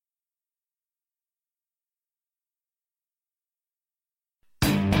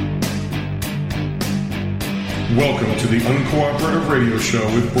Welcome to the Uncooperative Radio Show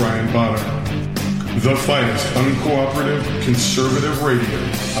with Brian Bonner, the finest uncooperative conservative radio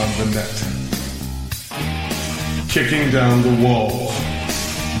on the net. Kicking down the walls,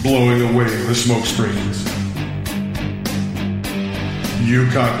 blowing away the smoke screens. You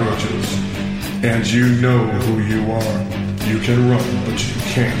cockroaches, and you know who you are. You can run, but you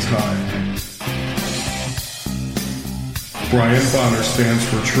can't hide. Brian Bonner stands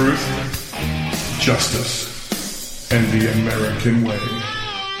for truth, justice, and the American way.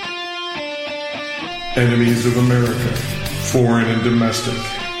 Enemies of America, foreign and domestic,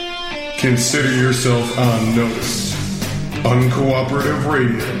 consider yourself on notice. Uncooperative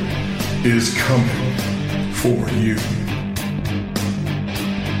Radio is coming for you.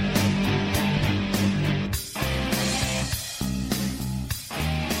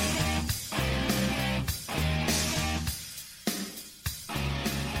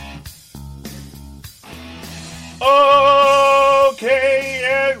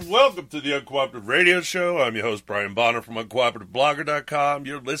 Welcome to the Uncooperative Radio Show. I'm your host, Brian Bonner from UncooperativeBlogger.com.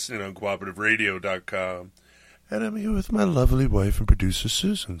 You're listening to UncooperativeRadio.com. And I'm here with my lovely wife and producer,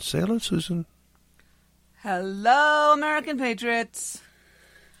 Susan. Say hello, Susan. Hello, American Patriots.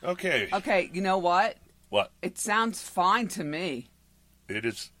 Okay. Okay, you know what? What? It sounds fine to me. It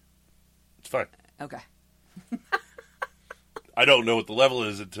is. It's fine. Okay. I don't know what the level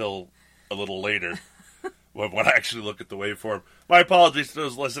is until a little later. When I actually look at the waveform. My apologies to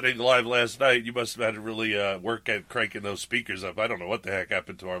those listening live last night. You must have had to really work at cranking those speakers up. I don't know what the heck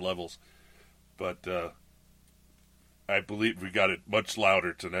happened to our levels. But I believe we got it much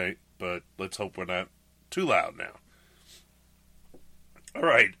louder tonight. But let's hope we're not too loud now. All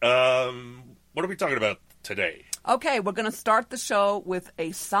right. What are we talking about today? Okay, we're going to start the show with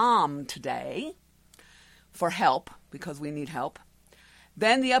a psalm today for help, because we need help.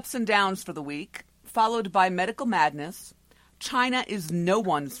 Then the ups and downs for the week, followed by medical madness. China is no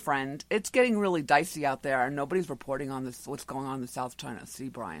one's friend. It's getting really dicey out there, and nobody's reporting on this. What's going on in the South China Sea,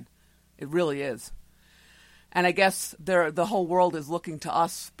 Brian? It really is. And I guess the whole world is looking to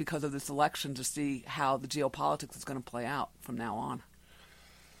us because of this election to see how the geopolitics is going to play out from now on.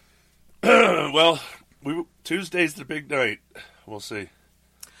 Well, Tuesday's the big night. We'll see.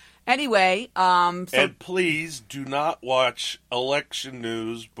 Anyway, and please do not watch election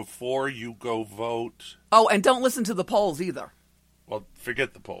news before you go vote. Oh, and don't listen to the polls either. Well,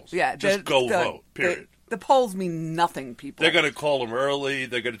 forget the polls. Yeah, just go vote, period. The polls mean nothing, people. They're going to call them early.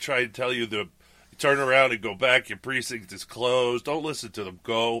 They're going to try to tell you to turn around and go back. Your precinct is closed. Don't listen to them.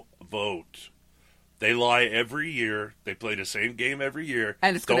 Go vote. They lie every year. They play the same game every year.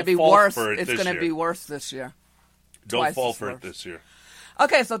 And it's going to be worse. It's going to be worse this year. Don't fall for it this year.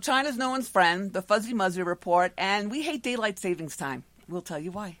 Okay, so China's no one's friend, the Fuzzy Muzzy Report, and we hate daylight savings time. We'll tell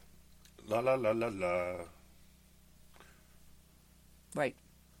you why. La la la la la. Right.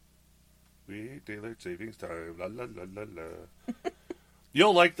 We hate daylight savings time. La la la la la.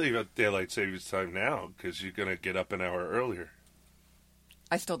 You'll like the daylight savings time now because you're going to get up an hour earlier.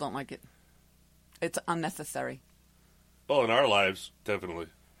 I still don't like it. It's unnecessary. Well, in our lives, definitely.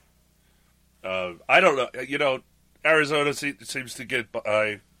 I don't know. You know, Arizona seems to get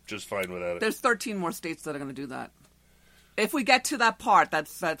by just fine without it. There's 13 more states that are going to do that. If we get to that part,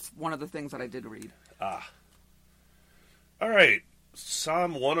 that's one of the things that I did read. Ah. All right.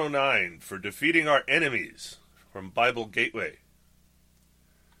 Psalm 109 for defeating our enemies from Bible Gateway.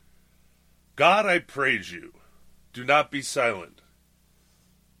 God, I praise you. Do not be silent.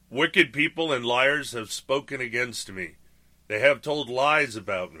 Wicked people and liars have spoken against me. They have told lies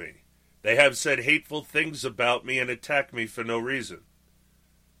about me. They have said hateful things about me and attacked me for no reason.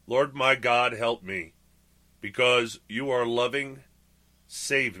 Lord my God, help me. Because you are loving,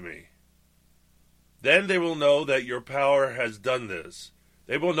 save me. Then they will know that your power has done this.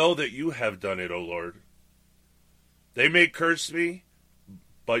 They will know that you have done it, O Lord. They may curse me,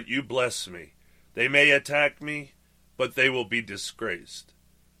 but you bless me. They may attack me, but they will be disgraced.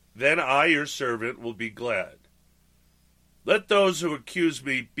 Then I, your servant, will be glad. Let those who accuse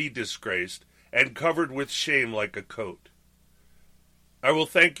me be disgraced and covered with shame like a coat. I will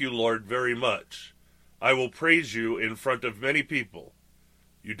thank you, Lord, very much. I will praise you in front of many people.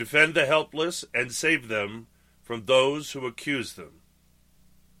 You defend the helpless and save them from those who accuse them.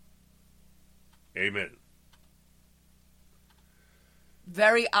 Amen.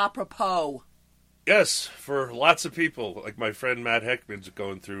 Very apropos. Yes, for lots of people, like my friend Matt Heckman's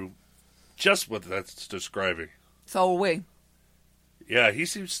going through just what that's describing. So are we. Yeah, he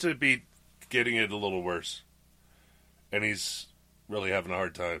seems to be getting it a little worse. And he's really having a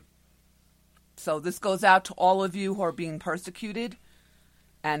hard time. So this goes out to all of you who are being persecuted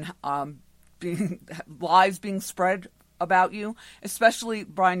and lies being spread about you. Especially,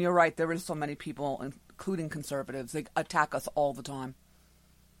 Brian, you're right. There is so many people, including conservatives. They attack us all the time.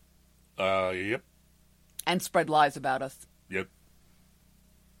 Yep. And spread lies about us. Yep.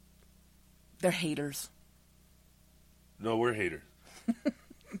 They're haters. No, we're haters.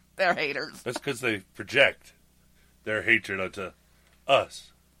 They're haters. That's because they project their hatred onto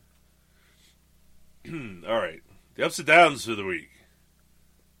us. All right. The ups and downs for the week.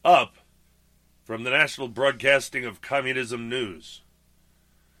 Up from the National Broadcasting of Communism News.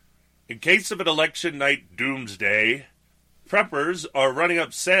 In case of an election night doomsday, preppers are running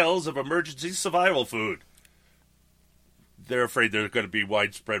up sales of emergency survival food. They're afraid there are going to be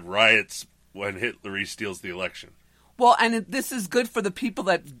widespread riots when Hitler steals the election. Well, and this is good for the people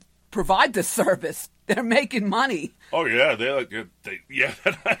that provide this service. They're making money. Oh, yeah.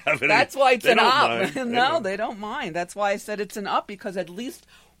 That's why it's an up. No, they don't mind. That's why I said it's an up, because at least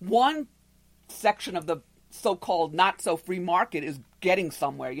one section of the so-called not-so-free market is getting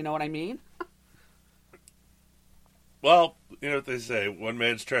somewhere. You know what I mean? Well, you know what they say, one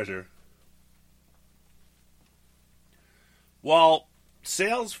man's treasure. While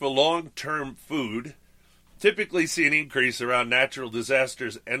sales for long-term food typically see an increase around natural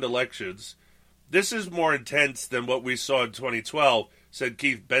disasters and elections, this is more intense than what we saw in 2012, said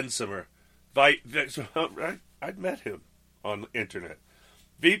Keith Bensimer. I'd met him on the internet.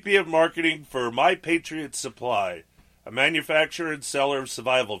 VP of Marketing for My Patriot Supply, a manufacturer and seller of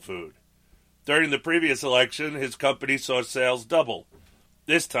survival food. During the previous election, his company saw sales double.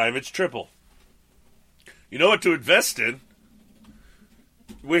 This time it's triple. You know what to invest in?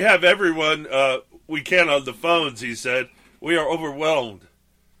 We have everyone we can on the phones, he said. We are overwhelmed.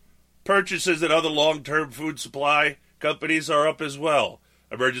 Purchases at other long-term food supply companies are up as well.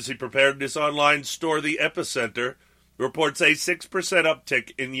 Emergency Preparedness online store The Epicenter reports a 6%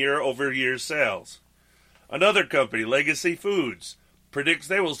 uptick in year-over-year sales. Another company, Legacy Foods, predicts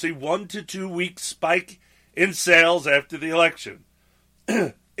they will see 1 to 2 weeks spike in sales after the election.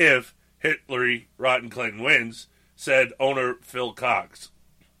 If Hillary Rotten Clinton wins, said owner Phil Cox.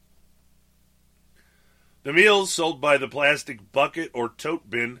 The meals sold by the plastic bucket or tote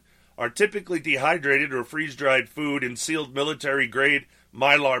bin are typically dehydrated or freeze-dried food in sealed military-grade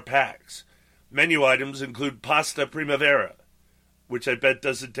Mylar packs. Menu items include pasta primavera, which I bet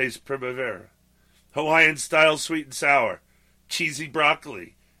doesn't taste primavera, Hawaiian-style sweet and sour, cheesy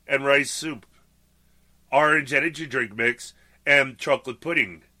broccoli, and rice soup, orange energy drink mix, and chocolate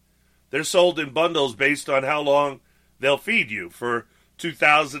pudding. They're sold in bundles based on how long they'll feed you. For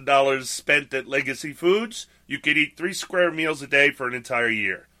 $2,000 spent at Legacy Foods, you could eat 3 square meals a day for an entire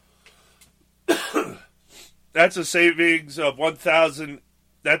year. That's a savings of 1,000.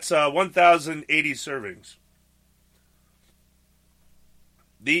 That's 1,080 servings.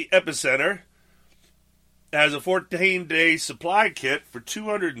 The Epicenter has a 14-day supply kit for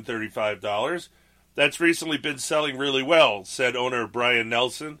 $235 that's recently been selling really well, said owner Brian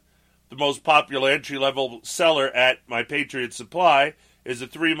Nelson. The most popular entry-level seller at My Patriot Supply is a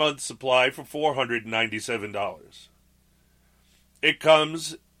 3-month supply for $497. It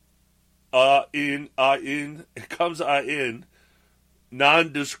comes in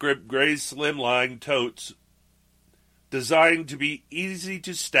nondescript gray slimline totes designed to be easy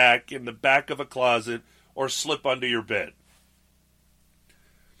to stack in the back of a closet or slip under your bed.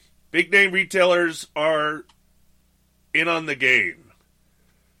 Big-name retailers are in on the game.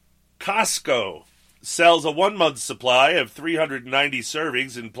 Costco sells a 1-month supply of 390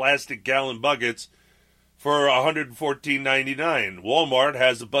 servings in plastic gallon buckets for $114.99. Walmart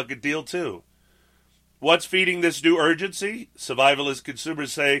has a bucket deal, too. What's feeding this new urgency? Survivalist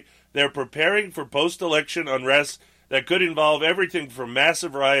consumers say they're preparing for post-election unrest that could involve everything from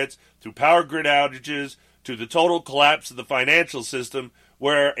massive riots to power grid outages to the total collapse of the financial system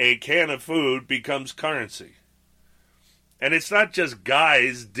where a can of food becomes currency. And it's not just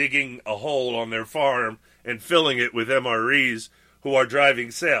guys digging a hole on their farm and filling it with MREs who are driving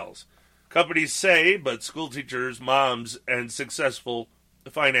sales. Companies say, but school teachers, moms, and successful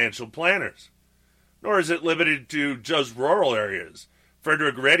financial planners. Nor is it limited to just rural areas.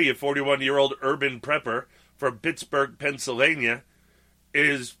 Frederick Reddy, a 41-year-old urban prepper from Pittsburgh, Pennsylvania,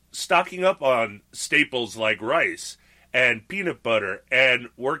 is stocking up on staples like rice and peanut butter and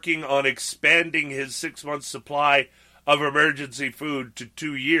working on expanding his 6-month supply of emergency food to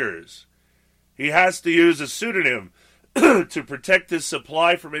 2 years. He has to use a pseudonym to protect his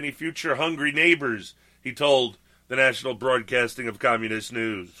supply from any future hungry neighbors, he told the National Broadcasting of Communist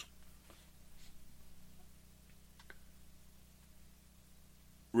News.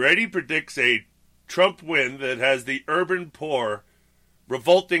 Reddy predicts a Trump win that has the urban poor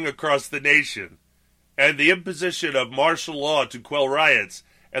revolting across the nation, and the imposition of martial law to quell riots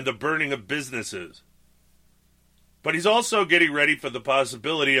and the burning of businesses. But he's also getting ready for the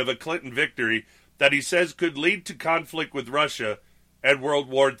possibility of a Clinton victory that he says could lead to conflict with Russia and World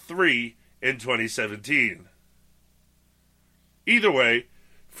War III in 2017. Either way,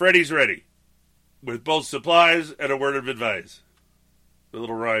 Freddie's ready, with both supplies and a word of advice. A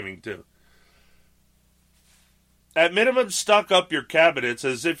little rhyming, too. At minimum, stock up your cabinets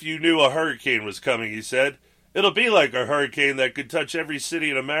as if you knew a hurricane was coming, he said. It'll be like a hurricane that could touch every city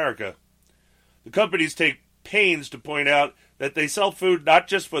in America. The companies take pains to point out that they sell food not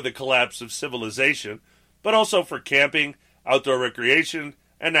just for the collapse of civilization, but also for camping, outdoor recreation,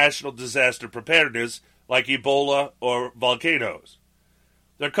 and national disaster preparedness like Ebola or volcanoes.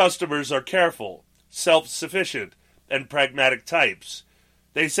 Their customers are careful, self-sufficient, and pragmatic types.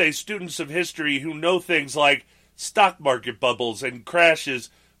 They say students of history who know things like stock market bubbles and crashes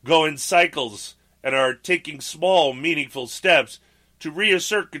go in cycles and are taking small, meaningful steps to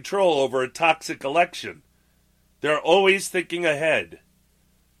reassert control over a toxic election. They're always thinking ahead.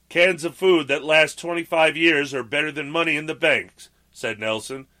 Cans of food that last 25 years are better than money in the banks, said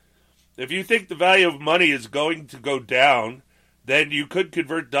Nelson. If you think the value of money is going to go down, then you could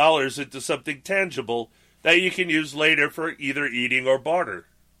convert dollars into something tangible that you can use later for either eating or barter.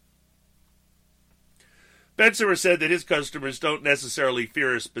 Bensemer said that his customers don't necessarily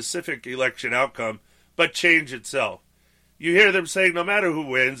fear a specific election outcome, but change itself. You hear them saying, no matter who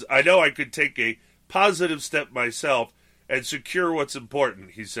wins, I know I could take a positive step myself and secure what's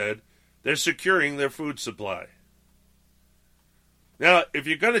important, he said. They're securing their food supply. Now, if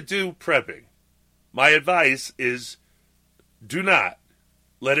you're going to do prepping, my advice is do not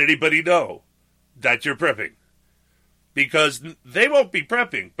let anybody know that you're prepping. Because they won't be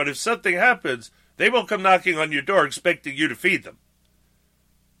prepping, but if something happens, they will come knocking on your door expecting you to feed them.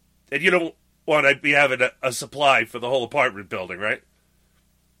 And you don't want to be having a supply for the whole apartment building, right?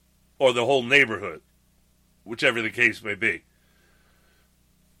 Or the whole neighborhood, whichever the case may be.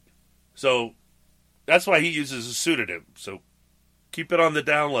 So that's why he uses a pseudonym. So keep it on the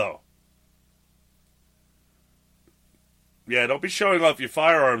down low. Yeah, don't be showing off your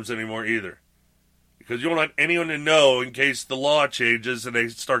firearms anymore either. Because you don't want anyone to know in case the law changes and they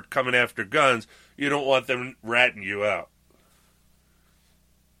start coming after guns. You don't want them ratting you out.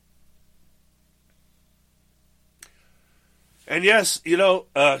 And yes, you know,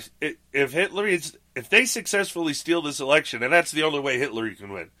 if they successfully steal this election, and that's the only way Hitler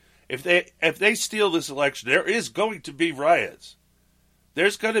can win. If they steal this election, there is going to be riots.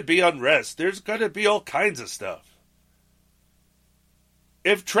 There's going to be unrest. There's going to be all kinds of stuff.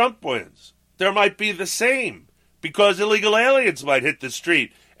 If Trump wins, there might be the same, because illegal aliens might hit the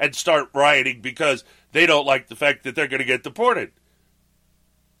street and start rioting because they don't like the fact that they're going to get deported.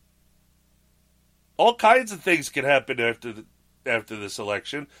 All kinds of things can happen after this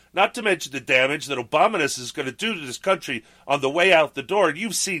election, not to mention the damage that Obama is going to do to this country on the way out the door, and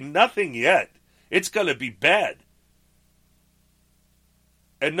you've seen nothing yet. It's going to be bad.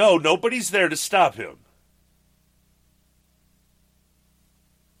 And no, nobody's there to stop him.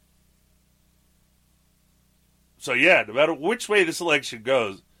 So yeah, no matter which way this election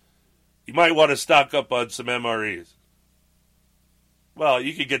goes, you might want to stock up on some MREs. Well,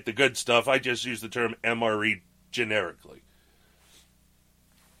 you can get the good stuff. I just use the term MRE generically.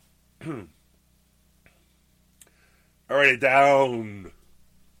 All right, down.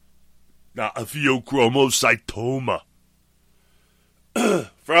 Now, pheochromocytoma.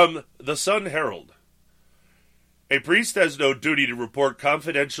 From the Sun Herald. A priest has no duty to report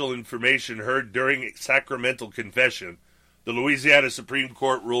confidential information heard during sacramental confession, the Louisiana Supreme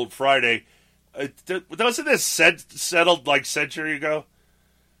Court ruled Friday. Wasn't this settled like a century ago?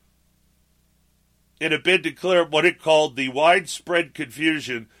 In a bid to clear up what it called the widespread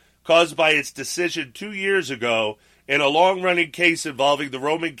confusion caused by its decision 2 years ago in a long-running case involving the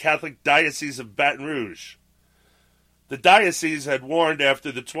Roman Catholic Diocese of Baton Rouge. The diocese had warned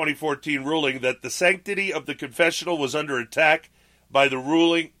after the 2014 ruling that the sanctity of the confessional was under attack by the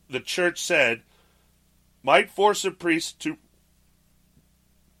ruling the church said might force a priest to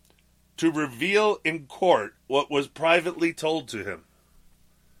reveal in court what was privately told to him.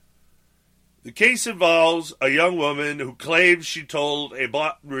 The case involves a young woman who claims she told a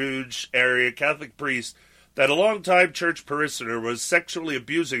Baton Rouge area Catholic priest that a longtime church parishioner was sexually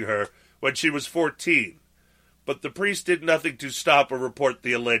abusing her when she was 14. But the priest did nothing to stop or report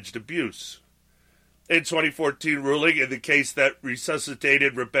the alleged abuse. In 2014 ruling in the case that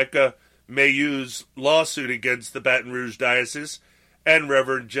resuscitated Rebecca Mayu's lawsuit against the Baton Rouge Diocese and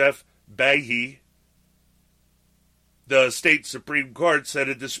Reverend Jeff Bahe, The state Supreme Court said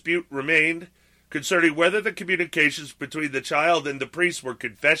a dispute remained concerning whether the communications between the child and the priest were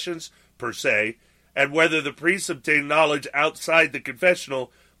confessions per se, and whether the priest obtained knowledge outside the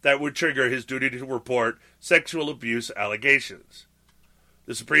confessional that would trigger his duty to report sexual abuse allegations.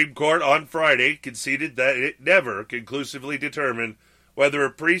 The Supreme Court on Friday conceded that it never conclusively determined whether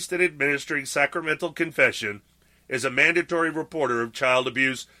a priest in administering sacramental confession is a mandatory reporter of child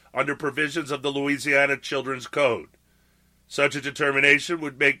abuse under provisions of the Louisiana Children's Code. Such a determination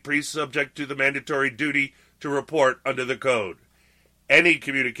would make priests subject to the mandatory duty to report under the Code. Any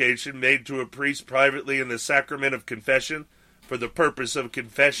communication made to a priest privately in the sacrament of confession for the purpose of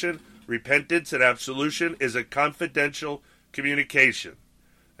confession, repentance, and absolution is a confidential communication,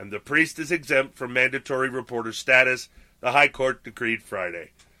 and the priest is exempt from mandatory reporter status, the High Court decreed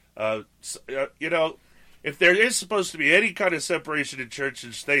Friday. If there is supposed to be any kind of separation in church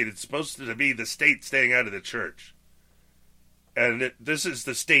and state, it's supposed to be the state staying out of the church. And this is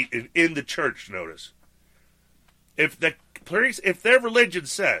the state in the church, notice. If their religion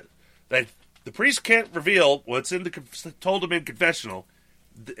says that the priest can't reveal what's told him in confessional,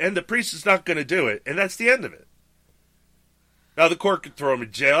 and the priest is not going to do it, and that's the end of it. Now, the court could throw him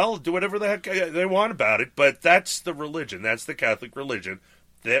in jail, do whatever the heck they want about it, but that's the religion. That's the Catholic religion.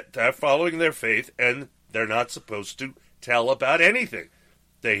 They're following their faith, and they're not supposed to tell about anything.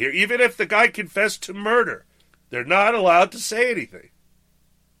 Even if the guy confessed to murder, they're not allowed to say anything.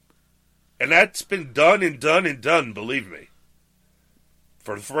 And that's been done and done and done, believe me.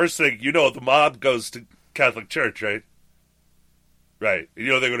 For the first thing, the mob goes to Catholic Church, right? Right. They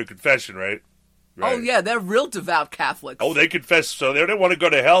go to confession, right? Right. Oh, yeah, they're real devout Catholics. Oh, they confess, so they don't want to go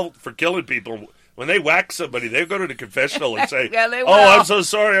to hell for killing people. When they whack somebody, they go to the confessional and say, yeah, they will. "Oh, I'm so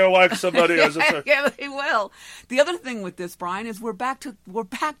sorry I whacked somebody." Yeah, they will. The other thing with this, Brian, is we're back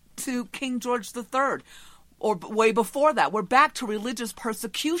to King George III. Or way before that, we're back to religious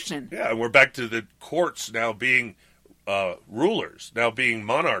persecution. Yeah, and we're back to the courts now being rulers, now being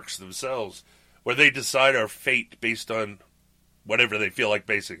monarchs themselves, where they decide our fate based on whatever they feel like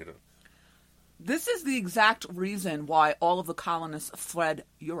basing it on. This is the exact reason why all of the colonists fled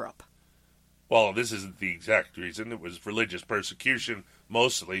Europe. Well, this isn't the exact reason. It was religious persecution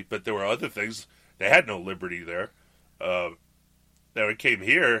mostly, but there were other things. They had no liberty there. When it came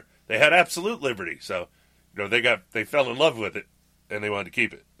here, they had absolute liberty, so... they fell in love with it, and they wanted to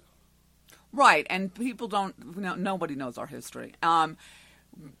keep it. Right, and people nobody knows our history.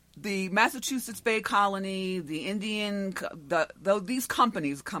 The Massachusetts Bay Colony, the Indian, these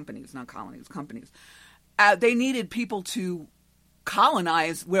companies, not colonies, companies, they needed people to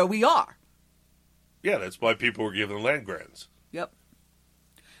colonize where we are. Yeah, that's why people were given land grants. Yep.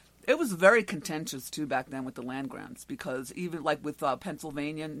 It was very contentious, too, back then with the land grants, because even like with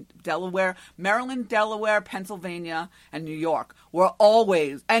Pennsylvania and Delaware, Maryland, Delaware, Pennsylvania, and New York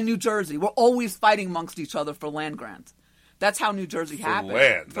and New Jersey were always fighting amongst each other for land grants. That's how New Jersey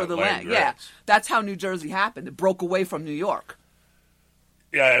happened. For the land. Yeah. That's how New Jersey happened. It broke away from New York.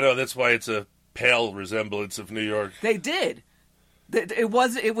 Yeah, I know. That's why it's a pale resemblance of New York. They did. It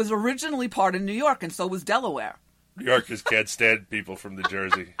was originally part of New York, and so was Delaware. New Yorkers can't stand people from New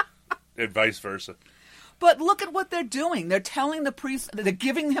Jersey. And vice versa. But look at what they're doing. They're telling the priests, they're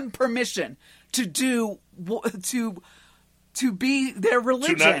giving him permission to be their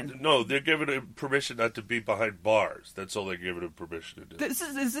religion. They're giving him permission not to be behind bars. That's all they're giving him permission to do.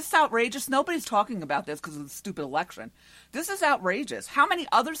 Is this outrageous? Nobody's talking about this because of the stupid election. This is outrageous. How many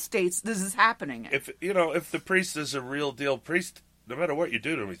other states this is happening in? If the priest is a real deal priest, no matter what you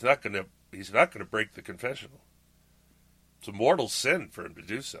do to him, he's not gonna break the confessional. It's a mortal sin for him to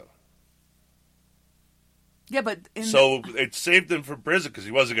do so. Yeah, but... So it saved him from prison because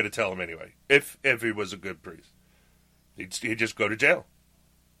he wasn't going to tell him anyway. If he was a good priest. He'd just go to jail.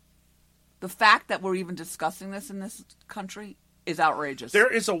 The fact that we're even discussing this in this country is outrageous.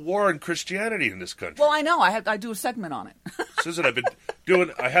 There is a war on Christianity in this country. Well, I know. I do a segment on it. Susan, I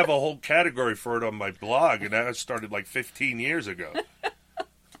have a whole category for it on my blog, and that started like 15 years ago.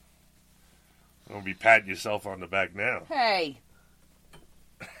 Don't be patting yourself on the back now. Hey.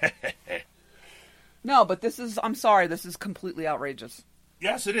 No, but I'm sorry, this is completely outrageous.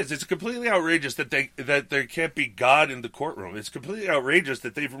 Yes, it is. It's completely outrageous that there can't be God in the courtroom. It's completely outrageous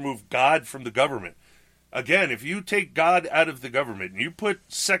that they've removed God from the government. Again, if you take God out of the government and you put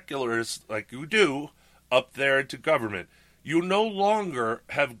secularists like you do up there into government, you no longer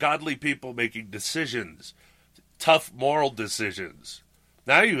have godly people making decisions, tough moral decisions.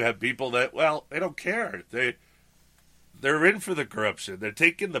 Now you have people that, they don't care. They're in for the corruption. They're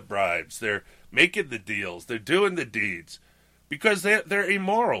taking the bribes. They're making the deals. They're doing the deeds because they're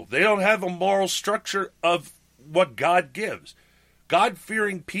immoral. They don't have a moral structure of what God gives.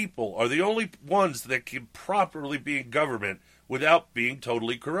 God-fearing people are the only ones that can properly be in government without being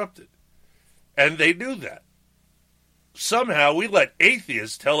totally corrupted. And they knew that. Somehow we let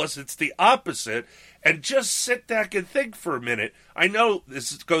atheists tell us it's the opposite, and just sit back and think for a minute. I know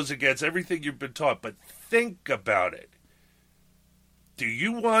this goes against everything you've been taught, but think about it. Do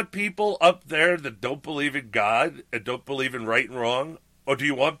you want people up there that don't believe in God and don't believe in right and wrong? Or do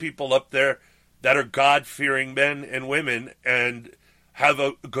you want people up there that are God-fearing men and women and have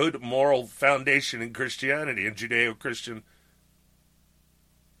a good moral foundation in Christianity and Judeo-Christian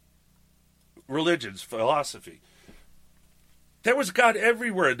religions, philosophy? There was God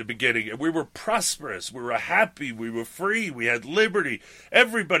everywhere in the beginning, and we were prosperous, we were happy, we were free, we had liberty.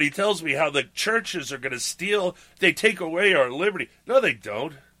 Everybody tells me how the churches are going to steal, they take away our liberty. No, they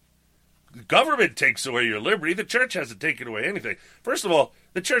don't. The government takes away your liberty. The church hasn't taken away anything. First of all,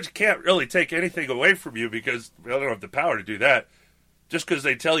 the church can't really take anything away from you because they don't have the power to do that. Just because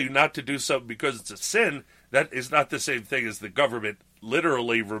they tell you not to do something because it's a sin, that is not the same thing as the government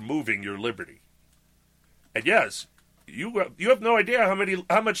literally removing your liberty. And yes, you have no idea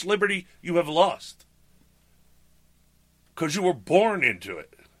how much liberty you have lost because you were born into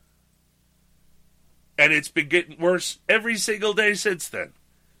it, and it's been getting worse every single day since then.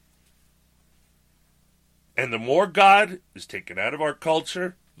 And the more God is taken out of our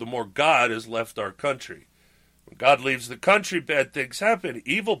culture, the more God has left our country. When God leaves the country, bad things happen,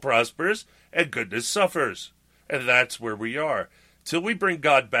 evil prospers, and goodness suffers. And that's where we are. Till we bring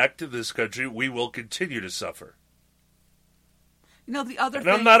God back to this country, we will continue to suffer. You know, the other and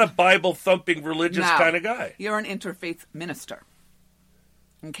thing... I'm not a Bible-thumping religious kind of guy. You're an interfaith minister.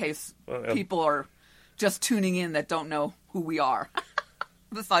 In case people are just tuning in that don't know who we are.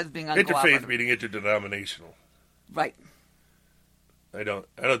 Besides being uncooperative. Interfaith meaning interdenominational. Right. I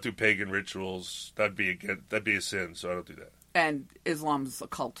don't do pagan rituals. That'd be a sin, so I don't do that. And Islam's a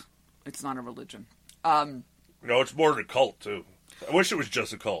cult. It's not a religion. No, it's more than a cult, too. I wish it was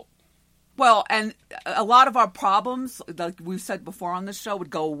just a cult. Well, and a lot of our problems, like we've said before on this show, would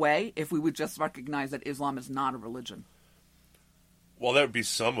go away if we would just recognize that Islam is not a religion. Well, that would be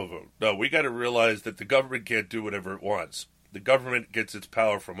some of them. No, we got to realize that the government can't do whatever it wants. The government gets its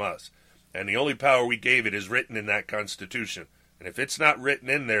power from us. And the only power we gave it is written in that Constitution. And if it's not written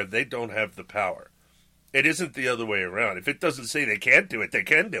in there, they don't have the power. It isn't the other way around. If it doesn't say they can't do it, they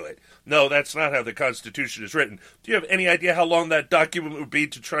can do it. No, that's not how the Constitution is written. Do you have any idea how long that document would be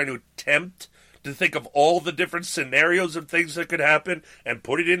to try to attempt to think of all the different scenarios of things that could happen and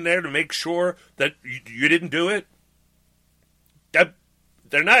put it in there to make sure that you didn't do it?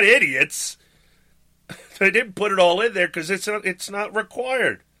 They're not idiots. They didn't put it all in there because it's not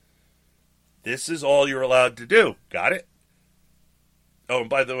required. This is all you're allowed to do. Got it? Oh, and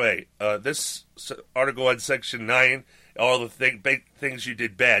by the way, this article on Section 9, all the things you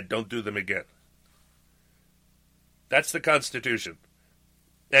did bad, don't do them again. That's the Constitution.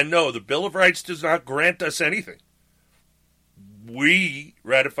 And no, the Bill of Rights does not grant us anything. We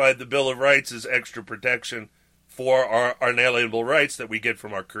ratified the Bill of Rights as extra protection for our inalienable rights that we get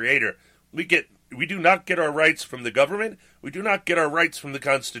from our Creator. We do not get our rights from the government. We do not get our rights from the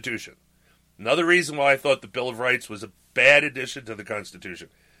Constitution. Another reason why I thought the Bill of Rights was a bad addition to the Constitution.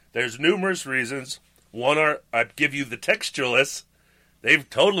 There's numerous reasons. One I'd give you the textualists. They've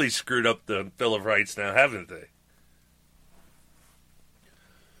totally screwed up the Bill of Rights now, haven't they?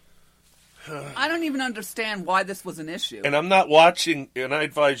 I don't even understand why this was an issue. And I'm not watching, and I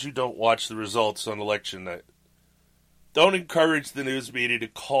advise you don't watch the results on election night. Don't encourage the news media to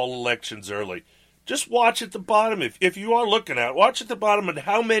call elections early. Just watch at the bottom. If you are looking at it, watch at the bottom and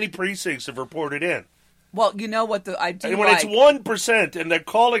how many precincts have reported in. Well, you know what I do and when it's 1% and they're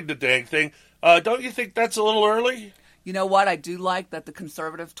calling the dang thing, don't you think that's a little early? You know what? I do like that the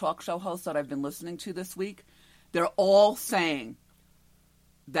conservative talk show hosts that I've been listening to this week, they're all saying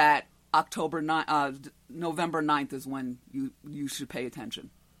that November 9th is when you should pay attention.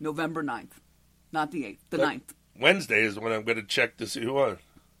 November 9th. Not the 8th, the 9th. Wednesday is when I'm going to check to see who won.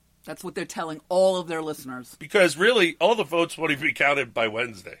 That's what they're telling all of their listeners. Because really, all the votes won't even be counted by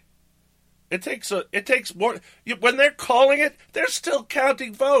Wednesday. It takes more. When they're calling it, they're still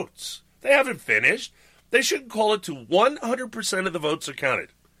counting votes. They haven't finished. They should call it to 100% of the votes are counted.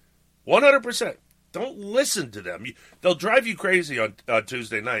 100%. Don't listen to them. They'll drive you crazy on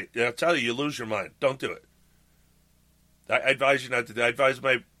Tuesday night. I'll tell you, you lose your mind. Don't do it. I advise you not to do it. I advise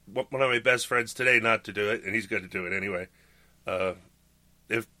one of my best friends today not to do it, and he's going to do it anyway.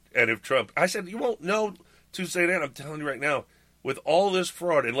 If Trump... I said, you won't know Tuesday night. I'm telling you right now. With all this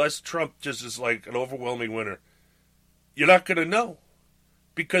fraud, unless Trump just is like an overwhelming winner, you're not going to know.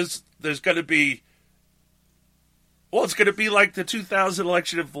 Because there's going to be Well, it's going to be like the 2000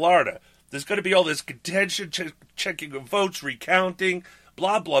 election in Florida. There's going to be all this contention, checking of votes, recounting,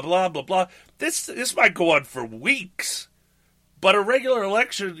 blah, blah, blah, blah, blah. This might go on for weeks. But a regular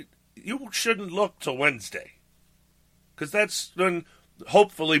election, you shouldn't look till Wednesday. Because that's when,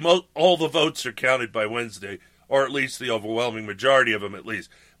 hopefully, all the votes are counted by Wednesday. Or at least the overwhelming majority of them, at least.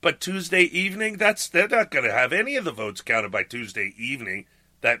 But Tuesday evening, they're not going to have any of the votes counted by Tuesday evening.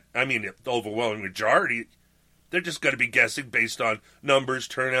 The overwhelming majority, they're just going to be guessing based on numbers,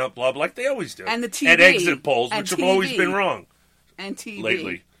 turnout, blah, blah, like they always do. And the TV. And exit polls, which have always been wrong. And TV.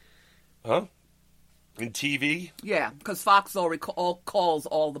 Lately. Huh? And TV? Yeah, because Fox all calls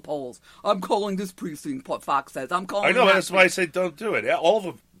all the polls. I'm calling this precinct, what Fox says. I'm calling I know, that's precinct. why I say don't do it. All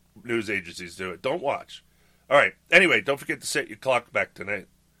the news agencies do it. Don't watch. All right. Anyway, don't forget to set your clock back tonight.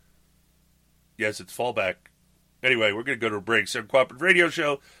 Yes, it's fallback. Anyway, we're going to go to a break. So, Uncooperative Radio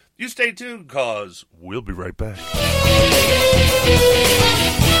Show. You stay tuned, because we'll be right back.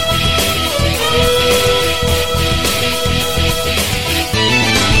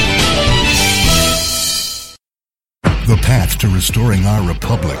 The path to restoring our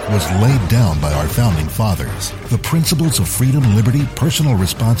republic was laid down by our founding fathers. The principles of freedom, liberty, personal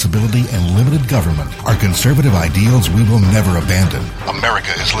responsibility, and limited government are conservative ideals we will never abandon.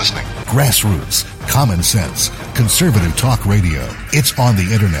 America is listening. Grassroots, common sense, conservative talk radio. It's on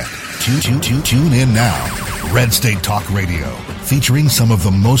the internet. Tune in now. Red State Talk Radio, featuring some of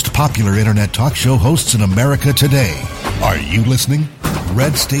the most popular internet talk show hosts in America today. Are you listening?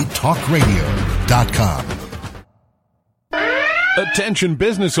 RedStateTalkRadio.com. Attention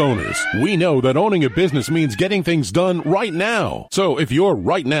business owners. We know that owning a business means getting things done right now. So if your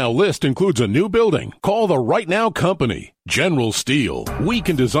right now list includes a new building, call the Right Now Company. General Steel. We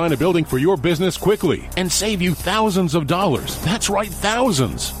can design a building for your business quickly and save you thousands of dollars. That's right,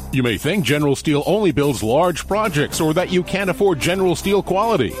 thousands. You may think General Steel only builds large projects or that you can't afford General Steel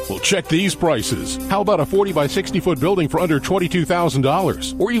quality. Well, check these prices. How about a 40 by 60 foot building for under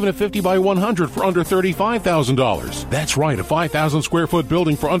 $22,000? Or even a 50 by 100 for under $35,000? That's right, a 5,000 square foot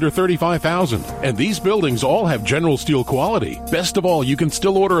building for under $35,000. And these buildings all have General Steel quality. Best of all, you can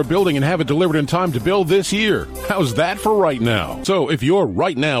still order a building and have it delivered in time to build this year. How's that for right now? So if your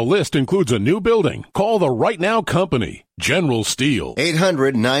right now list includes a new building, call the Right Now Company. General Steel.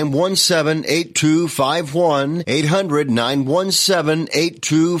 800-917-8251.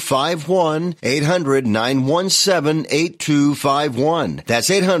 800-917-8251. 800-917-8251. That's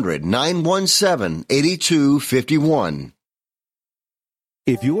 800-917-8251.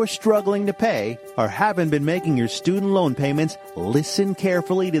 If you're struggling to pay or haven't been making your student loan payments, listen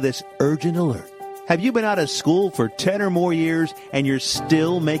carefully to this urgent alert. Have you been out of school for 10 or more years and you're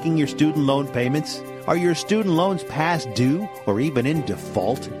still making your student loan payments? Are your student loans past due or even in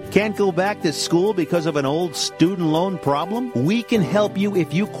default? Can't go back to school because of an old student loan problem? We can help you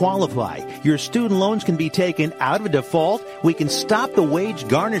if you qualify. Your student loans can be taken out of default. We can stop the wage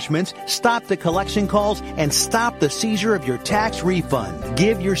garnishments, stop the collection calls, and stop the seizure of your tax refund.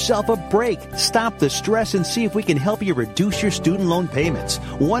 Give yourself a break. Stop the stress and see if we can help you reduce your student loan payments.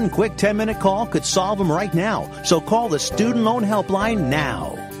 One quick 10-minute call could solve them right now. So call the Student Loan Helpline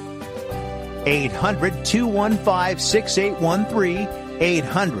now. 800-215-6813.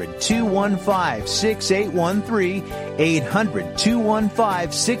 800-215-6813.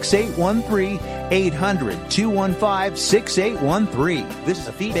 800-215-6813. 800-215-6813. This is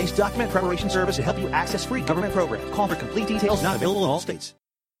a fee-based document preparation service to help you access free government programs. Call for complete details. Not available in all states.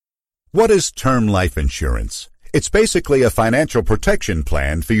 What is term life insurance? It's basically a financial protection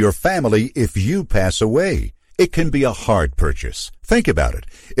plan for your family if you pass away. It can be a hard purchase. Think about it.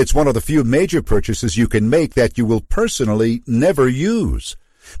 It's one of the few major purchases you can make that you will personally never use.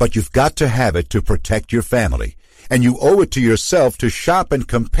 But you've got to have it to protect your family. And you owe it to yourself to shop and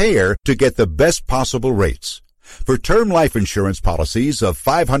compare to get the best possible rates. For term life insurance policies of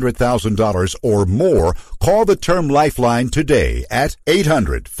 $500,000 or more, call the Term Lifeline today at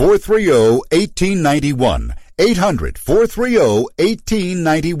 800-430-1891.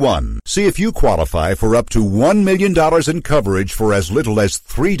 800-430-1891. See if you qualify for up to $1 million in coverage for as little as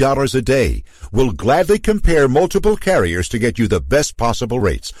 $3 a day. We'll gladly compare multiple carriers to get you the best possible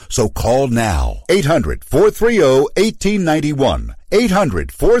rates. So call now. 800-430-1891.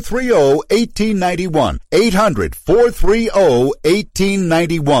 800-430-1891.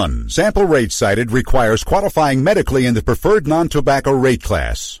 800-430-1891. Sample rate cited requires qualifying medically in the preferred non-tobacco rate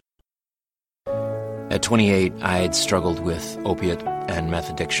class. At 28, I had struggled with opiate and meth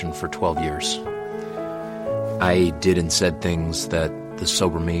addiction for 12 years. I did and said things that the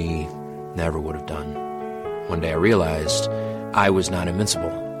sober me never would have done. One day I realized I was not invincible.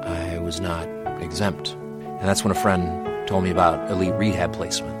 I was not exempt. And that's when a friend told me about elite rehab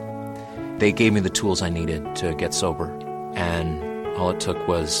placement. They gave me the tools I needed to get sober, and all it took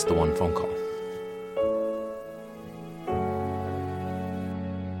was the one phone call.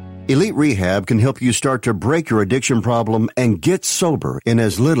 Elite Rehab can help you start to break your addiction problem and get sober in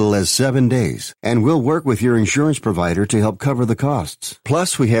as little as 7 days. And we'll work with your insurance provider to help cover the costs.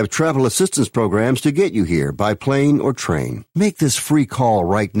 Plus, we have travel assistance programs to get you here by plane or train. Make this free call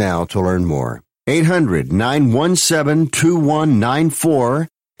right now to learn more. 800-917-2194.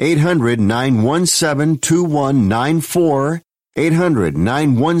 800-917-2194.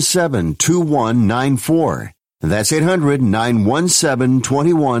 800-917-2194. That's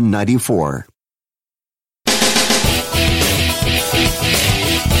 800-917-2194.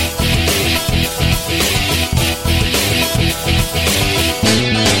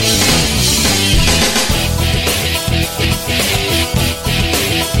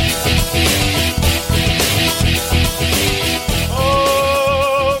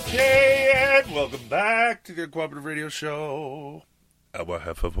 Okay, and welcome back to the Uncooperative Radio Show. Our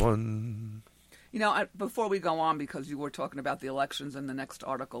half of one. You know, before we go on, because you were talking about the elections and the next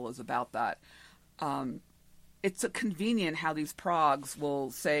article is about that, it's convenient how these progs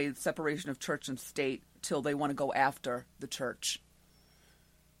will say separation of church and state till they want to go after the church.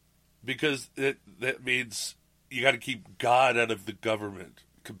 Because that means you got to keep God out of the government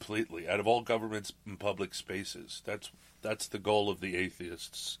completely, out of all governments and public spaces. That's the goal of the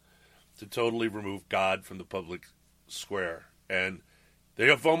atheists, to totally remove God from the public square. And they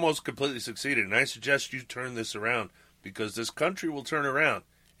have almost completely succeeded, and I suggest you turn this around, because this country will turn around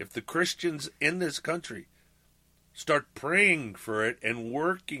if the Christians in this country start praying for it and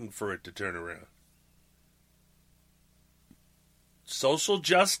working for it to turn around. Social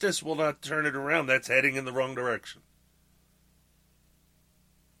justice will not turn it around. That's heading in the wrong direction.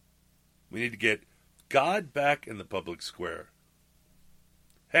 We need to get God back in the public square.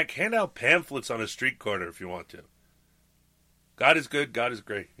 Heck, hand out pamphlets on a street corner if you want to. God is good. God is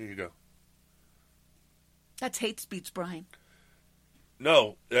great. Here you go. That's hate speech, Brian.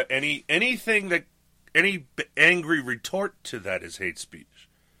 No, anything that any angry retort to that is hate speech.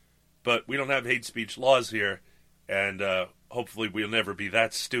 But we don't have hate speech laws here, and hopefully we'll never be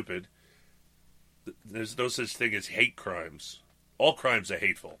that stupid. There's no such thing as hate crimes. All crimes are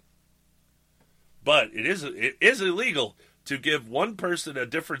hateful. But it is illegal to give one person a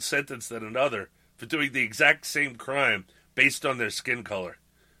different sentence than another for doing the exact same crime based on their skin color.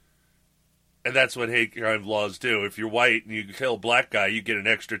 And that's what hate crime laws do. If you're white and you kill a black guy, you get an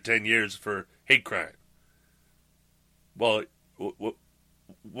extra 10 years for hate crime. Well, what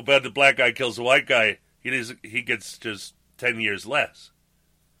about the black guy kills a white guy? He gets just 10 years less.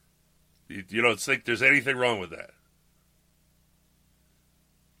 You don't think there's anything wrong with that?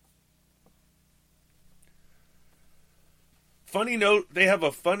 Funny note, they have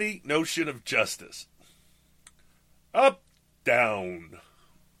a funny notion of justice. Up, down.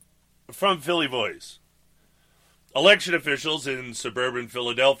 From Philly Voice. Election officials in suburban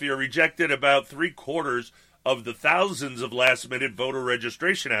Philadelphia rejected about 3/4 of the thousands of last-minute voter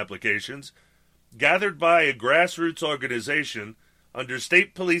registration applications gathered by a grassroots organization under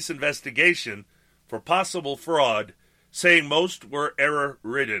state police investigation for possible fraud, saying most were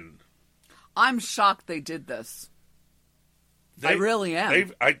error-ridden. I'm shocked they did this. I really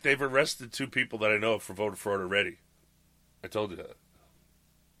am. They've arrested 2 people that I know of for voter fraud already. I told you that.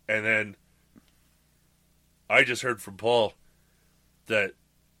 And then I just heard from Paul that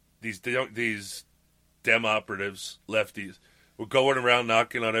these Dem operatives, lefties, were going around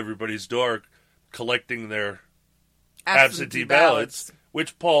knocking on everybody's door, collecting their absentee ballots,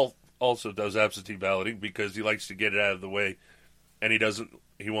 which Paul also does absentee balloting because he likes to get it out of the way, and he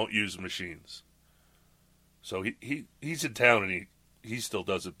won't use machines. So he's in town, and he still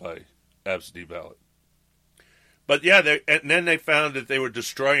does it by absentee ballot. But yeah, and then they found that they were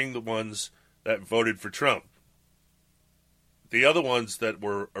destroying the ones that voted for Trump. The other ones that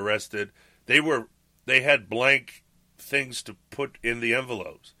were arrested, they had blank things to put in the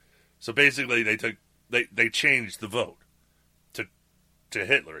envelopes. So basically, they changed the vote to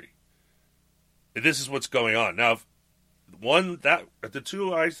Hillary. This is what's going on now. The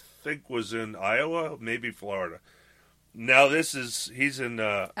 2 I think was in Iowa, maybe Florida. Now he's in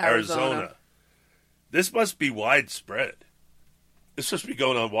Arizona. This must be widespread. This must be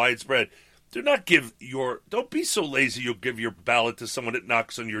going on widespread. Don't be so lazy you'll give your ballot to someone that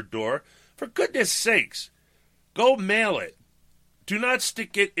knocks on your door. For goodness sakes, go mail it. Do not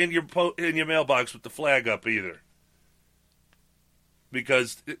stick it in your mailbox with the flag up either.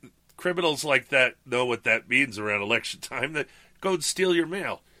 Because criminals like that know what that means around election time. That go and steal your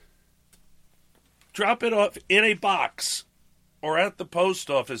mail. Drop it off in a box or at the post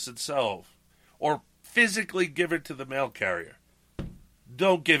office itself, or physically give it to the mail carrier.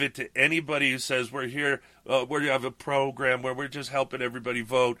 Don't give it to anybody who says we're here, we have a program where we're just helping everybody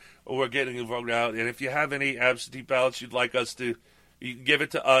vote, or we're getting a vote out. And if you have any absentee ballots you'd like us to, you can give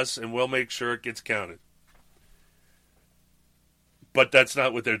it to us and we'll make sure it gets counted. But that's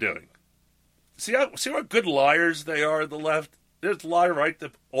not what they're doing. See what good liars they are, the left? There's lie right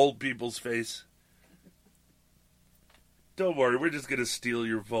to old people's face. Don't worry, we're just going to steal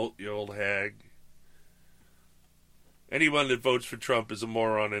your vote, you old hag. Anyone that votes for Trump is a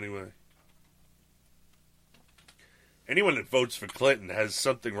moron anyway. Anyone that votes for Clinton has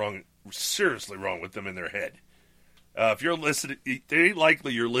something wrong, seriously wrong with them in their head. If you're listening, it ain't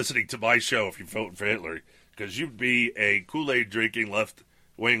likely you're listening to my show if you're voting for Hitler, because you'd be a Kool-Aid drinking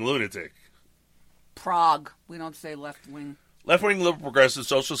left-wing lunatic. Prague. We don't say left-wing. Left-wing, liberal, progressive,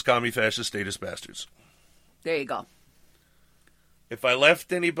 socialist, commie, fascist, statist bastards. There you go. If I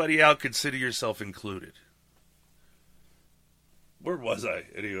left anybody out, consider yourself included. Where was I?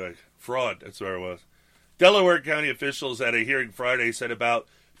 Anyway, fraud. That's where I was. Delaware County officials at a hearing Friday said about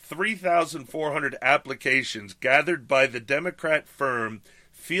 3,400 applications gathered by the Democrat firm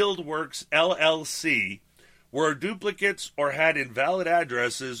Fieldworks LLC were duplicates or had invalid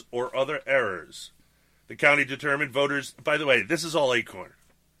addresses or other errors. The county determined voters... By the way, this is all Acorn.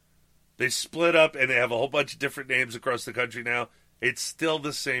 They split up and they have a whole bunch of different names across the country now. It's still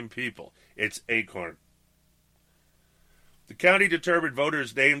the same people. It's Acorn. The county determined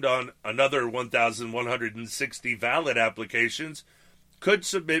voters named on another 1,160 valid applications could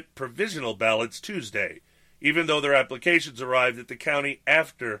submit provisional ballots Tuesday, even though their applications arrived at the county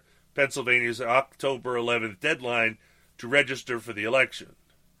after Pennsylvania's October 11th deadline to register for the election.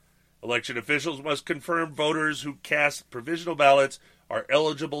 Election officials must confirm voters who cast provisional ballots are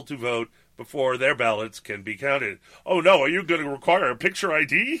eligible to vote before their ballots can be counted. Oh no, are you going to require a picture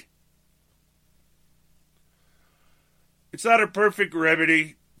ID? It's not a perfect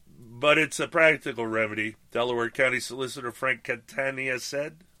remedy, but it's a practical remedy, Delaware County Solicitor Frank Catania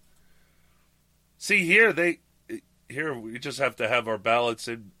said. See, here we just have to have our ballots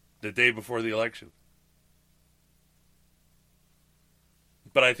in the day before the election.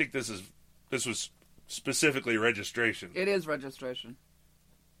 But I think this was specifically registration. It is registration.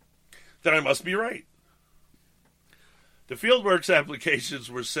 Then I must be right. The Fieldworks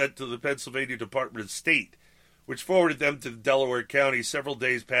applications were sent to the Pennsylvania Department of State, which forwarded them to Delaware County several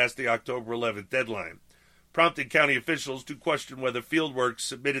days past the October 11th deadline, prompting county officials to question whether Fieldworks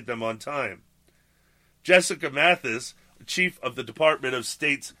submitted them on time. Jessica Mathis, chief of the Department of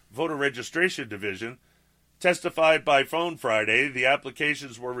State's Voter Registration Division, testified by phone Friday the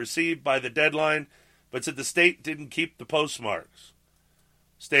applications were received by the deadline, but said the state didn't keep the postmarks.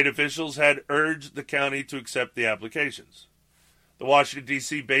 State officials had urged the county to accept the applications. The Washington,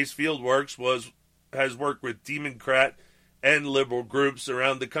 D.C.-based Fieldworks has worked with Democrat and liberal groups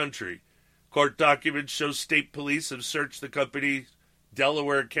around the country. Court documents show state police have searched the company's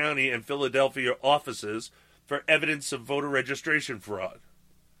Delaware County and Philadelphia offices for evidence of voter registration fraud.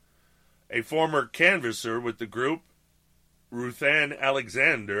 A former canvasser with the group, Ruthann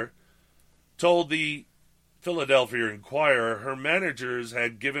Alexander, told the Philadelphia Inquirer her managers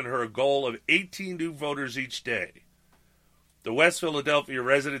had given her a goal of 18 new voters each day. The West Philadelphia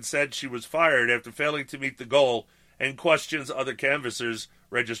resident said she was fired after failing to meet the goal and questions other canvassers'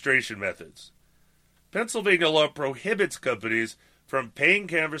 registration methods. Pennsylvania law prohibits companies from paying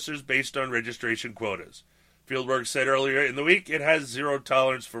canvassers based on registration quotas. Fieldworks said earlier in the week it has zero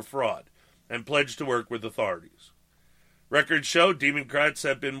tolerance for fraud and pledged to work with authorities. Records show Democrats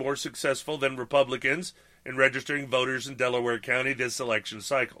have been more successful than Republicans in registering voters in Delaware County this election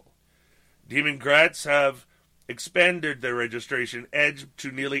cycle. Democrats have expanded their registration edge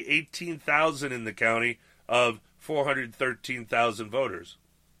to nearly 18,000 in the county of 413,000 voters.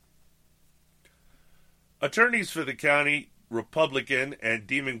 Attorneys for the county Republican and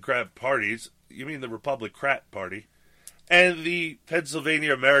Democrat parties, you mean the Republican Party, and the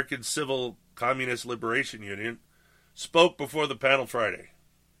Pennsylvania American Civil Communist Liberation Union, spoke before the panel Friday.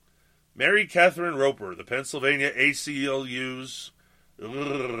 Mary Catherine Roper, the Pennsylvania ACLU's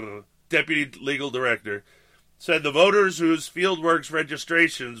deputy legal director, said the voters whose Fieldworks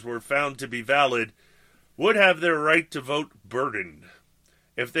registrations were found to be valid would have their right to vote burdened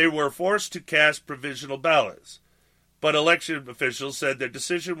if they were forced to cast provisional ballots, but election officials said their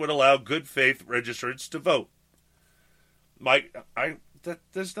decision would allow good faith registrants to vote.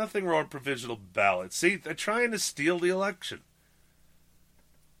 There's nothing wrong with provisional ballots. See, they're trying to steal the election.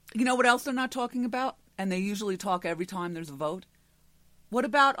 You know what else they're not talking about? And they usually talk every time there's a vote. What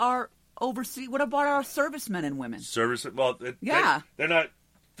about our oversee? What about our servicemen and women? Yeah. They're not.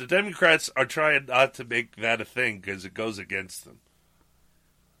 The Democrats are trying not to make that a thing because it goes against them.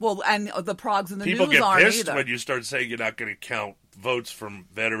 Well, and the progs in the People news aren't get pissed either. when you start saying you're not going to count votes from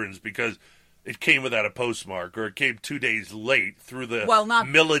veterans because it came without a postmark or it came 2 days late through the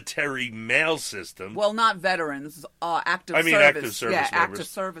military mail system. Well, not veterans, active service. Active service members. Active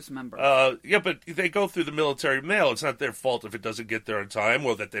service members. But they go through the military mail. It's not their fault if it doesn't get there on time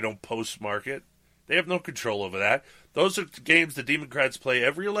or that they don't postmark it. They have no control over that. Those are games the Democrats play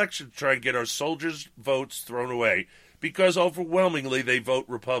every election to try and get our soldiers' votes thrown away because overwhelmingly they vote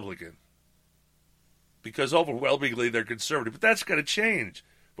Republican. Because overwhelmingly they're conservative. But that's going to change.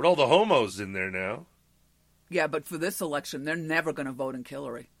 With all the homos in there now. Yeah, but for this election, they're never going to vote in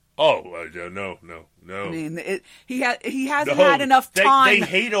Hillary. Oh, no. I mean, he hasn't had enough time. They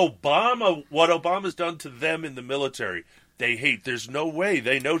hate Obama, what Obama's done to them in the military. They hate. There's no way.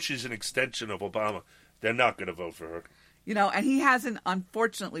 They know she's an extension of Obama. They're not going to vote for her. And he hasn't,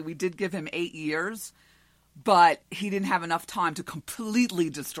 unfortunately, we did give him 8 years, but he didn't have enough time to completely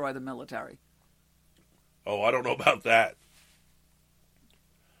destroy the military. Oh, I don't know about that.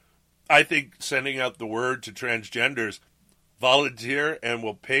 I think sending out the word to transgenders, volunteer and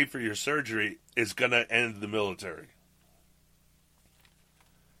we'll pay for your surgery, is going to end the military.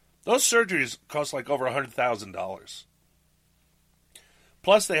 Those surgeries cost like over $100,000.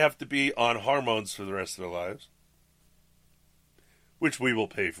 Plus, they have to be on hormones for the rest of their lives, which we will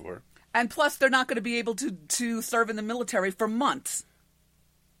pay for. And plus, they're not going to be able to serve in the military for months.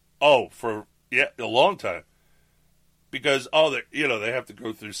 Oh, a long time. Because they have to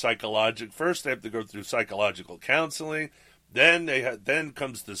go through First, they have to go through psychological counseling. Then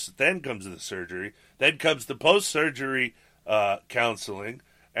comes the surgery. Then comes the post-surgery counseling,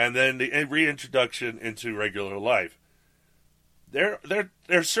 and then the reintroduction into regular life.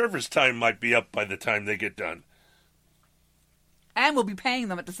 Their service time might be up by the time they get done. And we'll be paying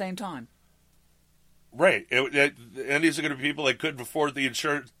them at the same time. Right. And these are going to be people that couldn't afford the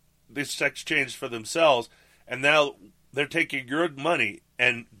insurance, this sex change for themselves, and now they're taking your money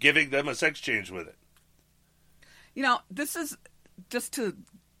and giving them a sex change with it. This is just to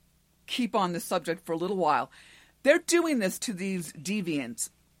keep on this subject for a little while. They're doing this to these deviants.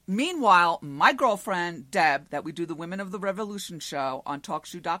 Meanwhile, my girlfriend, Deb, that we do the Women of the Revolution show on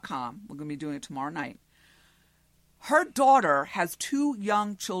TalkShoe.com, we're going to be doing it tomorrow night. Her daughter has 2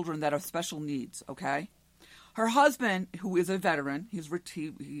 young children that are special needs, okay? Her husband, who is a veteran,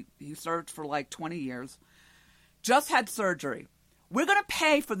 he served for like 20 years, just had surgery. We're going to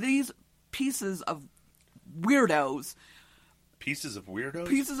pay for these pieces of weirdos. Pieces of weirdos?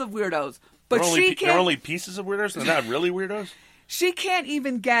 Pieces of weirdos. But they're only pieces of weirdos? They're not really weirdos? She can't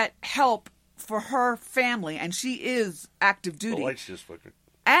even get help for her family, and she is active duty. The light's just flickering.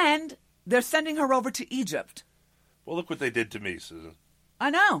 And they're sending her over to Egypt. Well, look what they did to me, Susan. I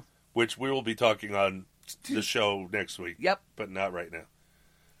know. Which we will be talking on the show next week. Yep. But not right now.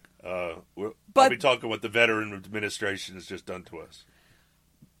 I'll be talking what the Veteran Administration has just done to us.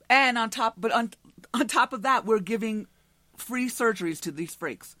 And on top of that, we're giving free surgeries to these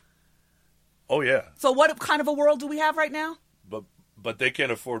freaks. Oh, yeah. So what kind of a world do we have right now? But they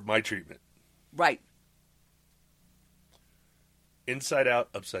can't afford my treatment. Right. Inside out,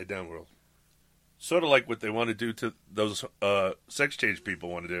 upside down world. Sort of like what they want to do to those sex change people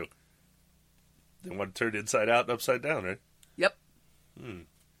want to do. They want to turn inside out and upside down, right? Yep.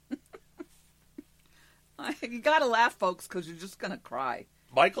 You got to laugh, folks, because you're just going to cry.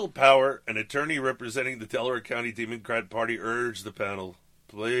 Michael Power, an attorney representing the Delaware County Democrat Party, urged the panel,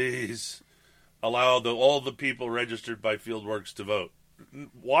 please allow all the people registered by Fieldworks to vote.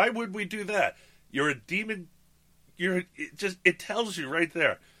 Why would we do that? You're a demon. It tells you right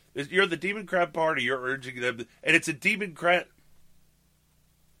there. You're the Democrat Party. You're urging them, and it's a Democrat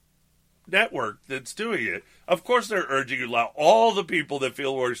network that's doing it. Of course, they're urging you to allow all the people that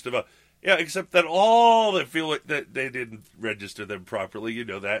Fieldworks to vote. Yeah, except that all that feel like that they didn't register them properly. You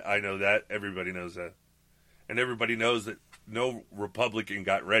know that. I know that. Everybody knows that, and everybody knows that no Republican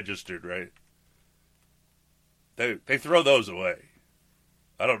got registered. Right? They throw those away.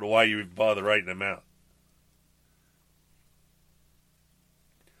 I don't know why you even bother writing them out.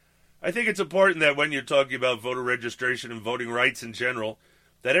 I think it's important that when you're talking about voter registration and voting rights in general,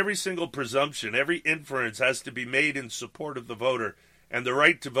 that every single presumption, every inference has to be made in support of the voter and the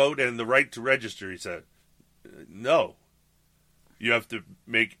right to vote and the right to register, he said. No. You have to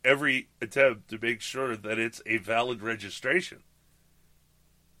make every attempt to make sure that it's a valid registration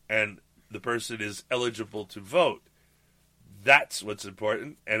and the person is eligible to vote. That's what's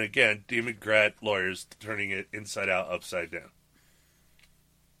important. And again, Democrat lawyers turning it inside out, upside down.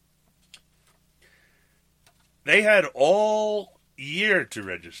 They had all year to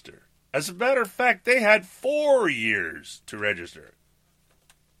register. As a matter of fact, they had 4 years to register.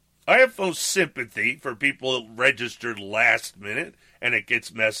 I have no sympathy for people that registered last minute and it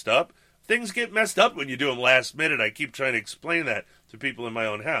gets messed up. Things get messed up when you do them last minute. I keep trying to explain that to people in my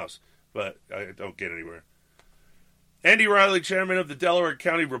own house, but I don't get anywhere. Andy Riley, chairman of the Delaware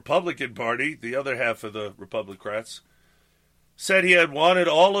County Republican Party, the other half of the Republicrats, said he had wanted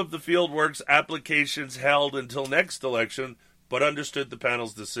all of the Fieldworks applications held until next election, but understood the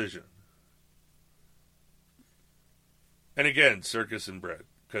panel's decision. And again, circus and bread,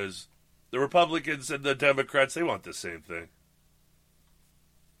 because the Republicans and the Democrats, they want the same thing.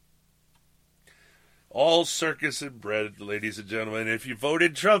 All circus and bread, ladies and gentlemen. If you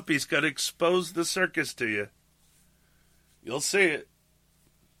voted Trump, he's going to expose the circus to you. You'll see it.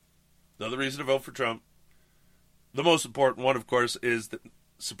 Another reason to vote for Trump. The most important one, of course, is the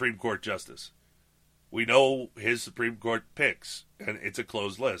Supreme Court justice. We know his Supreme Court picks, and it's a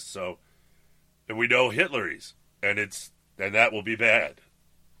closed list. So, and we know Hillary's, and that will be bad.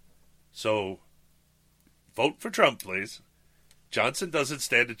 So, vote for Trump, please. Johnson doesn't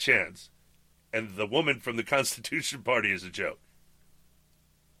stand a chance. And the woman from the Constitution Party is a joke.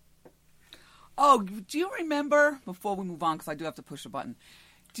 Oh, do you remember, before we move on, because I do have to push a button,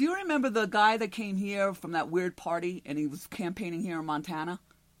 do you remember the guy that came here from that weird party and he was campaigning here in Montana?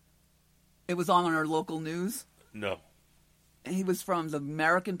 It was on our local news. No. And he was from the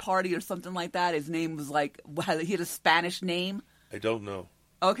American Party or something like that. His name was like, he had a Spanish name. I don't know.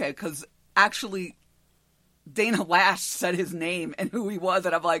 Okay, because actually Dana Lash said his name and who he was,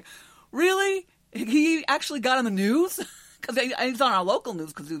 and I'm like, really? He actually got on the news? Because he's on our local news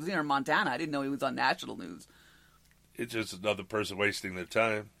because he was here in Montana. I didn't know he was on national news. It's just another person wasting their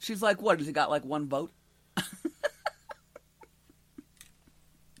time. She's like, what, has he got like 1 vote?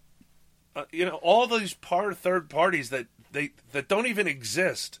 All these third parties that don't even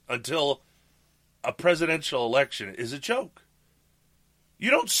exist until a presidential election is a joke. You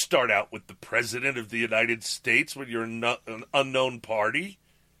don't start out with the President of the United States when you're an unknown party.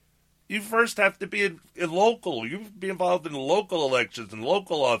 You first have to be a local. You be involved in local elections and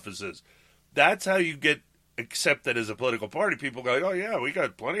local offices. That's how you get accepted as a political party. People go, oh, yeah, we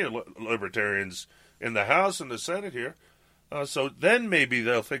got plenty of libertarians in the House and the Senate here. So then maybe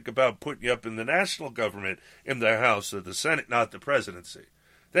they'll think about putting you up in the national government in the House or the Senate, not the presidency.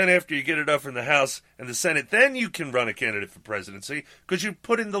 Then after you get enough in the House and the Senate, then you can run a candidate for presidency because you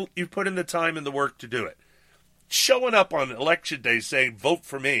put in the time and the work to do it. Showing up on election day saying, vote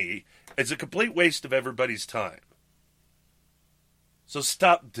for me, is a complete waste of everybody's time. So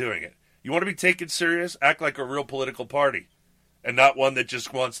stop doing it. You want to be taken serious? Act like a real political party and not one that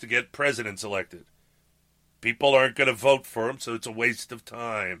just wants to get presidents elected. People aren't going to vote for them, so it's a waste of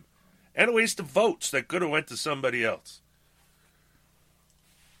time. And a waste of votes that could have went to somebody else.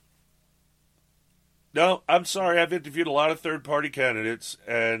 No, I'm sorry. I've interviewed a lot of third-party candidates,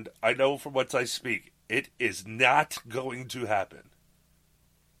 and I know from what I speak, it is not going to happen.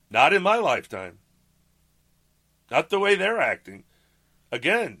 Not in my lifetime. Not the way they're acting.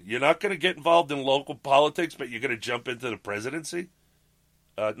 Again, you're not going to get involved in local politics, but you're going to jump into the presidency?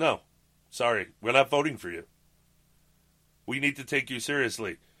 No. Sorry. We're not voting for you. We need to take you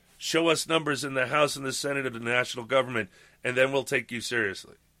seriously. Show us numbers in the House and the Senate of the national government, and then we'll take you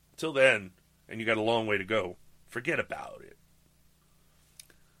seriously. Till then, and you got a long way to go, forget about it.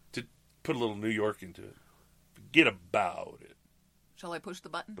 To put a little New York into it. Forget about it. Shall I push the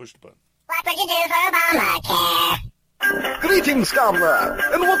button? Push the button. What would you do for Obamacare? Greetings, comrade.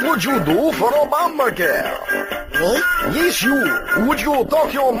 And what would you do for Obamacare? Me? Yes, you. Would you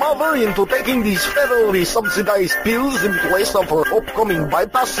talk your mother into taking these federally subsidized pills in place of her upcoming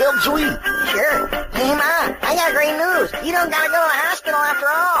bypass surgery? Sure. Hey, Ma, I got great news. You don't gotta go to the hospital after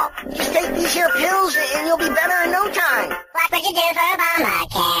all. Just take these here pills and you'll be better in no time. What would you do for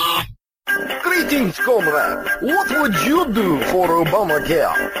Obamacare? Greetings, comrade. What would you do for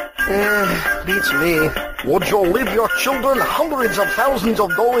Obamacare? Beats me. Would you leave your children hundreds of thousands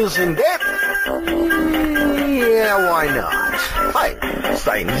of dollars in debt? Yeah, why not? Hi,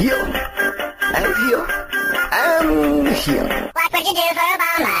 sign here, and here, and here. What would you do for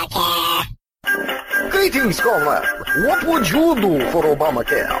Obamacare? Greetings, comrade. What would you do for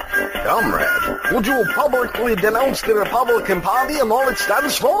Obamacare? Comrade, would you publicly denounce the Republican Party and all it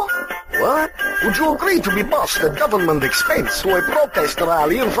stands for? What? Would you agree to be bussed at government expense to a protest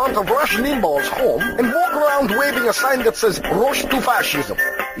rally in front of Rush Limbaugh's home and walk around waving a sign that says Rush to Fascism?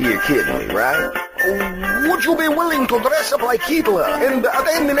 You're kidding me, right? Would you be willing to dress up like Hitler and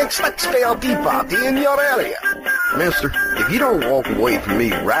attend the next taxpayer tea party in your area? Mister, if you don't walk away from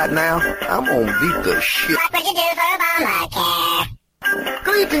me right now, I'm gonna beat the shit. What would you do for Obamacare?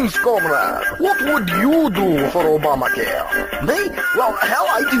 Greetings, comrade. What would you do for Obamacare? Me? Well, hell,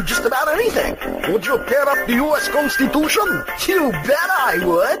 I do just about anything. Would you tear up the U.S. Constitution? You bet I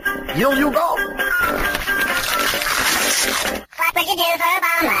would. Here you go. What would you do for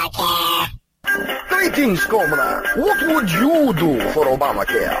Obamacare? Greetings, comrade. What would you do for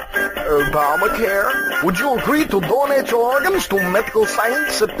Obamacare? Obamacare? Would you agree to donate your organs to medical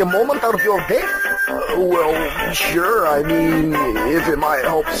science at the moment of your death? Well, sure. I mean, if it might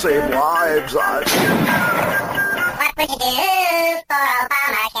help save lives, What would you do for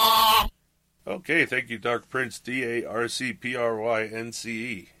Obamacare? Okay, thank you, Dark Prince,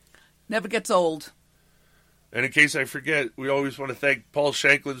 DARCPRYNCE. Never gets old. And in case I forget, we always want to thank Paul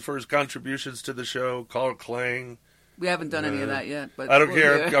Shanklin for his contributions to the show, Carl Klang. We haven't done any of that yet. But I don't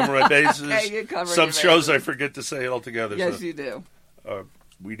care. Cover my bases. Okay, you cover Some your shows bases. I forget to say altogether. Yes, so, you do.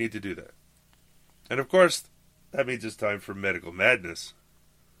 we need to do that. And of course, that means it's time for Medical Madness.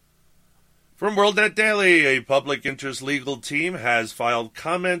 From WorldNet Daily, a public interest legal team has filed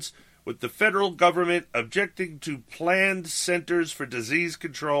comments with the federal government objecting to planned Centers for Disease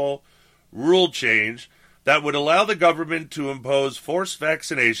Control rule change that would allow the government to impose forced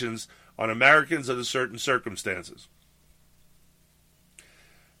vaccinations on Americans under certain circumstances.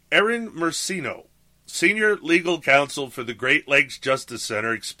 Erin Mercino, senior legal counsel for the Great Lakes Justice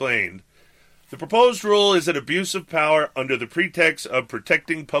Center, explained, the proposed rule is an abuse of power under the pretext of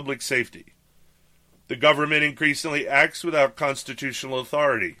protecting public safety. The government increasingly acts without constitutional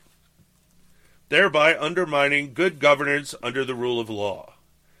authority, thereby undermining good governance under the rule of law.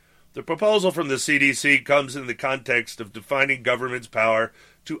 The proposal from the CDC comes in the context of defining government's power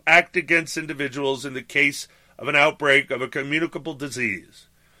to act against individuals in the case of an outbreak of a communicable disease.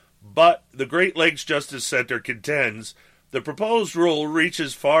 But the Great Lakes Justice Center contends the proposed rule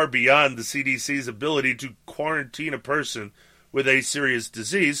reaches far beyond the CDC's ability to quarantine a person with a serious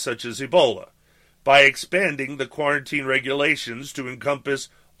disease such as Ebola by expanding the quarantine regulations to encompass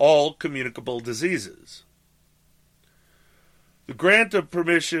all communicable diseases. The grant of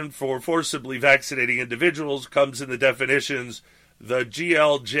permission for forcibly vaccinating individuals comes in the definitions the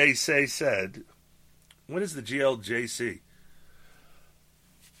GLJC said. What is the GLJC?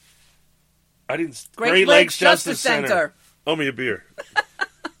 I didn't. Great Lakes Justice Center. Owe me a beer.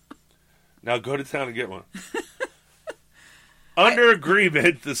 Now go to town and get one. Under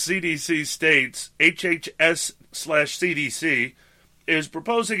agreement, the CDC states HHS/CDC is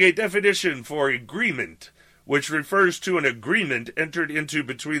proposing a definition for agreement, which refers to an agreement entered into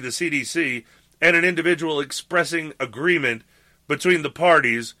between the CDC and an individual expressing agreement between the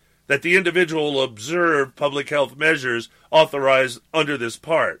parties that the individual will observe public health measures authorized under this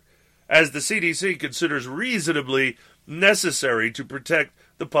part, as the CDC considers reasonably necessary to protect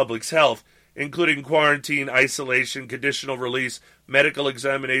the public's health, including quarantine, isolation, conditional release, medical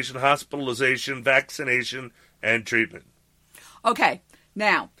examination, hospitalization, vaccination, and treatment. Okay,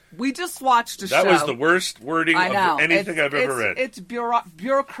 now, we just watched a show. That was the worst wording of anything I've ever read. It's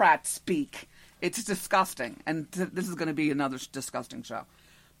bureaucrat speak. It's disgusting. And this is going to be another disgusting show.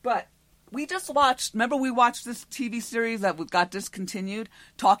 But we just watched, remember we watched this TV series that got discontinued,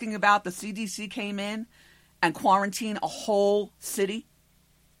 talking about the CDC came in and quarantined a whole city?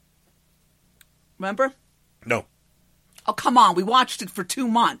 Remember? No. Oh, come on. We watched it for 2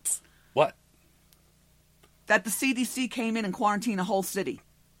 months. What? That the CDC came in and quarantined a whole city.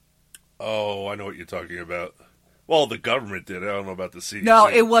 Oh, I know what you're talking about. Well, the government did. I don't know about the CDC. No,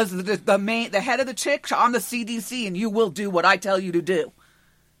 it was the head of the chick on the CDC, and you will do what I tell you to do.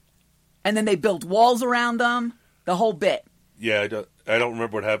 And then they built walls around them, the whole bit. Yeah, I don't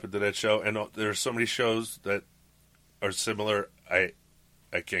remember what happened to that show. And there are so many shows that are similar. I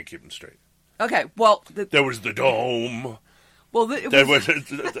can't keep them straight. Okay, well... there was the dome. Well,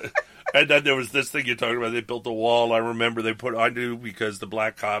 and then there was this thing you're talking about. They built a wall. I remember I knew because the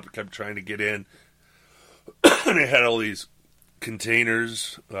black cop kept trying to get in. And they had all these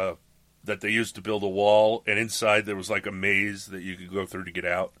containers that they used to build a wall. And inside there was like a maze that you could go through to get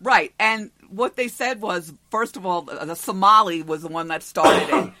out. Right. And what they said was, first of all, the Somali was the one that started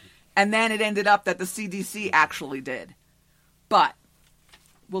it. And then it ended up that the CDC actually did. But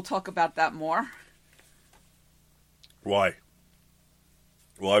we'll talk about that more. Why?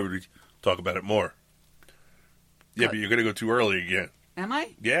 Why would we talk about it more? Yeah, but you're going to go too early again. Am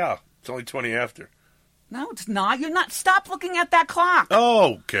I? Yeah, it's only 20 after. No, it's not. You're not. Stop looking at that clock.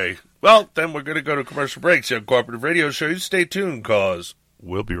 Oh, okay. Well, then we're going to go to commercial breaks here on Cooperative Radio Show. You stay tuned, cause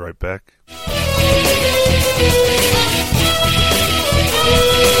we'll be right back.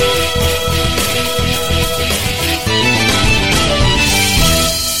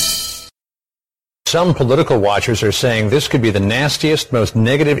 Some political watchers are saying this could be the nastiest, most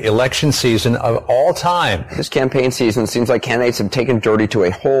negative election season of all time. This campaign season seems like candidates have taken dirty to a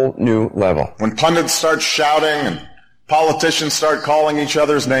whole new level. When pundits start shouting and politicians start calling each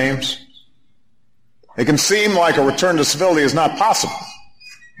other's names, it can seem like a return to civility is not possible.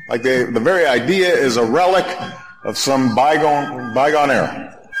 Like the very idea is a relic of some bygone era.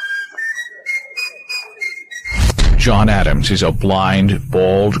 John Adams is a blind,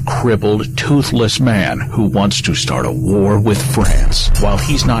 bald, crippled, toothless man who wants to start a war with France. While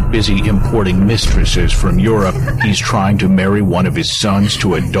he's not busy importing mistresses from Europe, he's trying to marry one of his sons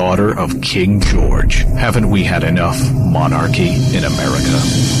to a daughter of King George. Haven't we had enough monarchy in America?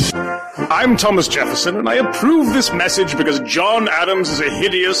 I'm Thomas Jefferson, and I approve this message because John Adams is a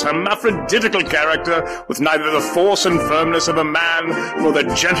hideous, hermaphroditical character with neither the force and firmness of a man nor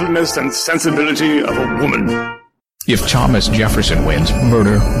the gentleness and sensibility of a woman. If Thomas Jefferson wins,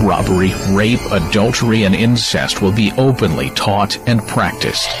 murder, robbery, rape, adultery, and incest will be openly taught and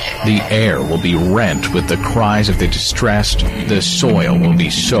practiced. The air will be rent with the cries of the distressed. The soil will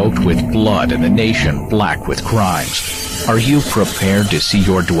be soaked with blood and the nation black with crimes. Are you prepared to see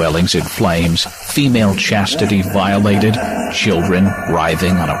your dwellings in flames, female chastity violated, children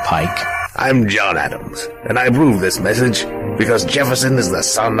writhing on a pike? I'm John Adams, and I approve this message because Jefferson is the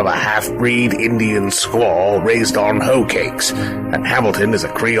son of a half-breed Indian squaw raised on hoe cakes, and Hamilton is a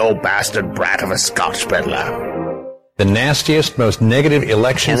Creole bastard brat of a Scotch peddler. The nastiest, most negative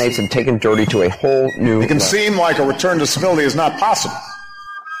election... Candidates have taken dirty to a whole new level. It can seem like a return to civility is not possible.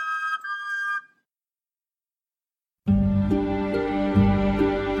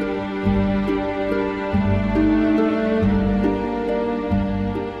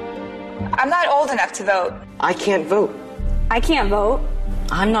 I'm not old enough to vote. I can't vote. I can't vote.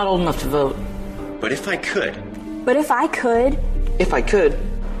 I'm not old enough to vote. But if I could. But if I could. If I could.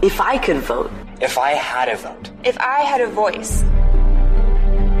 If I could vote. If I had a vote. If I had a voice.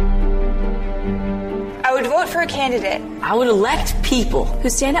 I would vote for a candidate. I would elect people who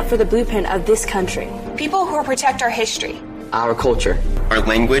stand up for the blueprint of this country. People who will protect our history. Our culture. Our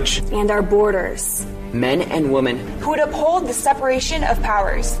language. And our borders. Men and women who would uphold the separation of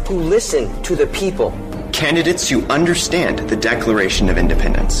powers, who listen to the people, candidates who understand the Declaration of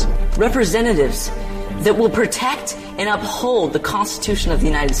Independence, representatives that will protect and uphold the Constitution of the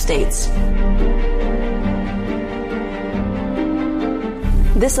United States.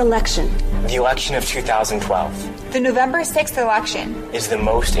 This election, the election of 2012, the November 6th election, is the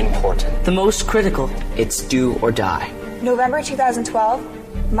most important, the most critical. It's do or die. November 2012.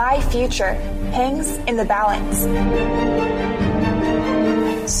 My future hangs in the balance.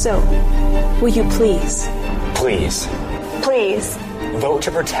 So, will you please? Please. Please. Vote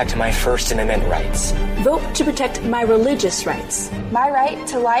to protect my First Amendment rights. Vote to protect my religious rights. My right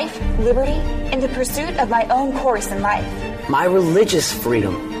to life, liberty, and the pursuit of my own course in life. My religious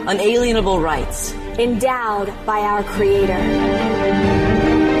freedom. Unalienable rights. Endowed by our Creator.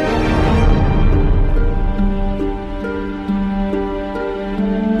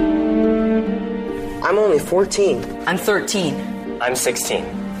 I'm only 14. I'm 13. I'm 16.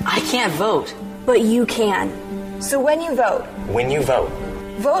 I can't vote. But you can. So when you vote... When you vote...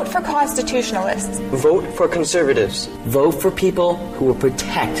 Vote for constitutionalists. Vote for conservatives. Vote for people who will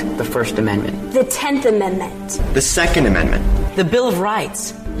protect the First Amendment. The 10th Amendment. The Second Amendment. The Bill of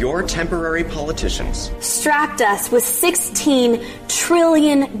Rights. Your temporary politicians strapped us with $16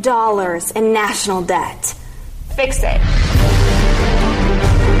 trillion in national debt. Fix it.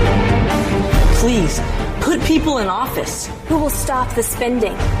 Please, put people in office. Who will stop the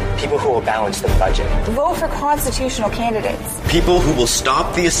spending? People who will balance the budget. Vote for constitutional candidates. People who will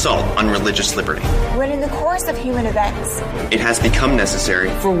stop the assault on religious liberty. When in the course of human events, it has become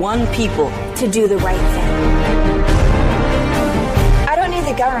necessary for one people to do the right thing. I don't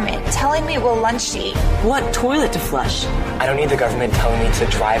need the government telling me what lunch to eat. What toilet to flush. I don't need the government telling me to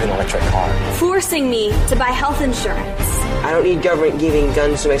drive an electric car. Forcing me to buy health insurance. I don't need government giving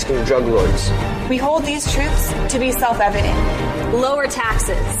guns to Mexican drug lords. We hold these truths to be self-evident. Lower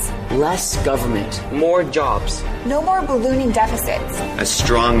taxes. Less government. More jobs. No more ballooning deficits. A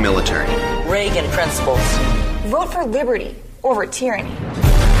strong military. Reagan principles. Vote for liberty over tyranny.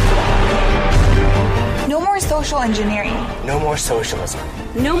 No more social engineering. No more socialism.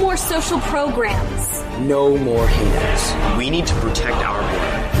 No more social programs. No more handouts. We need to protect our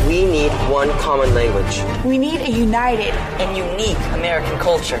border. We need one common language. We need a united and unique American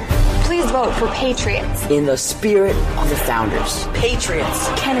culture. Please vote for patriots. In the spirit of the founders. Patriots.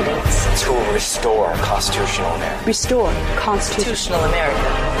 Candidates. To restore constitutional America. Restore constitutional America.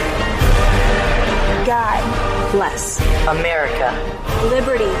 God. less. America.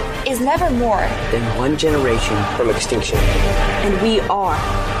 Liberty is never more Then one generation from extinction. and we are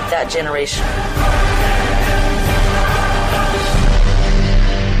That generation.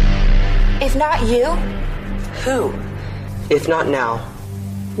 If not you, Who? If not now,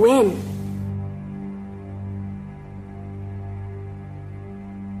 when?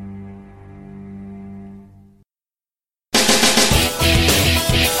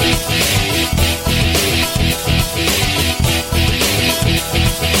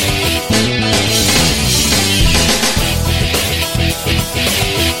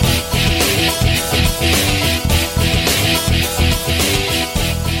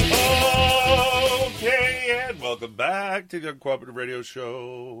 Welcome back to the Uncooperative Radio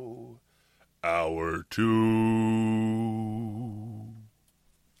Show, Hour 2.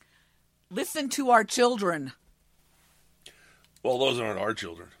 Listen to our children. Well, those aren't our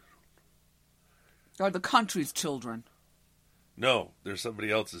children. They're the country's children. No, they're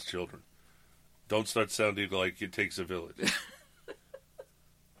somebody else's children. Don't start sounding like it takes a village.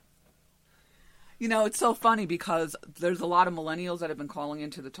 You know, it's so funny because there's a lot of millennials that have been calling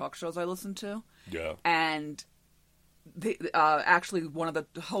into the talk shows I listen to. Yeah. And they, actually, one of the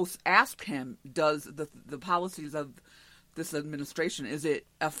hosts asked him, does the policies of this administration, is it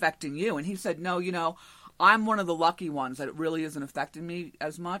affecting you? And he said, no, you know, I'm one of the lucky ones that it really isn't affecting me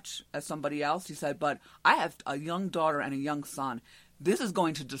as much as somebody else. He said, but I have a young daughter and a young son. This is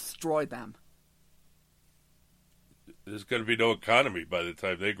going to destroy them. There's going to be no economy by the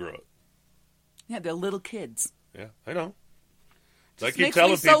time they grow up. Yeah, they're little kids. Yeah, I know. It's like Just you're makes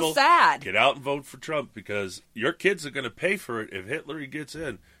telling me so people, sad. get out and vote for Trump because your kids are going to pay for it if Hitler gets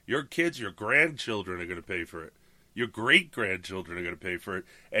in. Your kids, your grandchildren are going to pay for it. Your great-grandchildren are going to pay for it.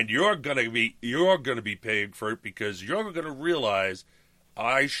 And you're going to be paying for it because you're going to realize,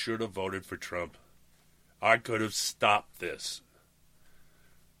 I should have voted for Trump. I could have stopped this.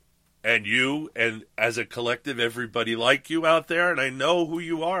 And you, and as a collective, everybody like you out there, and I know who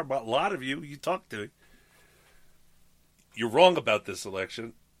you are, but a lot of you talk to. You're wrong about this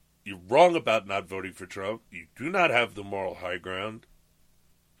election. You're wrong about not voting for Trump. You do not have the moral high ground.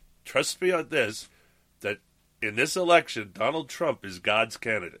 Trust me on this, that in this election, Donald Trump is God's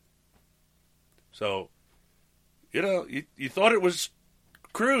candidate. So, you know, you thought it was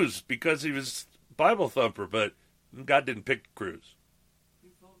Cruz because he was Bible thumper, but God didn't pick Cruz.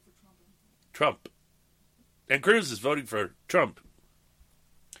 Trump. And Cruz is voting for Trump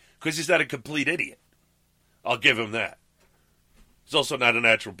because he's not a complete idiot. I'll give him that. He's also not a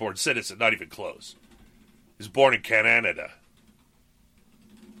natural-born citizen, not even close. He's born in Canada.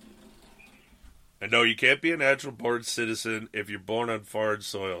 And no, you can't be a natural-born citizen if you're born on foreign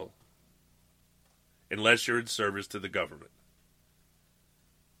soil, unless you're in service to the government.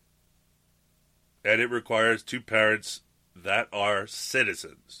 And it requires two parents that are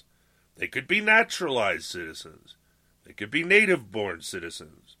citizens. They could be naturalized citizens. They could be native-born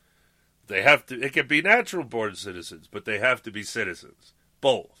citizens. It could be natural-born citizens, but they have to be citizens.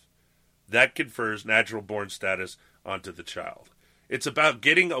 Both. That confers natural-born status onto the child. It's about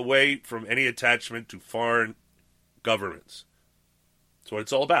getting away from any attachment to foreign governments. That's what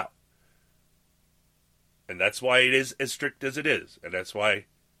it's all about. And that's why it is as strict as it is. And that's why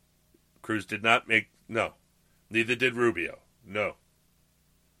Cruz did not no. Neither did Rubio. No.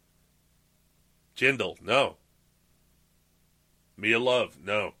 Jindal, no. Mia Love,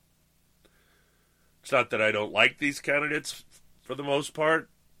 no. It's not that I don't like these candidates for the most part.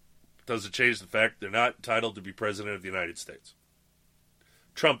 It doesn't change the fact they're not entitled to be president of the United States.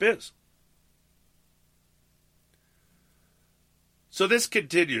 Trump is. So this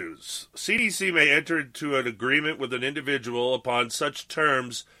continues. CDC may enter into an agreement with an individual upon such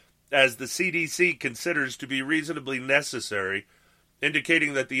terms as the CDC considers to be reasonably necessary,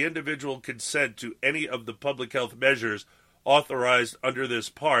 indicating that the individual consent to any of the public health measures authorized under this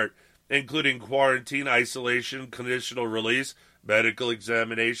part, including quarantine, isolation, conditional release, medical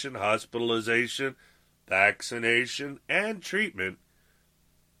examination, hospitalization, vaccination, and treatment,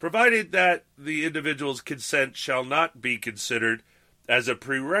 provided that the individual's consent shall not be considered as a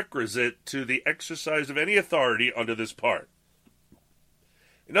prerequisite to the exercise of any authority under this part.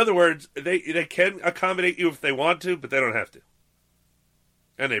 In other words, they can accommodate you if they want to, but they don't have to.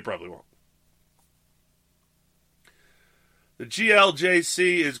 And they probably won't. The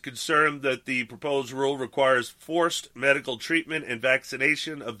GLJC is concerned that the proposed rule requires forced medical treatment and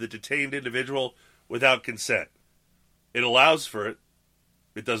vaccination of the detained individual without consent. It allows for it.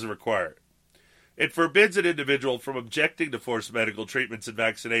 It doesn't require it. It forbids an individual from objecting to forced medical treatments and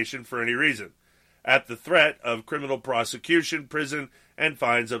vaccination for any reason, at the threat of criminal prosecution, prison, and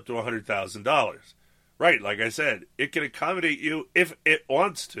fines up to $100,000. Right, like I said, it can accommodate you if it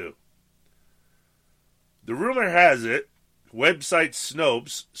wants to. The rumor has it, website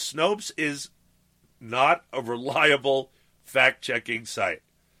Snopes is not a reliable fact-checking site.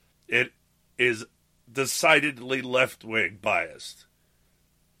 It is decidedly left-wing biased.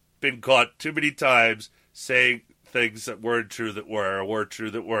 Been caught too many times saying things that weren't true that were, or were true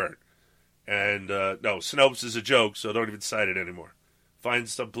that weren't. And, no, Snopes is a joke, so don't even cite it anymore. Find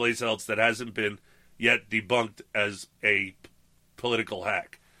someplace else that hasn't been yet debunked as a political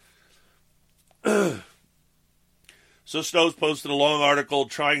hack. So Snopes posted a long article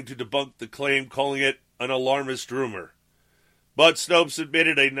trying to debunk the claim, calling it an alarmist rumor. But Snopes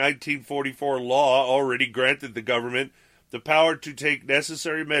admitted a 1944 law already granted the government the power to take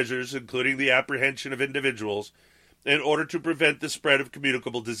necessary measures, including the apprehension of individuals, in order to prevent the spread of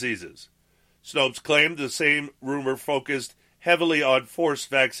communicable diseases. Snopes claimed the same rumor focused heavily on forced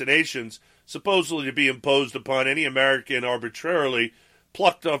vaccinations, supposedly to be imposed upon any American arbitrarily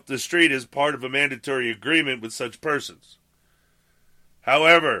plucked off the street as part of a mandatory agreement with such persons.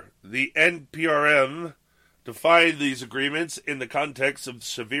 However, the NPRM defined these agreements in the context of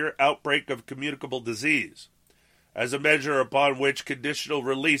severe outbreak of communicable disease, as a measure upon which conditional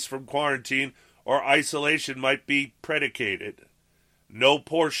release from quarantine or isolation might be predicated. No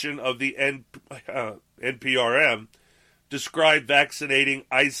portion of the NPRM described vaccinating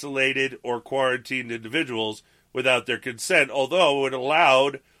isolated or quarantined individuals without their consent, although it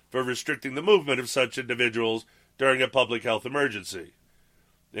allowed for restricting the movement of such individuals during a public health emergency.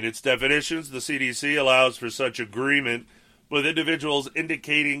 In its definitions, the CDC allows for such agreement with individuals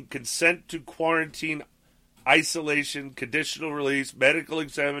indicating consent to quarantine, isolation, conditional release, medical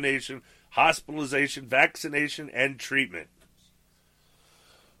examination, hospitalization, vaccination, and treatment.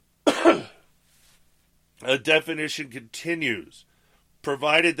 A definition continues,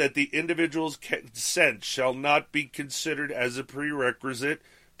 provided that the individual's consent shall not be considered as a prerequisite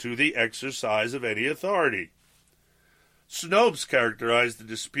to the exercise of any authority. Snopes characterized the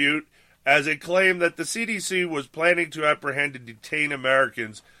dispute as a claim that the CDC was planning to apprehend and detain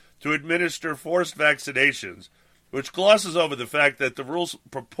Americans to administer forced vaccinations, which glosses over the fact that the rules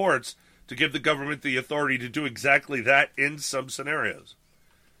purports to give the government the authority to do exactly that in some scenarios.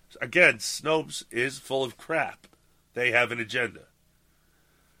 Again, Snopes is full of crap. They have an agenda.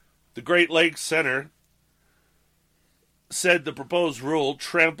 The Great Lakes Center said the proposed rule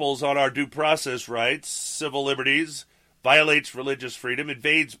tramples on our due process rights, civil liberties, violates religious freedom,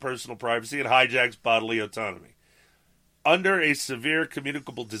 invades personal privacy, and hijacks bodily autonomy. Under a severe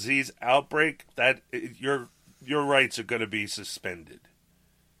communicable disease outbreak, that your rights are going to be suspended.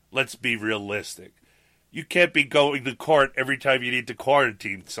 Let's be realistic. You can't be going to court every time you need to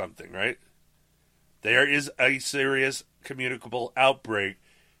quarantine something, right? There is a serious communicable outbreak.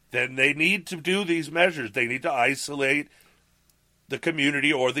 Then they need to do these measures. They need to isolate the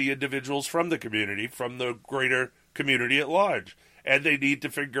community or the individuals from the community, from the greater community at large. And they need to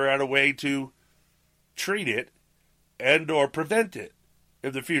figure out a way to treat it and or prevent it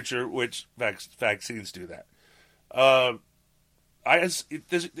in the future, which vaccines do that.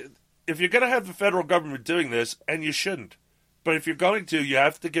 If you're going to have the federal government doing this, and you shouldn't, but if you're going to, you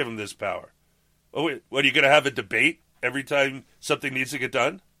have to give them this power. Oh, wait, what, are you going to have a debate every time something needs to get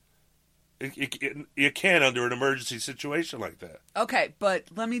done? You can't under an emergency situation like that. Okay, but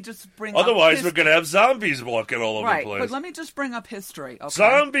let me just bring Otherwise, up we're going to have zombies walking all over the place. But let me just bring up history. Okay?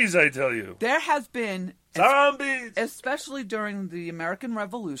 Zombies, I tell you. There has been, zombies, especially during the American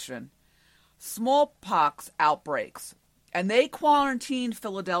Revolution, smallpox outbreaks. And they quarantined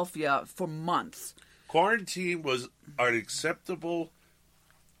Philadelphia for months. Quarantine was an acceptable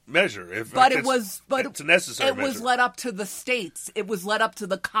measure. It's a necessary measure. It was led up to the states. It was led up to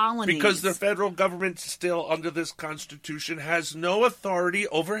the colonies. Because the federal government still, under this Constitution, has no authority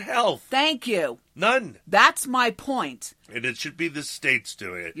over health. Thank you. None. That's my point. And it should be the states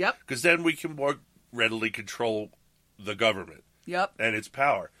doing it. Yep. Because then we can more readily control the government. Yep. And its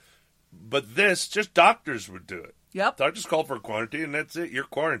power. But just doctors would do it. Yep. Doctors call for a quarantine, and that's it. You're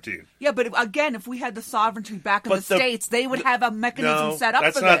quarantined. Yeah, but again, if we had the sovereignty back in the states, they would have a mechanism set up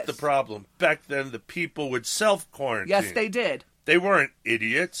for this. No, that's not the problem. Back then, the people would self-quarantine. Yes, they did. They weren't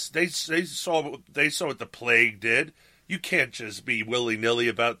idiots. They saw what the plague did. You can't just be willy-nilly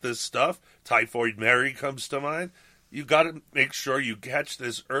about this stuff. Typhoid Mary comes to mind. You got to make sure you catch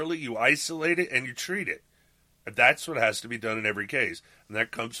this early, you isolate it, and you treat it. And that's what has to be done in every case. And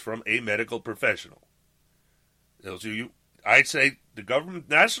that comes from a medical professional. I say the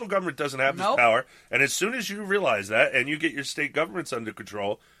national government doesn't have this power, and as soon as you realize that and you get your state governments under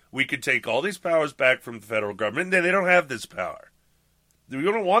control, we can take all these powers back from the federal government, and then they don't have this power. We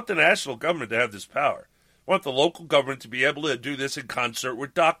don't want the national government to have this power. I want the local government to be able to do this in concert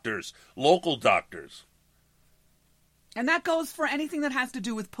with doctors, local doctors. And that goes for anything that has to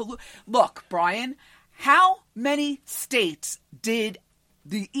do with Look, Brian, how many states did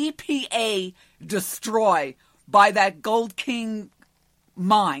the EPA destroy by that Gold King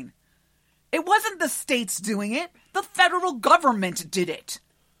mine? It wasn't the states doing it. The federal government did it.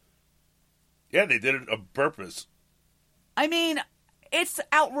 Yeah, they did it on purpose. I mean, it's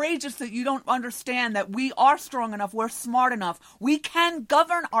outrageous that you don't understand that we are strong enough, we're smart enough, we can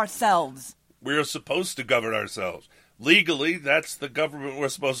govern ourselves. We are supposed to govern ourselves. Legally, that's the government we're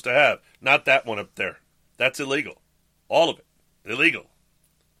supposed to have. Not that one up there. That's illegal. All of it. Illegal.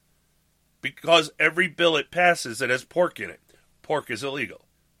 Because every bill it passes that has pork in it. Pork is illegal.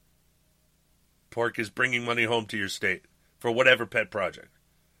 Pork is bringing money home to your state for whatever pet project.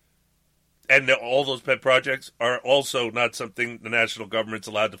 And all those pet projects are also not something the national government's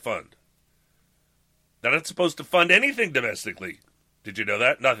allowed to fund. They're not supposed to fund anything domestically. Did you know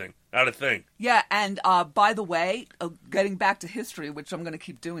that? Nothing. Not a thing. Yeah, and by the way, getting back to history, which I'm going to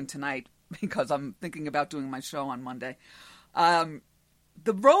keep doing tonight because I'm thinking about doing my show on Monday. The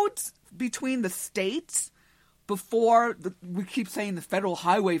roads between the states before, we keep saying the federal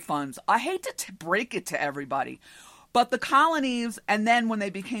highway funds, I hate to break it to everybody, but the colonies, and then when they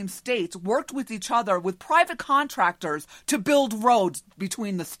became states, worked with each other with private contractors to build roads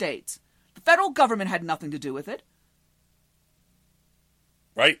between the states. The federal government had nothing to do with it.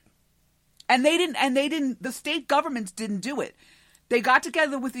 Right. And the state governments didn't do it. They got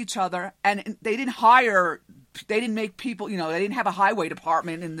together with each other, and they didn't make people, they didn't have a highway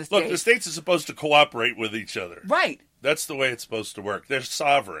department in the states. Look, the states are supposed to cooperate with each other. Right. That's the way it's supposed to work. They're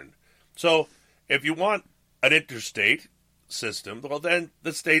sovereign. So if you want an interstate system, well, then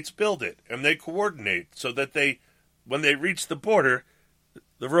the states build it, and they coordinate so that when they reach the border,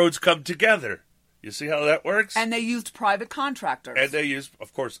 the roads come together. You see how that works? And they used private contractors. And they used,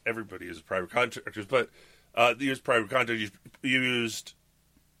 of course, everybody uses private contractors, but they used private contractors. Used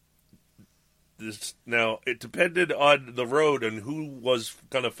this. Now, it depended on the road and who was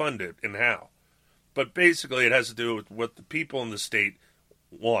going to fund it and how. But basically, it has to do with what the people in the state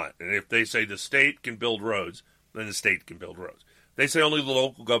want. And if they say the state can build roads, then the state can build roads. They say only the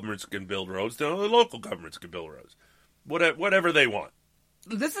local governments can build roads, then only local governments can build roads. Whatever they want.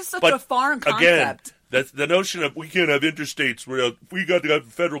 This is such a foreign concept. Again, the notion of we can't have interstates, we got to have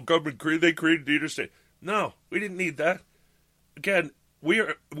the federal government, they created the interstate. No, we didn't need that. Again,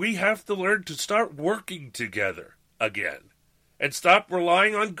 we have to learn to start working together again and stop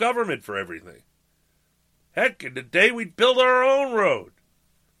relying on government for everything. Heck, in the day we'd build our own road.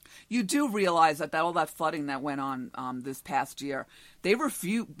 You do realize that all that flooding that went on this past year, they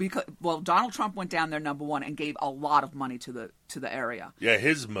refused because Donald Trump went down there number one and gave a lot of money to the area. Yeah,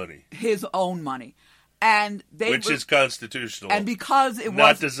 his money, his own money, and which is constitutional. And because it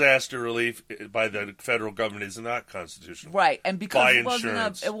not disaster relief by the federal government is not constitutional, right? And because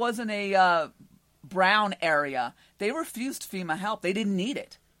it wasn't a brown area, they refused FEMA help. They didn't need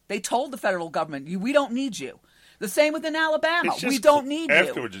it. They told the federal government, "We don't need you." The same within Alabama. We don't need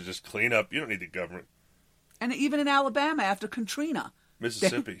afterwards, you just clean up. You don't need the government. And even in Alabama after Katrina.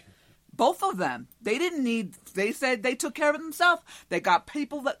 Mississippi. Both of them. They didn't need, they said they took care of it themselves. They got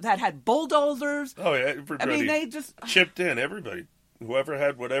people that had bulldozers. Oh, yeah. Everybody. I mean, they just chipped in. Everybody. Whoever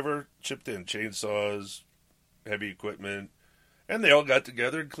had whatever chipped in. Chainsaws, heavy equipment. And they all got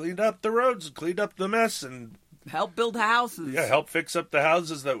together and cleaned up the roads and cleaned up the mess and helped build houses. Yeah, help fix up the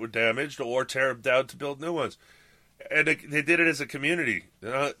houses that were damaged or tear them down to build new ones. And they did it as a community,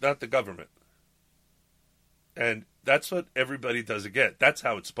 not the government. And that's what everybody does again. That's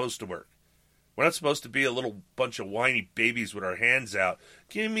how it's supposed to work. We're not supposed to be a little bunch of whiny babies with our hands out.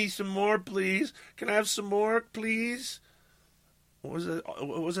 Give me some more, please. Can I have some more, please? What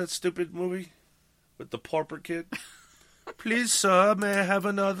was that stupid movie with the pauper kid? Please, sir, may I have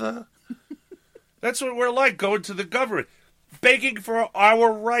another? That's what we're like, going to the government, begging for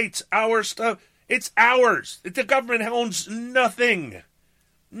our rights, our stuff. It's ours. The government owns nothing.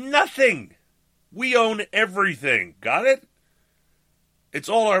 Nothing. We own everything. Got it? It's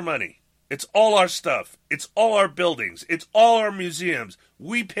all our money. It's all our stuff. It's all our buildings. It's all our museums.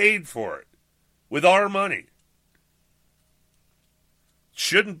 We paid for it with our money.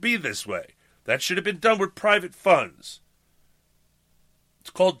 Shouldn't be this way. That should have been done with private funds. It's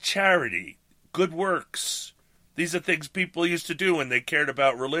called charity, good works. These are things people used to do when they cared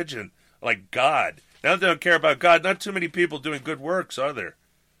about religion. Like God. Now they don't care about God. Not too many people doing good works, are there?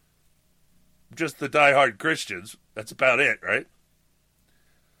 Just the diehard Christians. That's about it, right?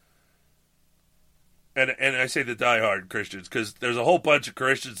 And I say the diehard Christians because there's a whole bunch of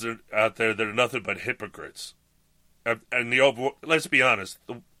Christians out there that are nothing but hypocrites. And let's be honest,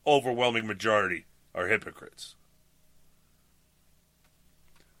 the overwhelming majority are hypocrites.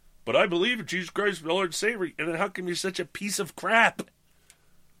 But I believe in Jesus Christ, my Lord and Savior, and how come you're such a piece of crap?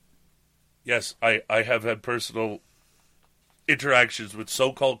 Yes, I have had personal interactions with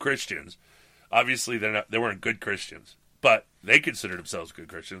so-called Christians. Obviously, they weren't good Christians, but they consider themselves good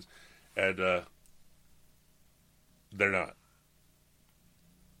Christians, and they're not.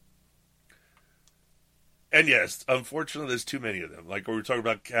 And yes, unfortunately, there's too many of them. Like we were talking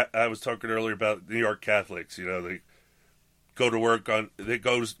about, I was talking earlier about New York Catholics. You know, they go to work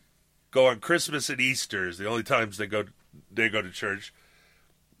go on Christmas and Easter is the only times they go to church.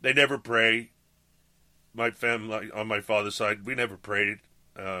 They never pray. My family on my father's side, we never prayed,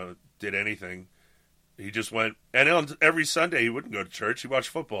 did anything. He just went, and on every Sunday he wouldn't go to church. He watched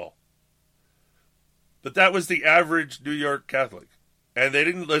football. But that was the average New York Catholic. And they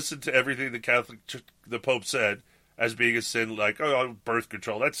didn't listen to everything the Pope said as being a sin, like, oh, birth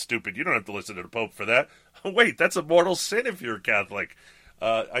control. That's stupid. You don't have to listen to the Pope for that. Oh, wait, that's a mortal sin if you're a Catholic.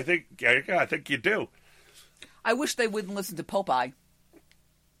 I think you do. I wish they wouldn't listen to Popeye.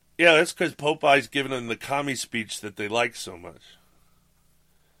 Yeah, that's because Popeye's giving them the commie speech that they like so much.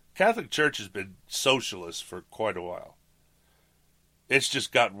 Catholic Church has been socialist for quite a while. It's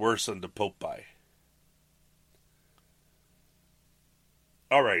just got worse under Popeye.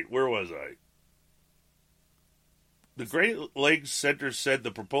 All right, where was I? The Great Lakes Center said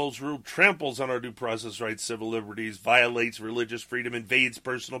the proposed rule tramples on our due process rights, civil liberties, violates religious freedom, invades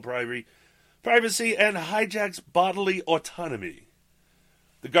personal privacy, and hijacks bodily autonomy.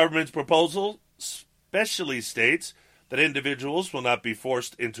 The government's proposal specially states that individuals will not be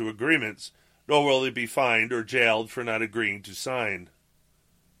forced into agreements, nor will they be fined or jailed for not agreeing to sign.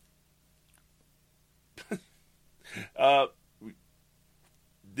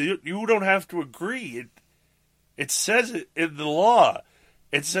 You don't have to agree. It says it in the law.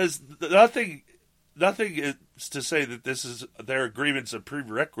 It says nothing is to say that their agreement's a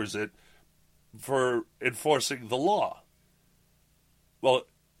prerequisite for enforcing the law. Well,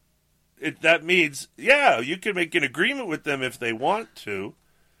 that means, yeah, you can make an agreement with them if they want to,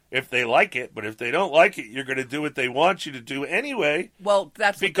 if they like it, but if they don't like it, you're going to do what they want you to do anyway. Well,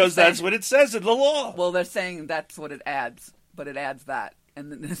 that's what it says in the law. Well, they're saying that's what it adds, but it adds that,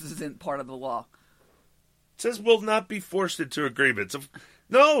 and this isn't part of the law. It says will not be forced into agreements.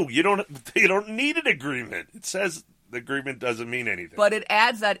 No, you don't need an agreement. It says the agreement doesn't mean anything. But it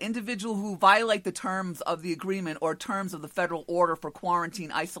adds that individual who violate the terms of the agreement or terms of the federal order for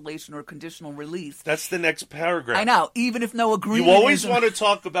quarantine, isolation, or conditional release. That's the next paragraph. I know, even if no agreement. You always want to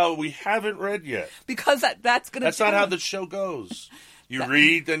talk about what we haven't read yet. Because that's going to. That's not how the show goes. You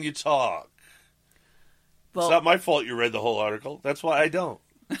read, then you talk. Well, it's not my fault you read the whole article. That's why I don't.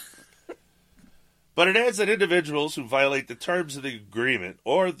 But it adds that individuals who violate the terms of the agreement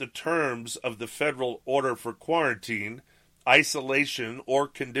or the terms of the federal order for quarantine, isolation, or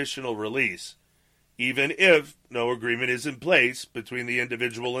conditional release, even if no agreement is in place between the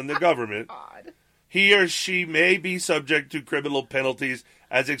individual and the government, he or she may be subject to criminal penalties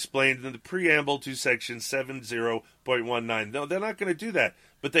as explained in the preamble to Section 70.19. No, they're not going to do that,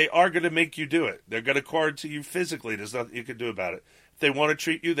 but they are going to make you do it. They're going to quarantine you physically. There's nothing you can do about it. If they want to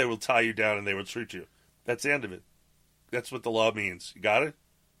treat you, they will tie you down and they will treat you. That's the end of it. That's what the law means. You got it?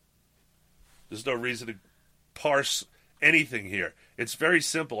 There's no reason to parse anything here. It's very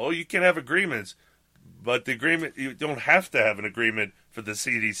simple. Oh, you can have agreements, but the agreement, you don't have to have an agreement for the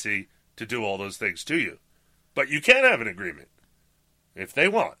CDC to do all those things to you. But you can have an agreement if they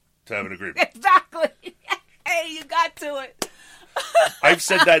want to have an agreement. Exactly. Hey, you got to it. I've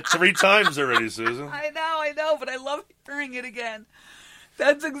said that 3 times already, Susan. I know, but I love hearing it again.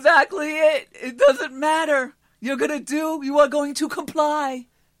 That's exactly it. It doesn't matter. You are going to comply.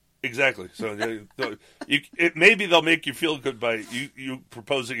 Exactly. So maybe they'll make you feel good by you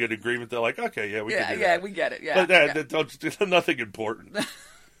proposing an agreement. They're like, okay, yeah, we can do that. Yeah, we get it. Yeah, but nothing important.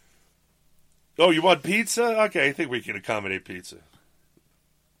 Oh, you want pizza? Okay, I think we can accommodate pizza.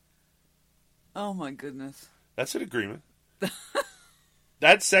 Oh, my goodness. That's an agreement.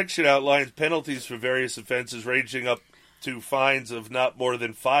 That section outlines penalties for various offenses ranging up to fines of not more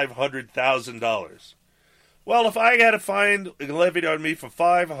than $500,000. Well, if I got a fine levied on me for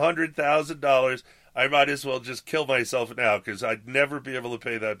 $500,000, I might as well just kill myself now because I'd never be able to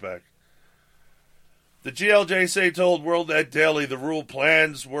pay that back. The GLJC told WorldNet Daily the rule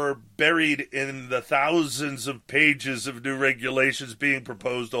plans were buried in the thousands of pages of new regulations being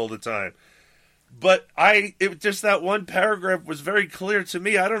proposed all the time. But just that one paragraph was very clear to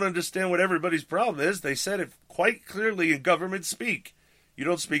me. I don't understand what everybody's problem is. They said it quite clearly in government speak. You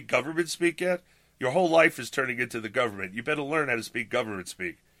don't speak government speak yet? Your whole life is turning into the government. You better learn how to speak government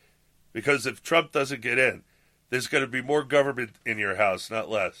speak. Because if Trump doesn't get in, there's going to be more government in your house, not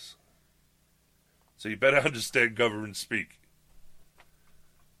less. So you better understand government speak.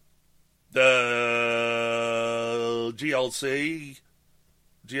 The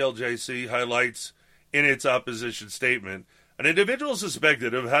GLJC highlights in its opposition statement, an individual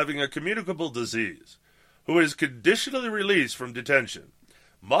suspected of having a communicable disease who is conditionally released from detention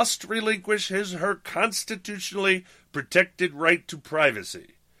must relinquish his or her constitutionally protected right to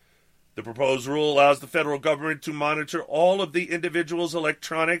privacy. The proposed rule allows the federal government to monitor all of the individual's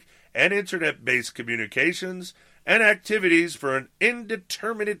electronic and internet-based communications and activities for an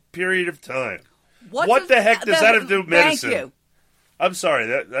indeterminate period of time. What the heck does that have to do with medicine? Thank you. I'm sorry,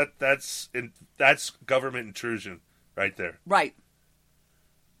 that's government intrusion right there. Right.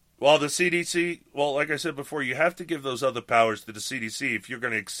 Well, the CDC, like I said before, you have to give those other powers to the CDC if you're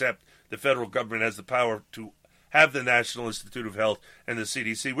going to accept the federal government has the power to have the National Institute of Health and the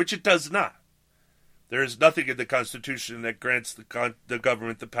CDC, which it does not. There is nothing in the Constitution that grants the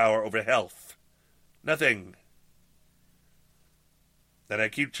government the power over health. Nothing. And I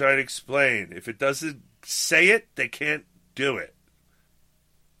keep trying to explain, if it doesn't say it, they can't do it.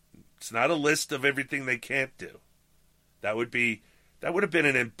 It's not a list of everything they can't do. That would have been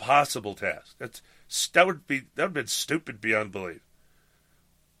an impossible task. That would have been stupid beyond belief.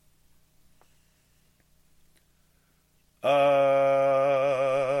 While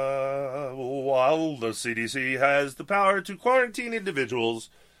the CDC has the power to quarantine individuals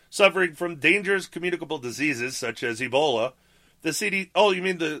suffering from dangerous communicable diseases such as Ebola, you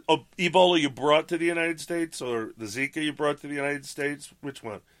mean the Ebola you brought to the United States, or the Zika you brought to the United States? Which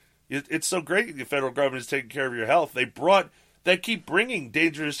one? It's so great the federal government is taking care of your health. They keep bringing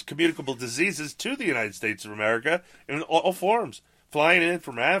dangerous communicable diseases to the United States of America in all forms. Flying in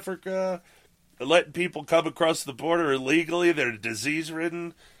from Africa, letting people come across the border illegally. They're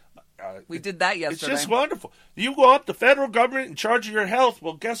disease-ridden. We did that yesterday. It's just wonderful. You want the federal government in charge of your health?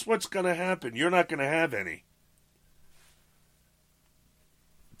 Well, guess what's going to happen? You're not going to have any.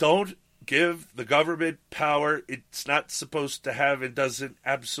 Don't give the government power it's not supposed to have and doesn't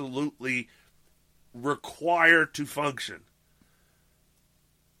absolutely require to function.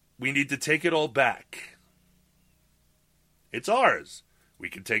 We need to take it all back. It's ours. We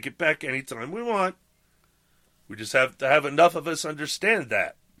can take it back anytime we want. We just have to have enough of us understand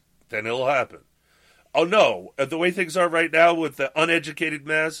that. Then it'll happen. Oh no, the way things are right now with the uneducated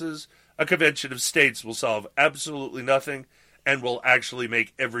masses, a convention of states will solve absolutely nothing and will actually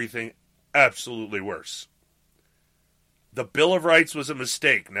make everything absolutely worse. The Bill of Rights was a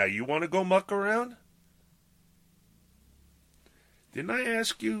mistake. Now you want to go muck around? Didn't I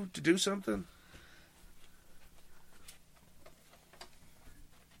ask you to do something?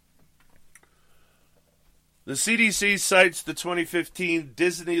 The CDC cites the 2015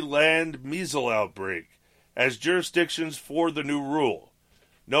 Disneyland measles outbreak as jurisdictions for the new rule.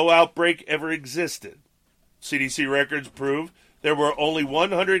 No outbreak ever existed. CDC records prove there were only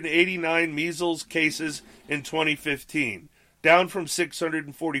 189 measles cases in 2015, down from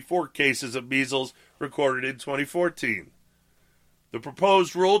 644 cases of measles recorded in 2014. The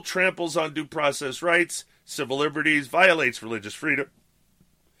proposed rule tramples on due process rights, civil liberties, violates religious freedom,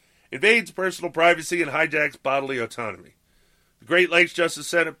 invades personal privacy, and hijacks bodily autonomy. The Great Lakes Justice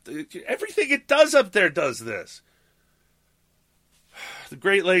Center, everything it does up there does this. The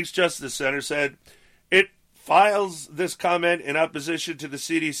Great Lakes Justice Center said it files this comment in opposition to the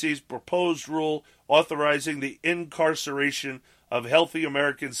CDC's proposed rule authorizing the incarceration of healthy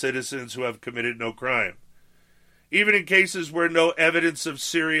American citizens who have committed no crime. Even in cases where no evidence of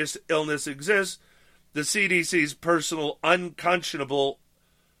serious illness exists, the CDC's personal unconscionably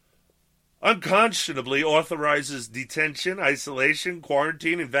authorizes detention, isolation,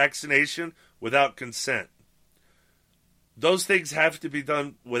 quarantine, and vaccination without consent. Those things have to be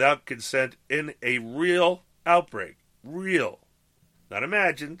done without consent in a real outbreak. Real. Not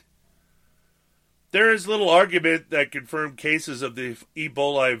imagined. There is little argument that confirmed cases of the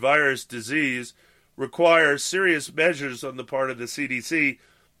Ebola virus disease require serious measures on the part of the CDC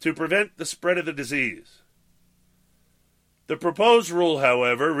to prevent the spread of the disease. The proposed rule,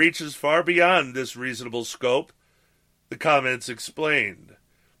 however, reaches far beyond this reasonable scope, the comments explained.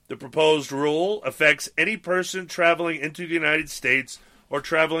 The proposed rule affects any person traveling into the United States or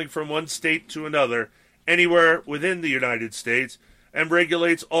traveling from one state to another, anywhere within the United States, and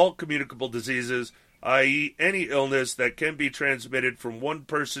regulates all communicable diseases, i.e. any illness that can be transmitted from one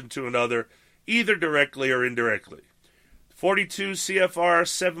person to another, either directly or indirectly. 42 CFR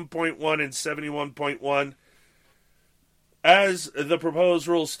 7.1 and 71.1. As the proposed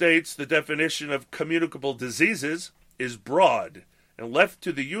rule states, the definition of communicable diseases is broad and left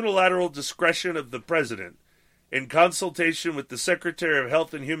to the unilateral discretion of the President, in consultation with the Secretary of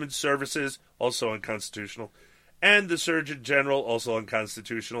Health and Human Services, also unconstitutional, and the Surgeon General, also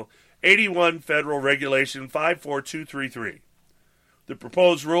unconstitutional. 81 Federal Regulation 54233. The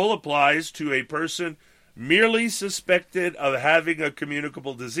proposed rule applies to a person merely suspected of having a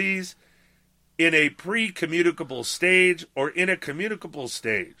communicable disease in a pre-communicable stage or in a communicable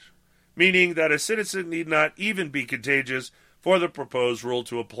stage, meaning that a citizen need not even be contagious for the proposed rule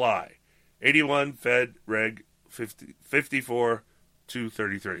to apply. 81 Fed Reg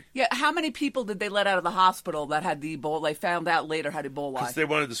 54-233. Yeah, how many people did they let out of the hospital that had the Ebola? They found out later had Ebola. Because they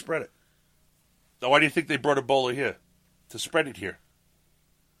wanted to spread it. Now, why do you think they brought Ebola here? To spread it here.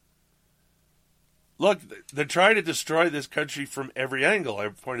 Look, they're trying to destroy this country from every angle.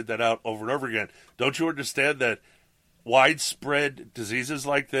 I've pointed that out over and over again. Don't you understand that widespread diseases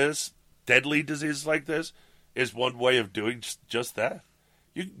like this, deadly diseases like this, is one way of doing just that?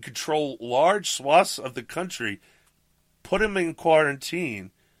 You can control large swaths of the country, put them in quarantine,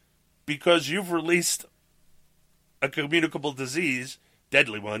 because you've released a communicable disease,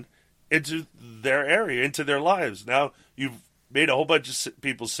 deadly one, into their area, into their lives. Now you've made a whole bunch of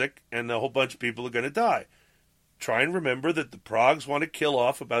people sick, and a whole bunch of people are going to die. Try and remember that the Progs want to kill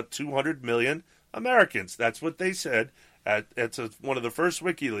off about 200 million Americans. That's what they said at one of the first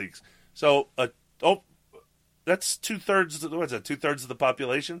WikiLeaks. So, that's two-thirds of the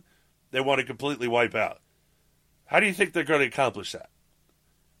population they want to completely wipe out. How do you think they're going to accomplish that?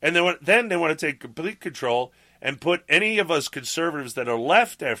 And then they want to take complete control and put any of us conservatives that are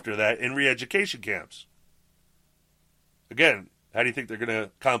left after that in re-education camps. Again, how do you think they're going to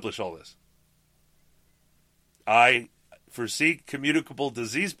accomplish all this? I foresee communicable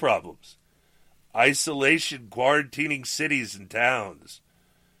disease problems, isolation, quarantining cities and towns,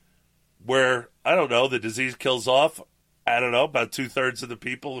 where, I don't know, the disease kills off, about 2/3 of the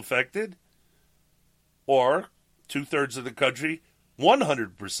people affected, or 2/3 of the country,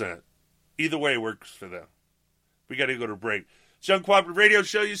 100%. Either way works for them. We got to go to break. It's the Uncooperative Radio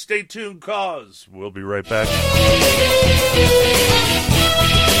Show. You stay tuned, cause we'll be right back.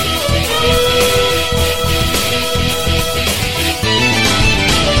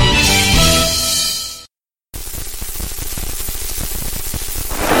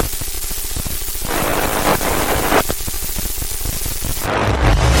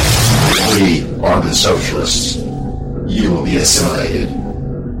 We are the socialists. You will be assimilated.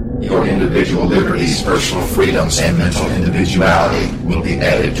 Your individual liberties, personal freedoms, and mental individuality will be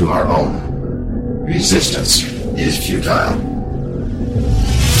added to our own. Resistance is futile.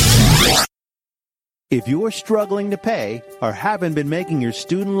 If you're struggling to pay or haven't been making your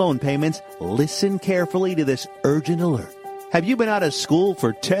student loan payments, listen carefully to this urgent alert. Have you been out of school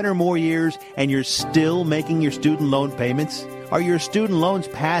for 10 or more years and you're still making your student loan payments? Are your student loans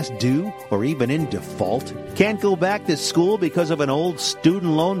past due or even in default? Can't go back to school because of an old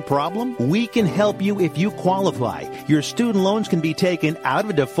student loan problem? We can help you if you qualify. Your student loans can be taken out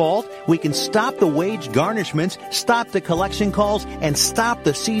of default. We can stop the wage garnishments, stop the collection calls, and stop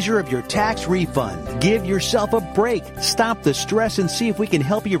the seizure of your tax refund. Give yourself a break. Stop the stress and see if we can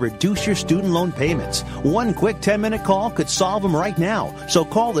help you reduce your student loan payments. One quick 10-minute call could solve them right now. So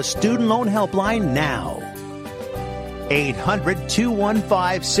call the Student Loan Helpline now.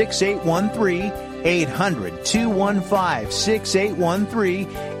 800-215-6813, 800-215-6813,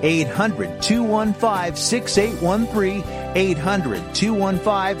 800-215-6813,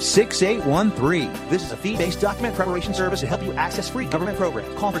 800-215-6813. This is a fee-based document preparation service to help you access free government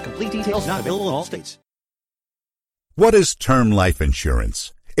programs. Call for complete details, not available in all states. What is term life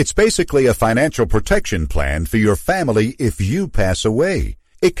insurance? It's basically a financial protection plan for your family if you pass away.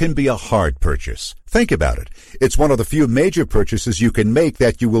 It can be a hard purchase. Think about it. It's one of the few major purchases you can make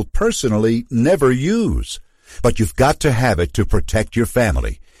that you will personally never use. But you've got to have it to protect your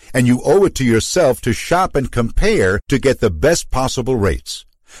family. And you owe it to yourself to shop and compare to get the best possible rates.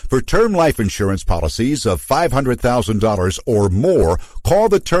 For term life insurance policies of $500,000 or more, call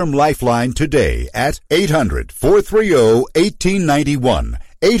the Term Lifeline today at 800-430-1891.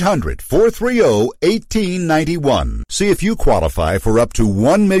 800-430-1891. See if you qualify for up to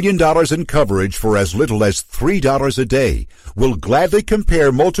 $1 million in coverage for as little as $3 a day. We'll gladly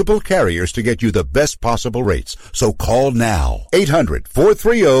compare multiple carriers to get you the best possible rates. So call now.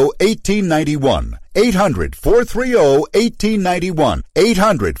 800-430-1891. 800-430-1891.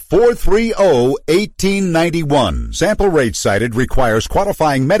 800-430-1891. Sample rate cited requires qualification.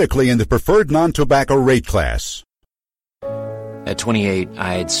 qualifying medically in the preferred non-tobacco rate class. At 28,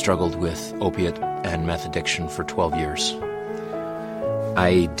 I had struggled with opiate and meth addiction for 12 years.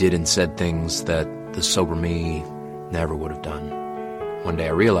 I did and said things that the sober me never would have done. One day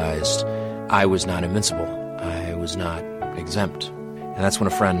I realized I was not invincible. I was not exempt. And that's when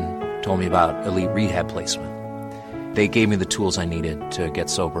a friend told me about elite rehab placement. They gave me the tools I needed to get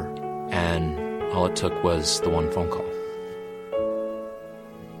sober, and all it took was the one phone call.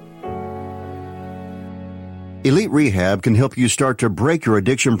 Elite Rehab can help you start to break your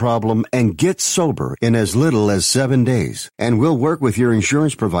addiction problem and get sober in as little as 7 days. And we'll work with your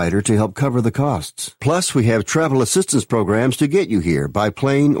insurance provider to help cover the costs. Plus, we have travel assistance programs to get you here by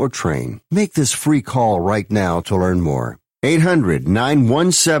plane or train. Make this free call right now to learn more.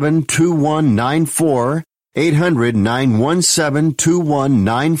 800-917-2194.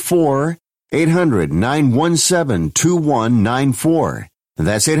 800-917-2194. 800-917-2194.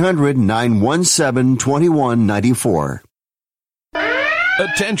 That's 800-917-2194.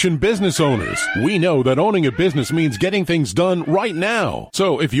 Attention business owners. We know that owning a business means getting things done right now.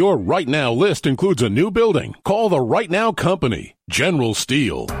 So if your right now list includes a new building, call the Right Now Company. General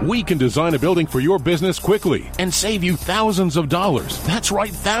Steel. We can design a building for your business quickly and save you thousands of dollars. That's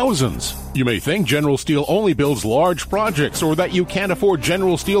right, thousands. You may think General Steel only builds large projects or that you can't afford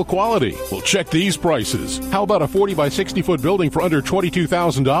General Steel quality. Well, check these prices. How about a 40 by 60 foot building for under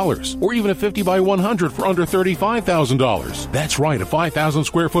 $22,000? Or even a 50 by 100 for under $35,000? That's right, a 5,000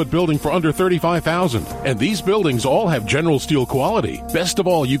 square foot building for under $35,000. And these buildings all have General Steel quality. Best of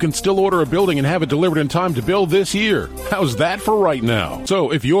all, you can still order a building and have it delivered in time to build this year. How's that for right now?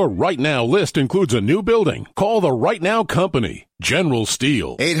 So if your right now list includes a new building, call the Right Now Company. General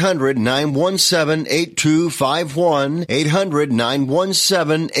Steel. 800-917-8251.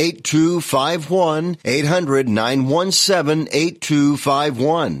 800-917-8251.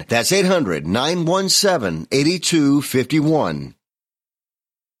 800-917-8251. That's 800-917-8251.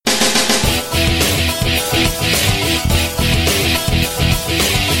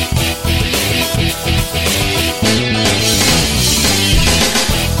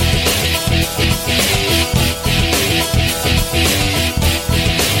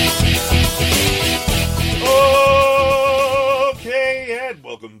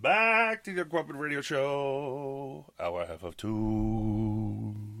 Welcome back to the Uncooperative Radio Show, hour half of 2.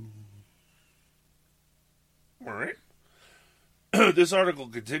 All right. This article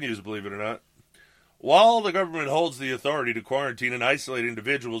continues, believe it or not. While the government holds the authority to quarantine and isolate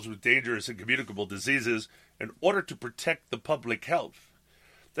individuals with dangerous and communicable diseases in order to protect the public health,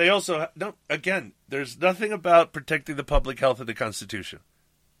 they also there's nothing about protecting the public health in the Constitution.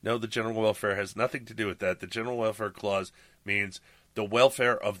 No, the general welfare has nothing to do with that. The general welfare clause means the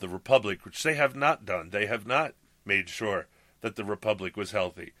welfare of the Republic, which they have not done. They have not made sure that the Republic was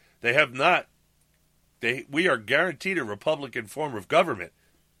healthy. They have not. We are guaranteed a Republican form of government.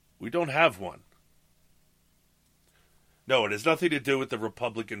 We don't have one. No, it has nothing to do with the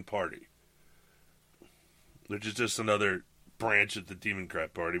Republican Party, which is just another branch of the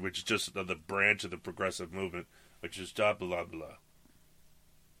Democrat Party, which is just another branch of the progressive movement, which is blah, blah, blah.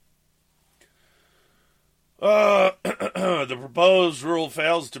 The proposed rule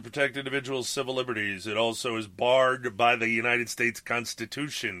fails to protect individuals' civil liberties. It also is barred by the United States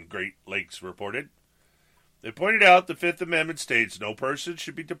Constitution, Great Lakes reported. They pointed out the Fifth Amendment states no person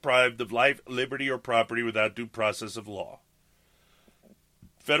should be deprived of life, liberty, or property without due process of law.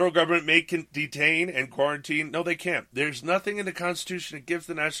 Federal government may detain and quarantine. No, they can't. There's nothing in the Constitution that gives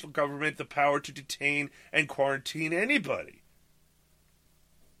the national government the power to detain and quarantine anybody.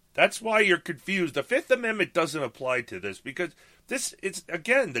 That's why you're confused. The Fifth Amendment doesn't apply to this because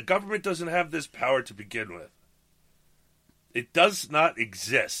the government doesn't have this power to begin with. It does not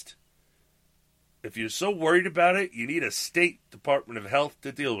exist. If you're so worried about it, you need a state Department of Health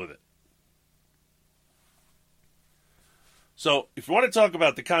to deal with it. So, if you want to talk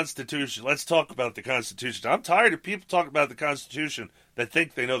about the Constitution, let's talk about the Constitution. I'm tired of people talking about the Constitution that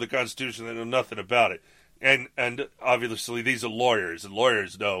think they know the Constitution and know nothing about it. And obviously these are lawyers, and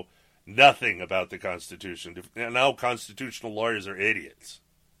lawyers know nothing about the Constitution. And now constitutional lawyers are idiots.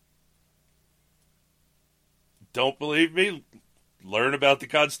 Don't believe me? Learn about the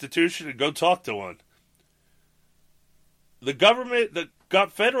Constitution and go talk to one. The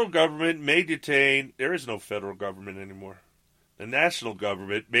federal government may detain, there is no federal government anymore. The national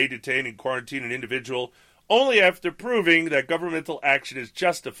government may detain and quarantine an individual only after proving that governmental action is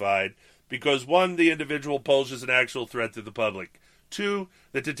justified because 1, the individual poses an actual threat to the public. 2,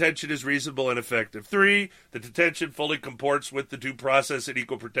 the detention is reasonable and effective. 3, the detention fully comports with the due process and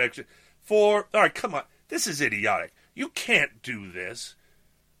equal protection. 4, all right, come on, this is idiotic. You can't do this.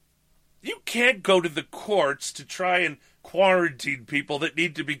 You can't go to the courts to try and quarantine people that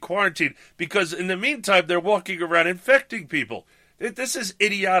need to be quarantined because in the meantime they're walking around infecting people. This is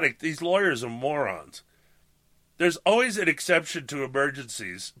idiotic. These lawyers are morons. There's always an exception to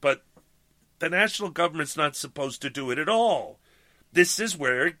emergencies, but the national government's not supposed to do it at all. This is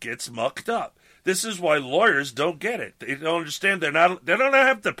where it gets mucked up. This is why lawyers don't get it. They don't understand. They don't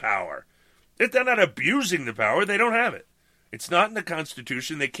have the power. If they're not abusing the power, they don't have it. It's not in the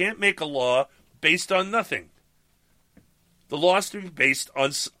Constitution. They can't make a law based on nothing. The law has to be based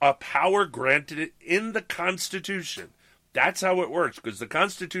on a power granted in the Constitution. That's how it works, because the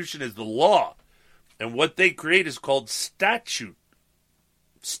Constitution is the law. And what they create is called statutory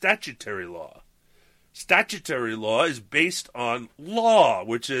law. Statutory law is based on law,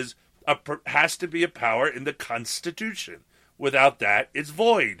 which is has to be a power in the Constitution. Without that, it's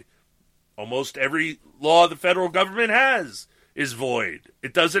void. Almost every law the federal government has is void.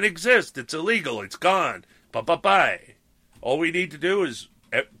 It doesn't exist. It's illegal. It's gone. Bye-bye-bye. All we need to do is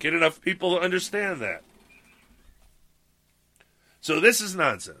get enough people to understand that. So this is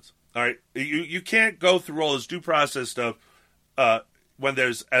nonsense. All right? You can't go through all this due process stuff when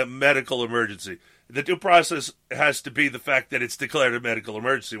there's a medical emergency. The due process has to be the fact that it's declared a medical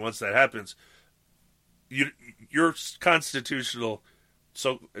emergency. Once that happens, your constitutional...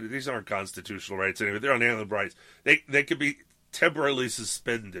 So these aren't constitutional rights anyway. They're unalienable rights. They could be temporarily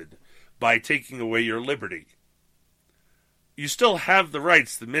suspended by taking away your liberty. You still have the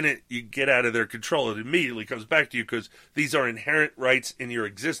rights the minute you get out of their control. It immediately comes back to you because these are inherent rights in your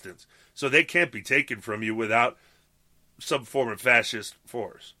existence. So they can't be taken from you without some form of fascist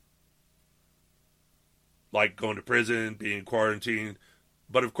force. Like going to prison, being quarantined.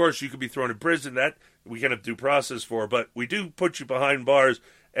 But of course you could be thrown in prison. That we can't have due process for, but we do put you behind bars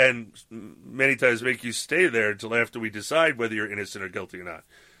and many times make you stay there until after we decide whether you're innocent or guilty or not.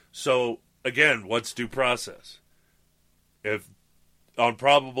 So, again, what's due process? If on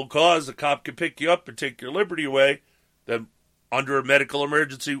probable cause a cop can pick you up and take your liberty away, then under a medical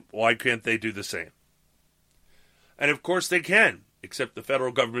emergency, why can't they do the same? And of course they can, except the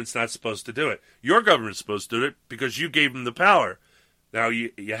federal government's not supposed to do it. Your government's supposed to do it because you gave them the power. Now,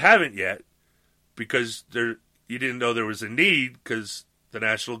 you haven't yet, because you didn't know there was a need because the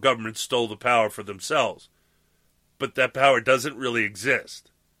national government stole the power for themselves. But that power doesn't really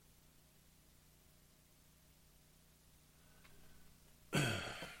exist.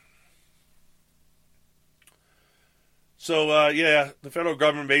 So, the federal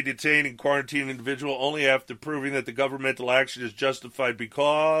government may detain and quarantine an individual only after proving that the governmental action is justified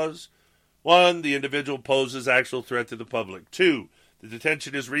because, 1, the individual poses actual threat to the public. 2, the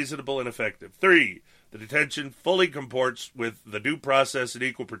detention is reasonable and effective. 3, the detention fully comports with the due process and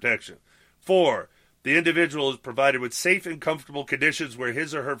equal protection. 4, the individual is provided with safe and comfortable conditions where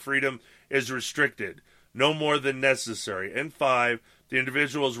his or her freedom is restricted, no more than necessary. And 5, the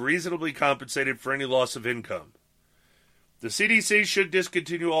individual is reasonably compensated for any loss of income. The CDC should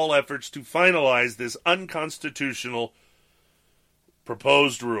discontinue all efforts to finalize this unconstitutional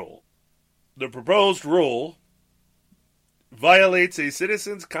proposed rule. The proposed rule violates a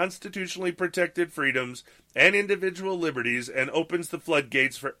citizen's constitutionally protected freedoms and individual liberties and opens the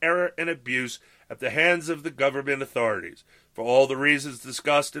floodgates for error and abuse at the hands of the government authorities. For all the reasons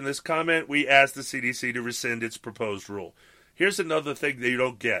discussed in this comment, we ask the CDC to rescind its proposed rule. Here's another thing that you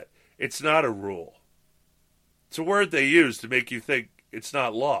don't get. It's not a rule. It's a word they use to make you think it's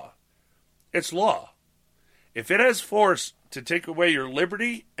not law. It's law. If it has force to take away your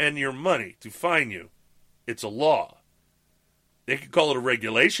liberty and your money to fine you, it's a law. They can call it a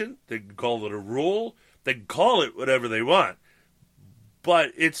regulation. They can call it a rule. They can call it whatever they want.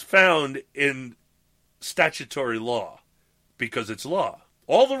 But it's found in statutory law because it's law.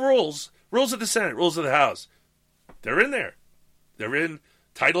 All the rules of the Senate, rules of the House, they're in there. They're in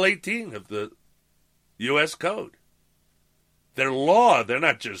Title 18 of the U.S. Code. They're law. They're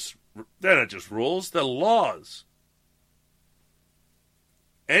not just rules. They're laws.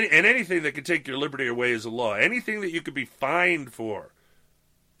 And anything that can take your liberty away is a law. Anything that you could be fined for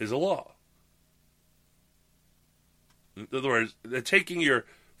is a law. In other words, they're taking your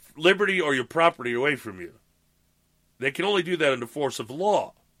liberty or your property away from you. They can only do that under force of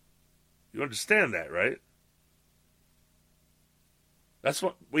law. You understand that, right? That's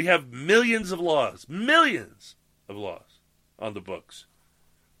what we have. Millions of laws on the books.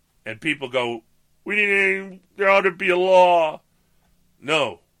 And people go, there ought to be a law.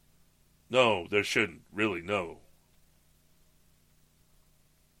 No, there shouldn't. Really, no.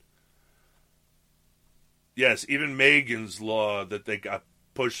 Yes, even Megan's law that they got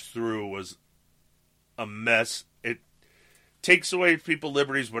pushed through was a mess. It takes away people's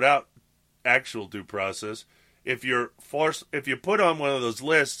liberties without actual due process. If you're put on one of those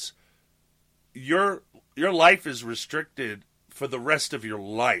lists, your life is restricted for the rest of your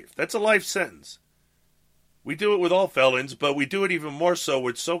life. That's a life sentence. We do it with all felons, but we do it even more so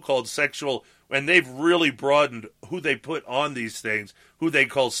with so-called sexual, and they've really broadened who they put on these things, who they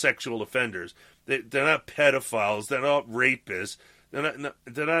call sexual offenders. They're not pedophiles. They're not rapists. They're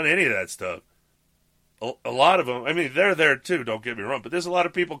not any of that stuff. A lot of them, I mean, they're there too, don't get me wrong, but there's a lot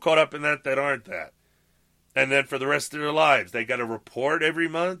of people caught up in that aren't that. And then for the rest of their lives, they got to report every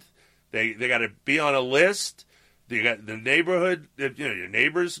month. They got to be on a list. They got the neighborhood, your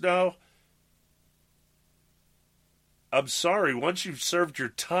neighbors know. I'm sorry, once you've served your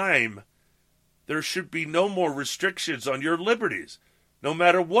time, there should be no more restrictions on your liberties, no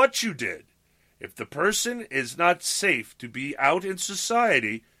matter what you did. If the person is not safe to be out in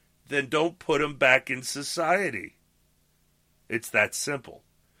society, then don't put them back in society. It's that simple.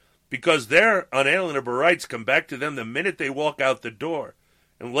 Because their unalienable rights come back to them the minute they walk out the door,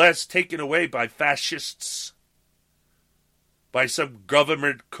 unless taken away by fascists, by some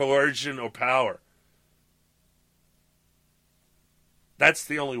government coercion or power. That's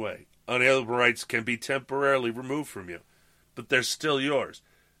the only way. Unalienable rights can be temporarily removed from you, but they're still yours.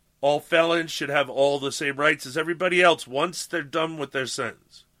 All felons should have all the same rights as everybody else once they're done with their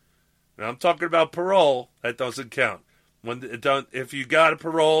sentence. Now, I'm talking about parole. That doesn't count. If you got a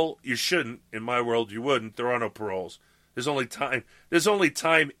parole, you shouldn't. In my world, you wouldn't. There are no paroles. There's only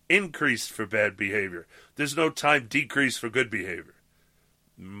time increased for bad behavior. There's no time decreased for good behavior.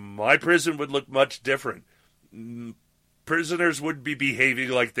 My prison would look much different. Prisoners wouldn't be behaving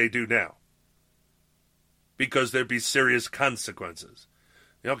like they do now, because there'd be serious consequences.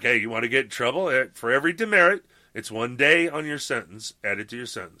 Okay, you want to get in trouble? For every demerit, it's 1 day on your sentence added to your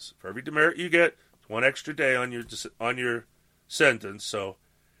sentence. For every demerit you get, it's 1 extra day on your sentence. So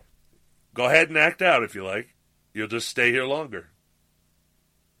go ahead and act out if you like. You'll just stay here longer.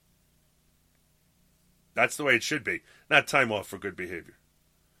 That's the way it should be. Not time off for good behavior.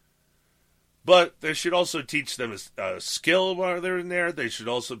 But they should also teach them a skill while they're in there. They should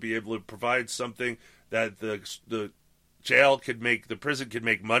also be able to provide something that the jail could make, the prison could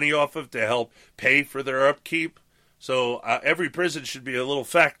make money off of to help pay for their upkeep. So every prison should be a little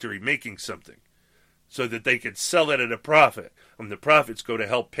factory making something so that they could sell it at a profit. And the profits go to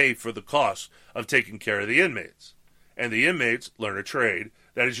help pay for the cost of taking care of the inmates. And the inmates learn a trade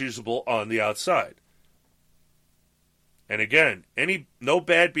that is usable on the outside. And again, no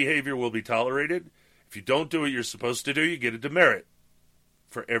bad behavior will be tolerated. If you don't do what you're supposed to do, you get a demerit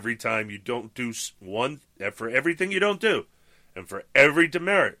for every time you don't do for everything you don't do. And for every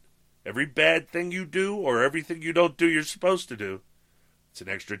demerit, every bad thing you do or everything you don't do you're supposed to do, it's an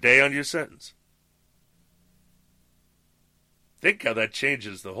extra day on your sentence. Think how that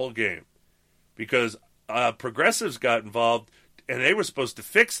changes the whole game. Because progressives got involved, and they were supposed to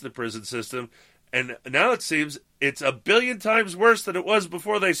fix the prison system, and now it seems it's 1 billion times worse than it was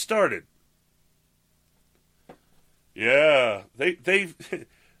before they started. Yeah, they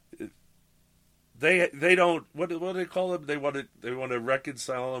don't, what do they call them? They want to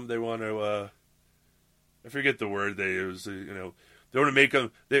reconcile them. They want to I forget the word they use. They want to make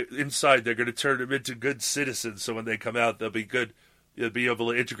them inside. They're going to turn them into good citizens. So when they come out, they'll be good. They'll be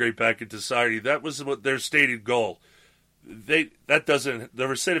able to integrate back into society. That was what their stated goal. The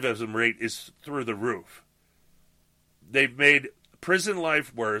recidivism rate is through the roof. They've made prison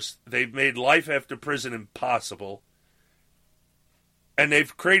life worse. They've made life after prison impossible. And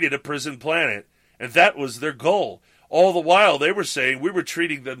they've created a prison planet. And that was their goal. All the while, they were saying we were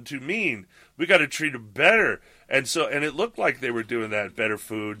treating them too mean. We got to treat them better. And it looked like they were doing that. Better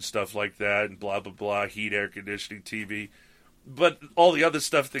food, stuff like that, and blah, blah, blah, heat, air conditioning, TV. But all the other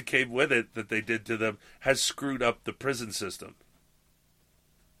stuff that came with it that they did to them has screwed up the prison system.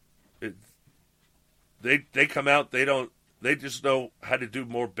 They come out, they just know how to do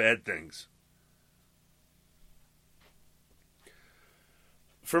more bad things.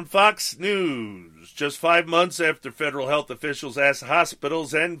 From Fox News, just 5 months after federal health officials asked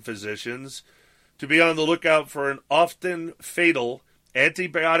hospitals and physicians to be on the lookout for an often fatal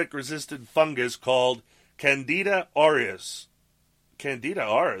antibiotic-resistant fungus called Candida auris. Candida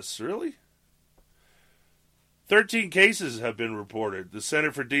auris, really? 13 cases have been reported, the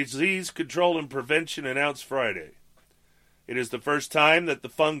Center for Disease Control and Prevention announced Friday. It is the first time that the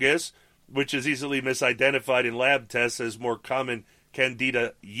fungus, which is easily misidentified in lab tests as more common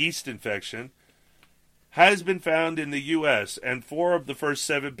Candida yeast infection, has been found in the U.S., and 4 of the first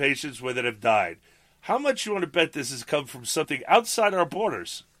 7 patients with it have died. How much you want to bet this has come from something outside our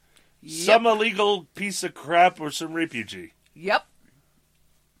borders? Yep. Some illegal piece of crap or some refugee? Yep.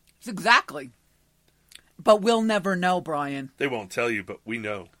 It's exactly. But we'll never know, Brian. They won't tell you, but we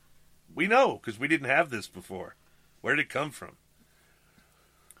know. We know, because we didn't have this before. Where did it come from?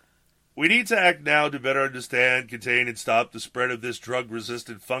 We need to act now to better understand, contain, and stop the spread of this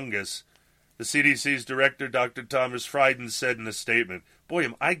drug-resistant fungus, the CDC's director, Dr. Thomas Frieden, said in a statement. Boy,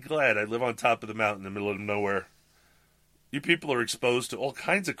 am I glad I live on top of the mountain in the middle of nowhere. You people are exposed to all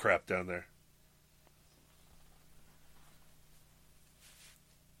kinds of crap down there.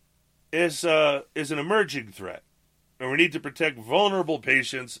 Is an emerging threat, and we need to protect vulnerable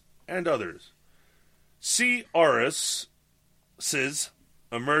patients and others. C. auris,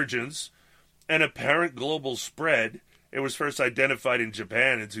 emergence, and apparent global spread. It was first identified in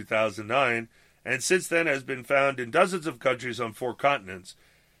Japan in 2009, and since then has been found in dozens of countries on 4 continents.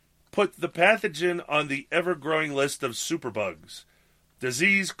 Put the pathogen on the ever-growing list of superbugs,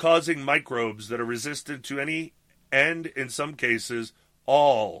 disease-causing microbes that are resistant to any, and in some cases,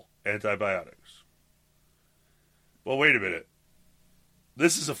 all antibiotics. Well, wait a minute.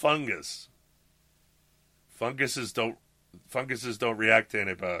 This is a fungus. Funguses don't react to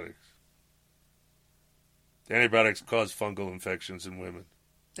antibiotics. The antibiotics cause fungal infections in women.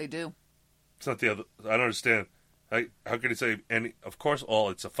 They do. It's not the other. I don't understand. How can you say any? Of course,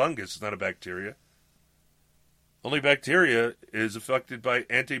 it's a fungus. It's not a bacteria. Only bacteria is affected by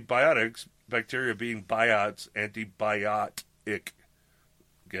antibiotics. Bacteria being biots, antibiotic.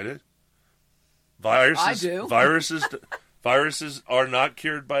 Get it? Viruses. I do. Viruses are not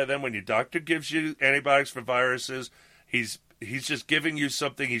cured by them. When your doctor gives you antibiotics for viruses, he's just giving you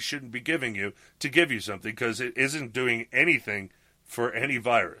something he shouldn't be giving you to give you something, because it isn't doing anything for any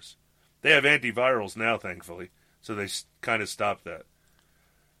virus. They have antivirals now, thankfully, so they kind of stopped that.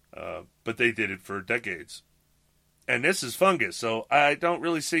 But they did it for decades. And this is fungus, so I don't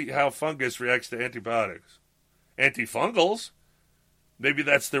really see how fungus reacts to antibiotics. Antifungals? Maybe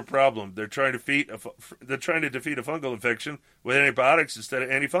that's their problem. They're trying to defeat a fungal infection with antibiotics instead of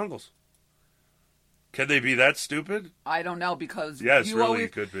antifungals. Can they be that stupid? I don't know, because yes, you really, always,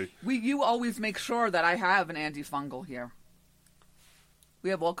 it could be. You always make sure that I have an antifungal here. We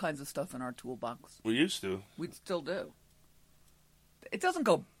have all kinds of stuff in our toolbox. We used to. We still do. It doesn't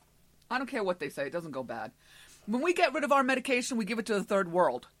go. I don't care what they say. It doesn't go bad. When we get rid of our medication, we give it to the third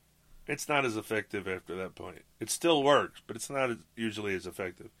world. It's not as effective after that point. It still works, but it's not usually as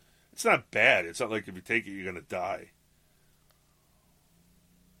effective. It's not bad. It's not like if you take it, you're going to die.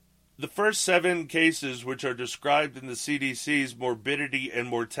 The first 7 cases, which are described in the CDC's Morbidity and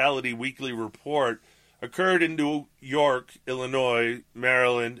Mortality Weekly Report, occurred in New York, Illinois,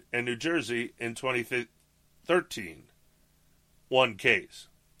 Maryland, and New Jersey in 2013. 1 case.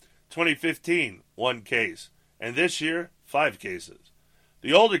 2015, 1 case. And this year, 5 cases.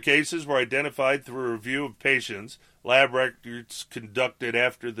 The older cases were identified through a review of patients, lab records conducted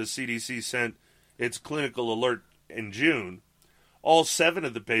after the CDC sent its clinical alert in June. All 7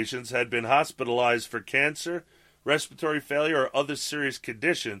 of the patients had been hospitalized for cancer, respiratory failure, or other serious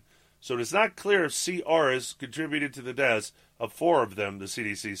condition, so it is not clear if C. auris contributed to the deaths of 4 of them, the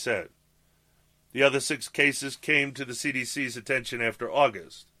CDC said. The other 6 cases came to the CDC's attention after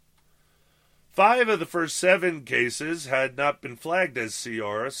August. 5 of the first 7 cases had not been flagged as C.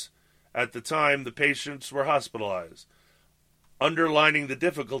 auris at the time the patients were hospitalized, underlining the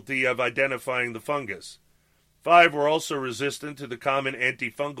difficulty of identifying the fungus. 5 were also resistant to the common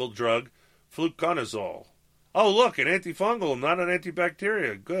antifungal drug fluconazole. Oh, look, an antifungal, not an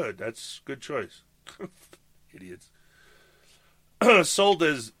antibacterial. Good, that's a good choice. Idiots. Sold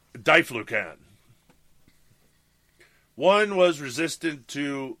as diflucan. 1 was resistant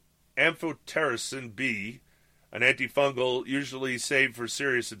to amphotericin B, an antifungal usually saved for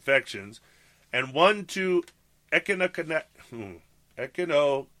serious infections, and 1 to echinocandins,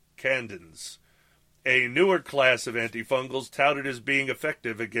 a newer class of antifungals touted as being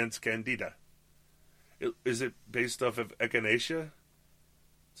effective against candida. Is it based off of echinacea? It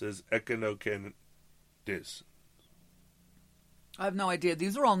says echinocandis. I have no idea.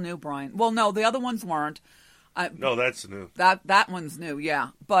 These are all new, Brian. Well, no, the other ones weren't. No, that's new. That one's new, yeah.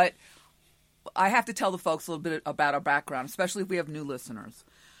 But I have to tell the folks a little bit about our background, especially if we have new listeners.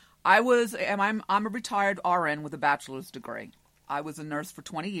 I'm a retired RN with a bachelor's degree. I was a nurse for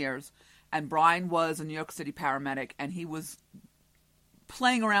 20 years, and Brian was a New York City paramedic, and he was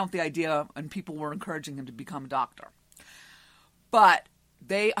playing around with the idea, and people were encouraging him to become a doctor. But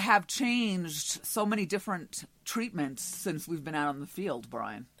they have changed so many different treatments since we've been out in the field,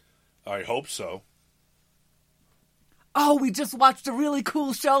 Brian. I hope so. Oh, we just watched a really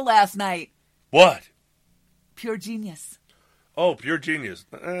cool show last night. What? Pure Genius. Oh, Pure Genius.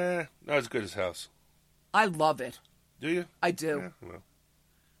 Not as good as House. I love it. Do you? I do. Yeah, well,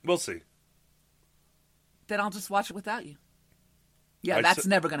 we'll see. Then I'll just watch it without you. Yeah, that's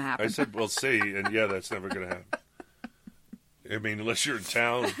never going to happen. I said we'll see, and yeah, that's never going to happen. I mean, unless you're in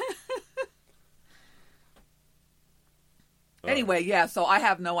town. Anyway, yeah, so I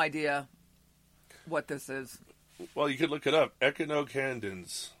have no idea what this is. Well, you could look it up.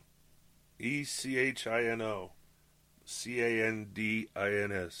 Echinocandins.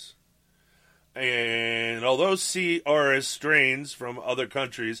 ECHINOCANDINS. And although CRS strains from other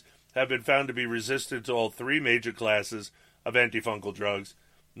countries have been found to be resistant to all three major classes of antifungal drugs,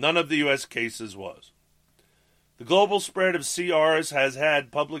 none of the U.S. cases was. The global spread of CRS has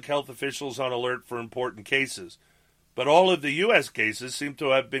had public health officials on alert for important cases, but all of the U.S. cases seem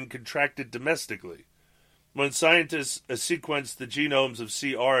to have been contracted domestically. When scientists sequenced the genomes of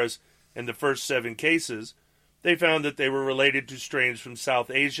CRS in the first 7 cases, they found that they were related to strains from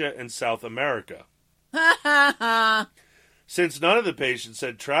South Asia and South America. Since none of the patients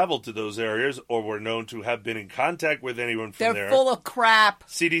had traveled to those areas or were known to have been in contact with anyone from there, they're full of crap.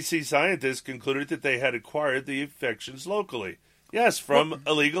 CDC scientists concluded that they had acquired the infections locally. Yes, from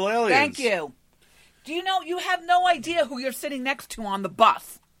illegal aliens. Thank you. Do you know, you have no idea who you're sitting next to on the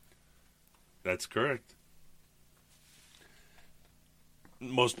bus. That's correct.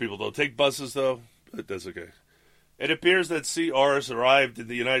 Most people don't take buses, though, but that's okay. It appears that CRS arrived in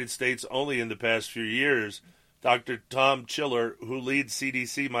the United States only in the past few years. Dr. Tom Chiller, who leads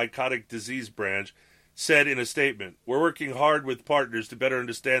CDC Mycotic Disease Branch, said in a statement, "We're working hard with partners to better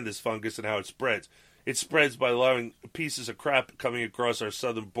understand this fungus and how it spreads. It spreads by allowing pieces of crap coming across our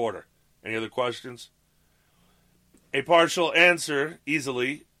southern border." Any other questions? A partial answer,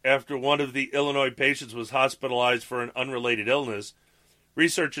 easily, after one of the Illinois patients was hospitalized for an unrelated illness.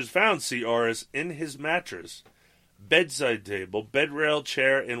 Researchers found CRS in his mattress, bedside table, bed rail,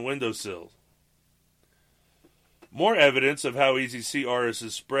 chair, and windowsill. More evidence of how easy CRS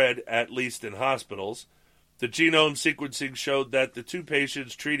is spread, at least in hospitals. The genome sequencing showed that the 2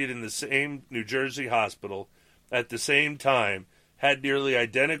 patients treated in the same New Jersey hospital at the same time had nearly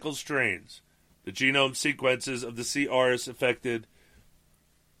identical strains. The genome sequences of the CRS affected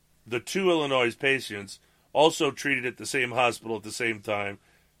the 2 Illinois patients, also treated at the same hospital at the same time,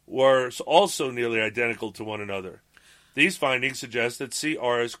 were also nearly identical to one another. These findings suggest that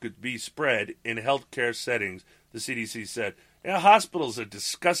CRS could be spread in healthcare settings, the CDC said. You know, hospitals are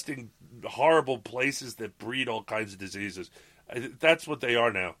disgusting, horrible places that breed all kinds of diseases. That's what they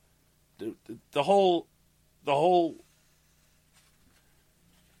are now. The whole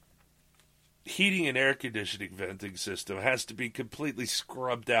heating and air conditioning venting system has to be completely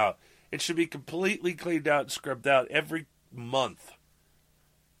scrubbed out. It should be completely cleaned out and scrubbed out every month.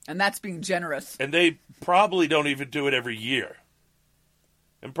 And that's being generous. And they probably don't even do it every year.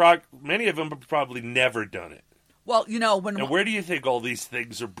 And many of them have probably never done it. Well, you know, and where do you think all these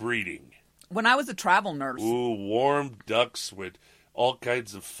things are breeding? When I was a travel nurse. Ooh, warm ducks with all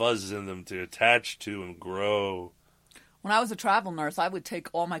kinds of fuzz in them to attach to and grow. When I was a travel nurse, I would take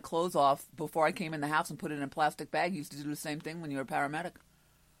all my clothes off before I came in the house and put it in a plastic bag. You used to do the same thing when you were a paramedic.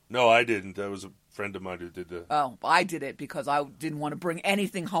 No, I didn't. That was a friend of mine who did that. Oh, I did it because I didn't want to bring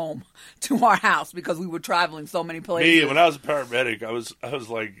anything home to our house because we were traveling so many places. Me, when I was a paramedic, I was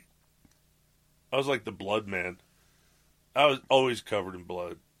like the blood man. I was always covered in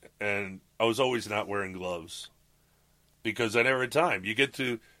blood, and I was always not wearing gloves because I never had time. I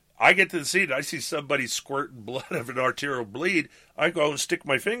get to the scene, I see somebody squirting blood of an arterial bleed. I go and stick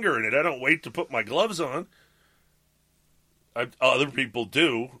my finger in it. I don't wait to put my gloves on. Other people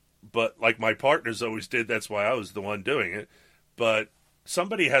do, but like my partners always did, that's why I was the one doing it. But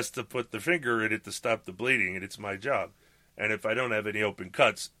somebody has to put the finger in it to stop the bleeding, and it's my job. And if I don't have any open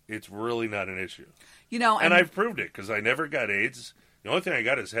cuts, it's really not an issue. You know, and I've proved it because I never got AIDS. The only thing I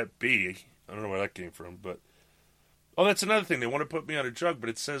got is Hep B. I don't know where that came from, but that's another thing. They want to put me on a drug, but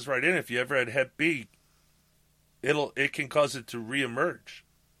it says right in if you ever had Hep B, it can cause it to reemerge.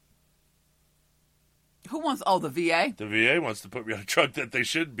 Who wants? Oh, the VA. The VA wants to put me on a drug that they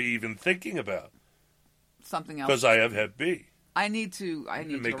shouldn't be even thinking about. Something else. Because I have Hep B. I need to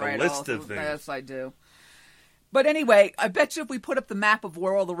make write a list of things. Yes, I do. But anyway, I bet you if we put up the map of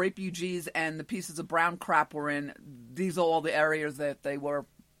where all the refugees and the pieces of brown crap were in, these are all the areas that they were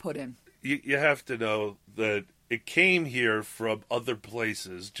put in. You have to know that it came here from other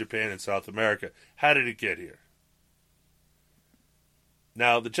places, Japan and South America. How did it get here?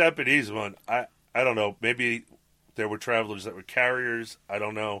 Now, the Japanese one, I don't know. Maybe there were travelers that were carriers. I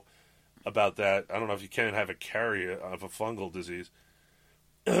don't know about that. I don't know if you can have a carrier of a fungal disease.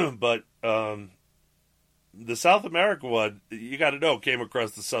 But the South America one, you got to know, came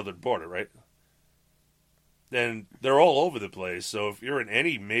across the southern border, right? And they're all over the place. So if you're in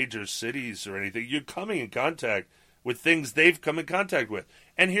any major cities or anything, you're coming in contact with things they've come in contact with.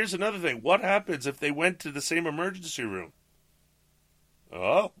 And here's another thing. What happens if they went to the same emergency room?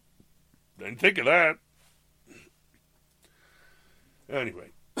 Oh, didn't think of that.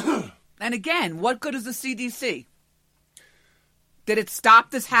 Anyway. And again, what good is the CDC? Did it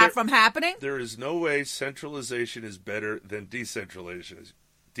stop this from happening? There is no way centralization is better than decentralization.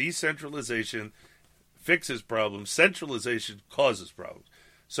 Decentralization fixes problems. Centralization causes problems.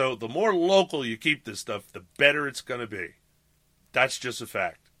 So the more local you keep this stuff, the better it's going to be. That's just a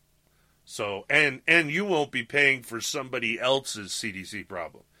fact. So, and you won't be paying for somebody else's CDC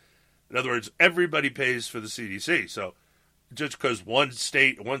problem. In other words, everybody pays for the CDC. So just because one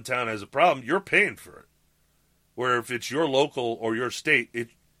state, one town has a problem, you're paying for it. Where if it's your local or your state,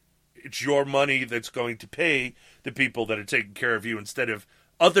 it's your money that's going to pay the people that are taking care of you instead of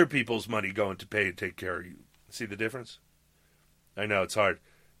other people's money going to pay and take care of you. See the difference? I know, it's hard,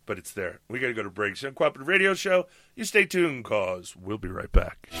 but it's there. We got to go to break. It's Uncooperative Radio Show. You stay tuned, cause we'll be right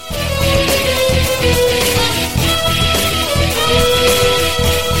back.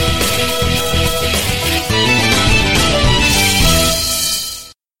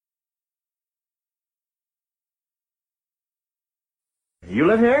 You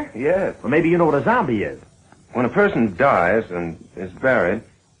live here? Yes. Well, maybe you know what a zombie is. When a person dies and is buried,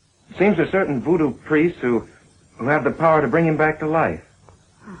 it seems there are certain voodoo priests who have the power to bring him back to life.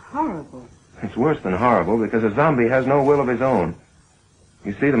 Horrible. It's worse than horrible because a zombie has no will of his own.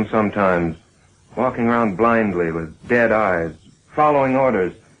 You see them sometimes walking around blindly with dead eyes, following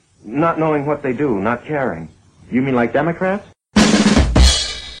orders, not knowing what they do, not caring. You mean like Democrats? We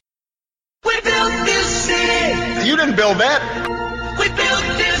built this city. You didn't build that. We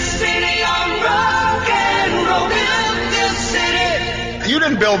built this city on rock and roll. Built this city. You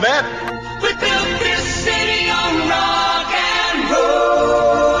didn't build that. We built this city on rock and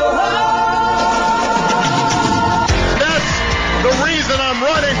roll. That's the reason I'm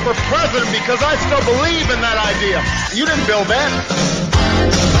running for president, because I still believe in that idea. You didn't build that.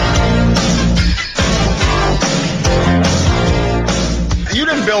 You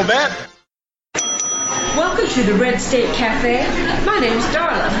didn't build that. Welcome to the Red State Cafe. My name's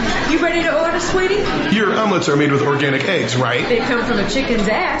Darla. You ready to order, sweetie? Your omelets are made with organic eggs, right? They come from a chicken's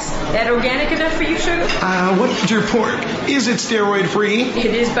ass. That organic enough for you, sugar? What's your pork? Is it steroid-free?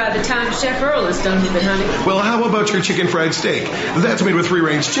 It is by the time Chef Earl is done with it, honey. Well, how about your chicken fried steak? That's made with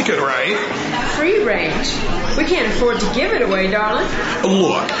free-range chicken, right? Free range? We can't afford to give it away, darling.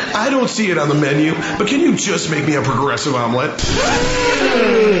 Look, I don't see it on the menu, but can you just make me a progressive omelet?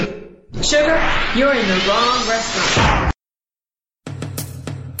 Sugar, you're in the wrong restaurant.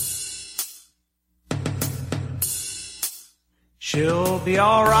 She'll be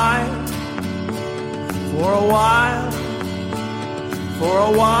alright for a while. For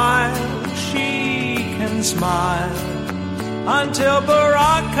a while she can smile until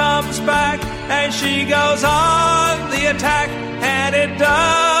Barack comes back and she goes on the attack and it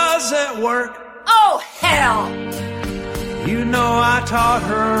doesn't work. Oh, hell! You know I taught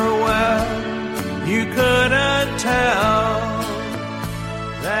her well. You couldn't tell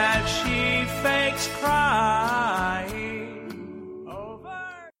that she fakes crying over.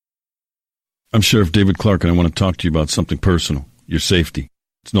 I'm Sheriff David Clark, and I want to talk to you about something personal. Your safety.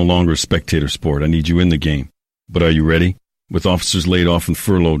 It's no longer a spectator sport. I need you in the game. But are you ready? With officers laid off and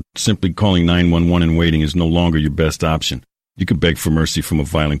furloughed, simply calling 911 and waiting is no longer your best option. You can beg for mercy from a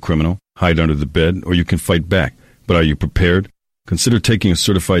violent criminal, hide under the bed, or you can fight back. But are you prepared? Consider taking a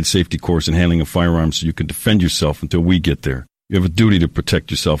certified safety course and handling a firearm so you can defend yourself until we get there. You have a duty to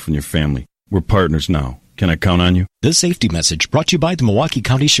protect yourself and your family. We're partners now. Can I count on you? This safety message brought to you by the Milwaukee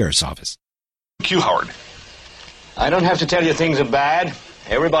County Sheriff's Office. Q Howard. I don't have to tell you things are bad.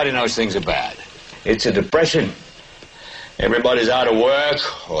 Everybody knows things are bad. It's a depression. Everybody's out of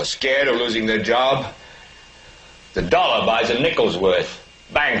work or scared of losing their job. The dollar buys a nickel's worth.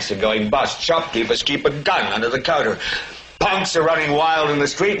 Banks are going bust. Shopkeepers keep a gun under the counter. Punks are running wild in the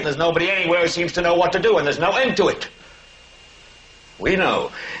street, and there's nobody anywhere who seems to know what to do, and there's no end to it. We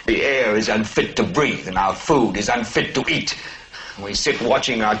know the air is unfit to breathe, and our food is unfit to eat. We sit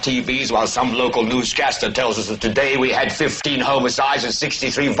watching our TVs while some local newscaster tells us that today we had 15 homicides and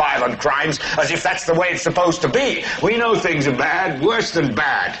 63 violent crimes, as if that's the way it's supposed to be. We know things are bad, worse than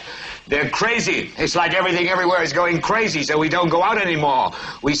bad. They're crazy. It's like everything everywhere is going crazy, so we don't go out anymore.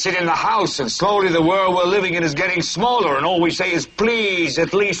 We sit in the house, and slowly the world we're living in is getting smaller, and all we say is, please,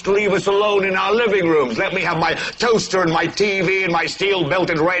 at least leave us alone in our living rooms. Let me have my toaster and my TV and my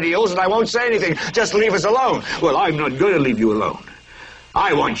steel-belted radios, and I won't say anything. Just leave us alone. Well, I'm not going to leave you alone.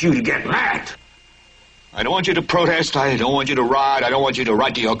 I want you to get mad. I don't want you to protest. I don't want you to riot. I don't want you to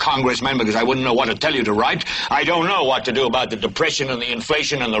write to your congressman because I wouldn't know what to tell you to write. I don't know what to do about the depression and the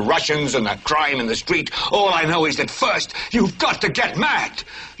inflation and the Russians and the crime in the street. All I know is that first, you've got to get mad.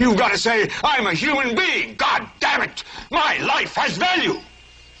 You've got to say, I'm a human being. God damn it. My life has value.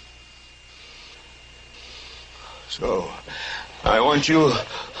 So, I want you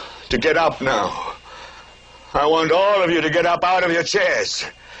to get up now. I want all of you to get up out of your chairs.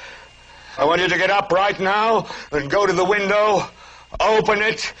 I want you to get up right now and go to the window, open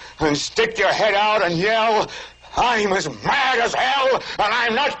it, and stick your head out and yell, I'm as mad as hell, and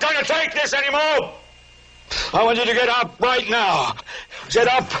I'm not going to take this anymore. I want you to get up right now. Get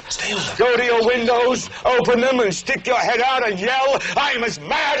up, go to your windows, open them, and stick your head out and yell, I'm as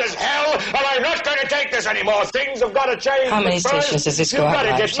mad as hell, and I'm not going to take this anymore. Things have got to change. How many stations does this go out?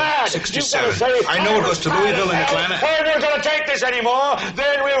 You've got to get mad. 67. Say, I know it goes to Louisville and Atlanta. I'm not going to take this anymore.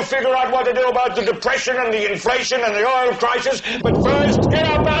 Then we'll figure out what to do about the depression and the inflation and the oil crisis. But first, get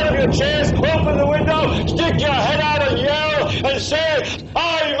up out of your chairs, open the window, stick your head out and yell, and say,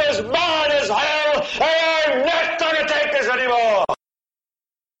 I'm as mad as hell, and I'm not going to take this anymore.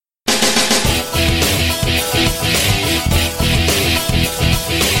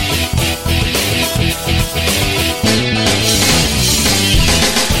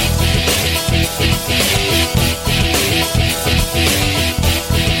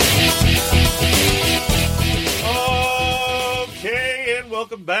 Okay, and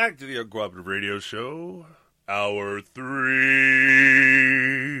welcome back to the Uncooperative Radio Show, Hour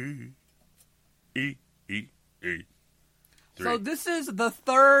 3. So this is the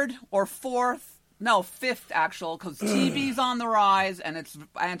fifth actual, because TB's on the rise and it's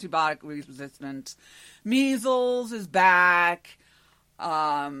antibiotic resistant. Measles is back.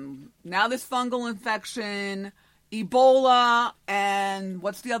 Now this fungal infection, Ebola, and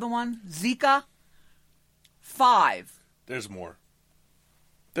what's the other one? Zika? 5. There's more.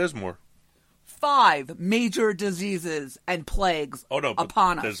 5 major diseases and plagues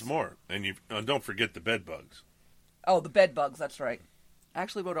upon us. There's more. And you don't forget the bed bugs. Oh, the bed bugs, that's right. I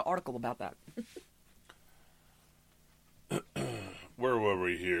actually wrote an article about that. Where were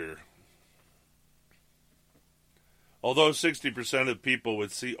we here? Although 60% of people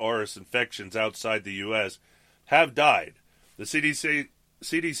with C. auris infections outside the U.S. have died, the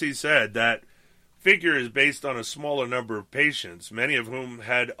CDC said that figure is based on a smaller number of patients, many of whom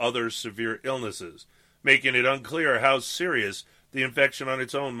had other severe illnesses, making it unclear how serious the infection on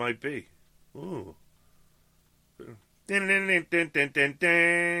its own might be. Ooh.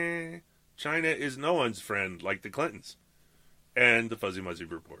 China is no one's friend, like the Clintons. And the Fuzzy Muzzy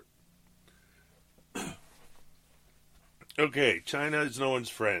Report. Okay, China is no one's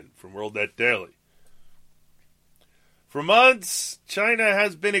friend, from WorldNet Daily. For months, China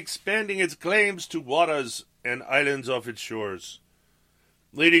has been expanding its claims to waters and islands off its shores,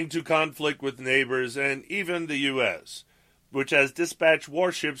 leading to conflict with neighbors and even the U.S., which has dispatched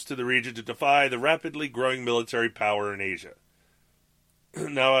warships to the region to defy the rapidly growing military power in Asia.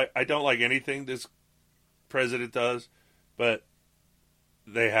 Now, I don't like anything this president does, but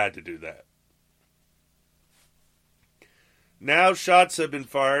they had to do that. Now shots have been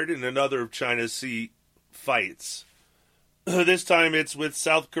fired in another of China's sea fights. This time it's with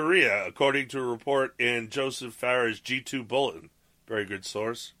South Korea, according to a report in Joseph Farah's G2 Bulletin. Very good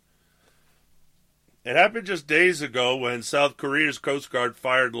source. It happened just days ago when South Korea's Coast Guard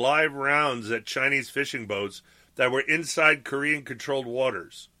fired live rounds at Chinese fishing boats that were inside Korean-controlled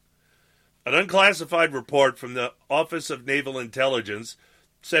waters. An unclassified report from the Office of Naval Intelligence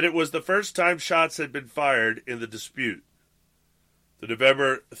said it was the first time shots had been fired in the dispute. The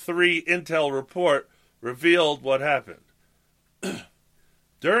November 3 intel report revealed what happened.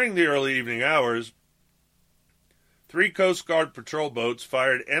 During the early evening hours, 3 Coast Guard patrol boats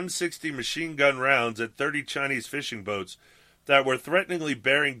fired M60 machine gun rounds at 30 Chinese fishing boats that were threateningly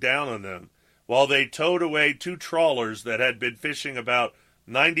bearing down on them, while they towed away 2 trawlers that had been fishing about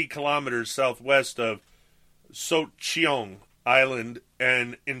 90 kilometers southwest of Socheong Island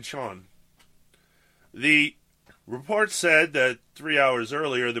and Incheon. The report said that 3 hours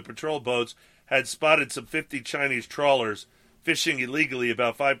earlier, the patrol boats had spotted some 50 Chinese trawlers fishing illegally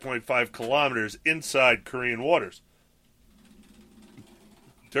about 5.5 kilometers inside Korean waters.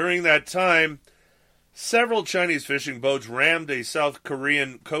 During that time, several Chinese fishing boats rammed a South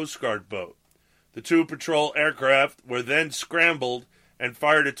Korean Coast Guard boat. The 2 patrol aircraft were then scrambled and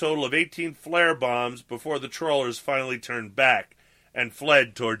fired a total of 18 flare bombs before the trawlers finally turned back and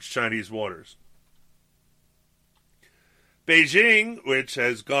fled towards Chinese waters. Beijing, which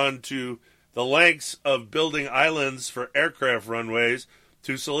has gone to the lengths of building islands for aircraft runways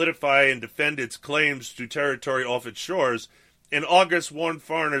to solidify and defend its claims to territory off its shores, in August warned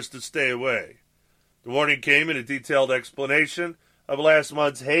foreigners to stay away. The warning came in a detailed explanation of last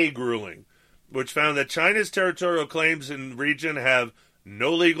month's Hague ruling, which found that China's territorial claims in the region have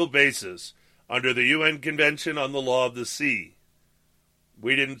no legal basis under the UN Convention on the Law of the Sea.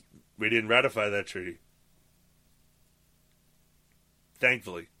 We didn't ratify that treaty.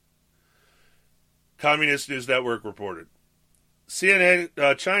 Thankfully. Communist News Network reported.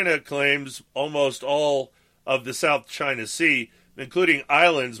 CNN China claims almost all of the South China Sea, including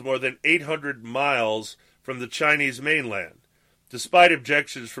islands more than 800 miles from the Chinese mainland, despite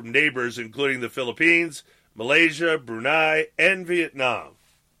objections from neighbors including the Philippines, Malaysia, Brunei, and Vietnam.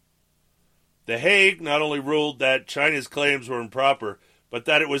 The Hague not only ruled that China's claims were improper, but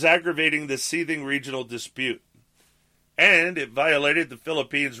that it was aggravating the seething regional dispute. And it violated the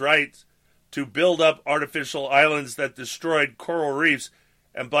Philippines' rights to build up artificial islands that destroyed coral reefs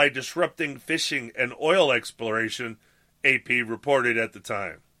and by disrupting fishing and oil exploration, AP reported at the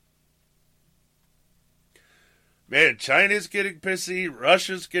time. Man, China's getting pissy,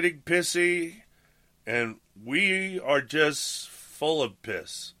 Russia's getting pissy, and we are just full of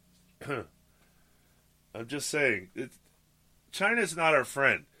piss. I'm just saying, China's not our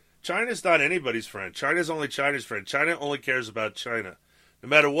friend. China's not anybody's friend. China's only China's friend. China only cares about China. No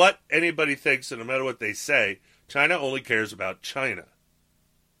matter what anybody thinks and no matter what they say, China only cares about China.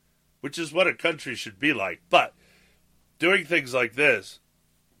 Which is what a country should be like. But doing things like this,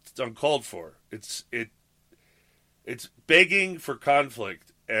 it's uncalled for. It's begging for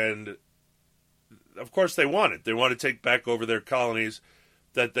conflict. And of course they want it. They want to take back over their colonies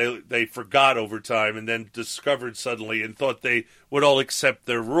that they forgot over time and then discovered suddenly and thought they would all accept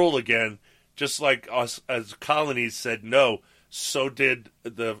their rule again, just like us as colonies said no. So did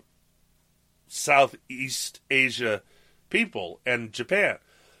the Southeast Asia people and Japan,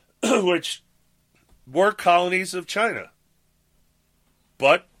 which were colonies of China.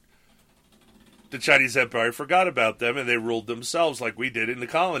 But the Chinese Empire forgot about them and they ruled themselves like we did in the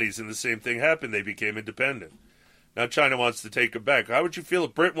colonies, and the same thing happened. They became independent. Now China wants to take them back. How would you feel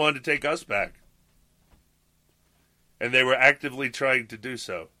if Britain wanted to take us back? And they were actively trying to do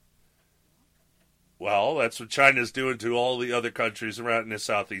so. Well, that's what China's doing to all the other countries around in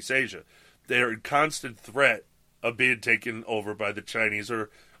Southeast Asia. They are in constant threat of being taken over by the Chinese or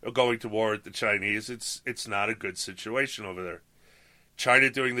going to war with the Chinese. It's not a good situation over there.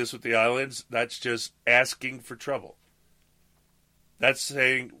 China doing this with the islands, that's just asking for trouble. That's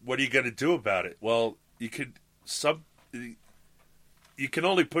saying, what are you going to do about it? Well, you can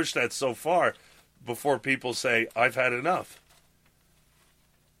only push that so far before people say, I've had enough.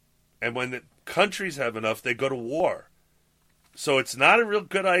 And when the countries have enough, they go to war. So it's not a real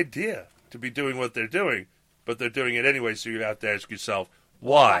good idea to be doing what they're doing, but they're doing it anyway, so you have to ask yourself,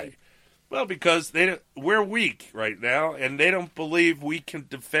 why? Well, because we're weak right now, and they don't believe we can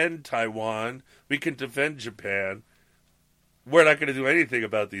defend Taiwan, we can defend Japan. We're not going to do anything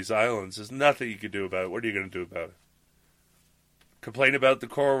about these islands. There's nothing you can do about it. What are you going to do about it? Complain about the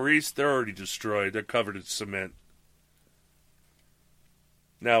coral reefs? They're already destroyed. They're covered in cement.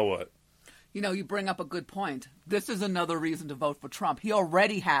 Now what? You know, you bring up a good point. This is another reason to vote for Trump. He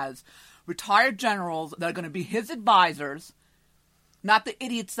already has retired generals that are going to be his advisors, not the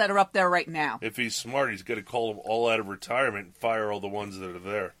idiots that are up there right now. If he's smart, he's going to call them all out of retirement and fire all the ones that are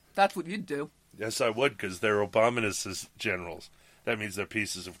there. That's what you'd do. Yes, I would, because they're Obama's generals. That means they're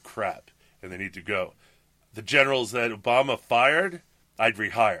pieces of crap, and they need to go. The generals that Obama fired, I'd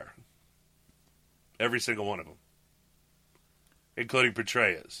rehire. Every single one of them. Including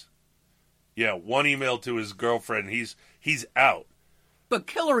Petraeus. Yeah, one email to his girlfriend, he's out. But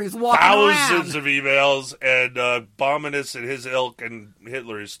Hillary's walking Thousands around. of emails, and Bominus and his ilk and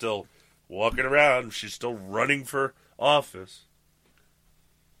Hitler is still walking around. She's still running for office.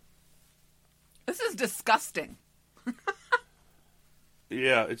 This is disgusting.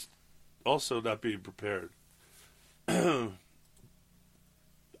 Yeah, it's also not being prepared. Sooner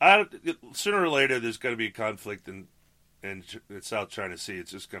or later, there's going to be a conflict in South China Sea.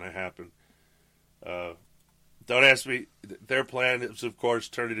 It's just going to happen. Don't ask me. Their plan is, of course,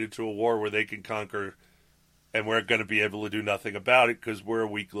 turn it into a war where they can conquer, and we're going to be able to do nothing about it because we're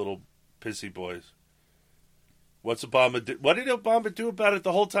weak little pissy boys. What's Obama do? What did Obama do about it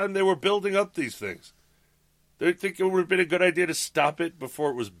the whole time they were building up these things? Do you think it would have been a good idea to stop it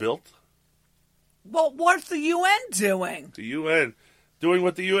before it was built? Well, what's the UN doing? The UN doing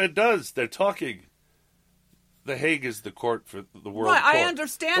what the UN does. They're talking. The Hague is the court for the World Court. I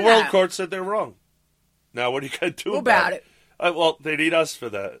understand that. The World Court said they're wrong. Now, what are you going to do about it? Well, they need us for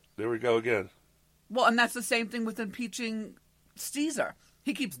that. There we go again. Well, and that's the same thing with impeaching Caesar.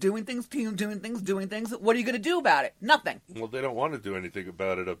 He keeps doing things. What are you going to do about it? Nothing. Well, they don't want to do anything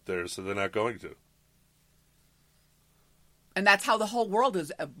about it up there, so they're not going to. And that's how the whole world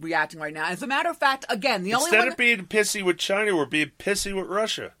is reacting right now. As a matter of fact, again, Instead of being pissy with China, we're being pissy with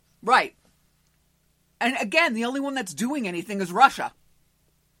Russia. Right. And again, the only one that's doing anything is Russia.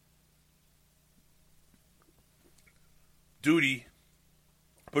 Duty.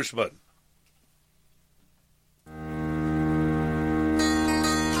 Push the button.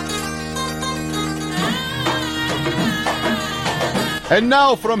 And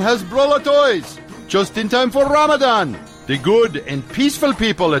now from Hezbollah Toys, just in time for Ramadan, the good and peaceful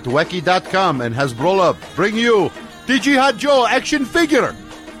people at Wacky.com and Hezbollah bring you the Jihad Joe action figure.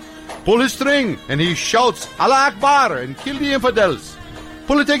 Pull his string and he shouts Allah Akbar and kill the infidels.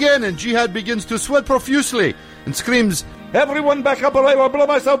 Pull it again and Jihad begins to sweat profusely and screams, "Everyone back up or I will blow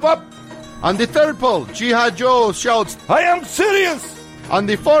myself up." On the third pull, Jihad Joe shouts, "I am serious." On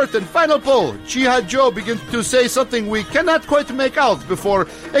the fourth and final pull, Jihad Joe begins to say something we cannot quite make out before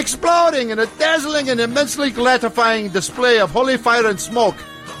exploding in a dazzling and immensely gratifying display of holy fire and smoke.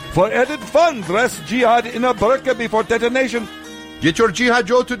 For added fun, dress Jihad in a burqa before detonation. Get your Jihad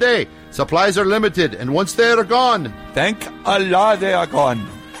Joe today. Supplies are limited, and once they are gone, thank Allah they are gone.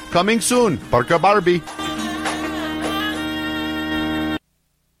 Coming soon, Burqa Barbie.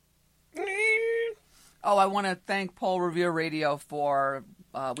 Oh, I want to thank Paul Revere Radio for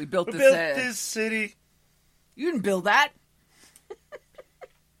we built We this. built this city. You didn't build that.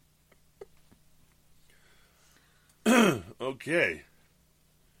 Okay.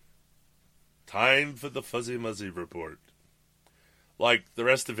 Time for the Fuzzy Muzzy Report. Like, the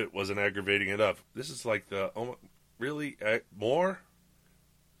rest of it wasn't aggravating enough. This is like the... Oh, really? More?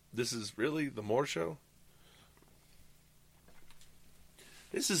 This is really the more show?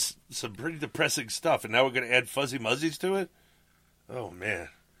 This is some pretty depressing stuff, and now we're going to add Fuzzy Muzzies to it? Oh, man.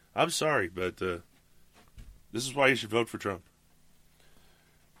 I'm sorry, but this is why you should vote for Trump.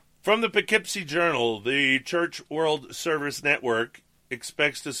 From the Poughkeepsie Journal, the Church World Service Network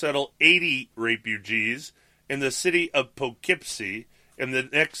expects to settle 80 refugees in the city of Poughkeepsie in the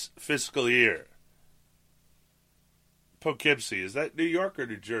next fiscal year. Poughkeepsie, is that New York or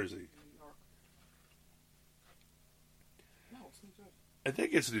New Jersey? I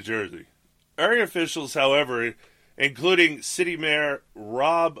think it's New Jersey. Area officials, however, including City Mayor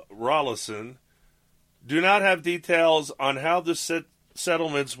Rob Rollison, do not have details on how the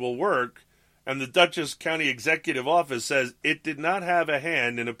settlements will work, and the Dutchess County Executive Office says it did not have a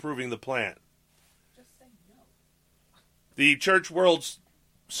hand in approving the plan. Just say no. The Church World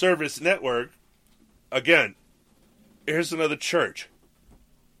Service Network, again, here's another church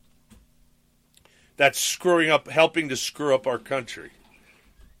that's screwing up, helping to screw up our country.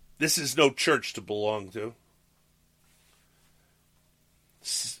 This is no church to belong to.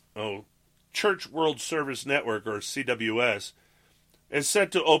 Church World Service Network, or CWS, is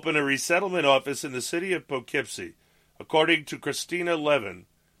set to open a resettlement office in the city of Poughkeepsie, according to Christina Levin,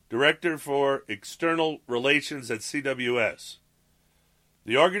 Director for External Relations at CWS.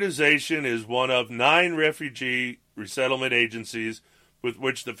 The organization is one of 9 refugee resettlement agencies with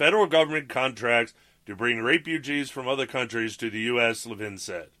which the federal government contracts to bring refugees from other countries to the U.S., Levin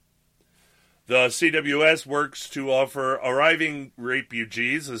said. The CWS works to offer arriving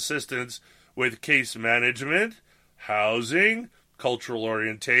refugees assistance with case management, housing, cultural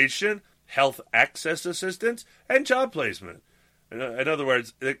orientation, health access assistance, and job placement. In other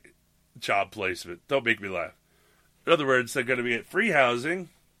words, job placement. Don't make me laugh. In other words, they're going to get free housing,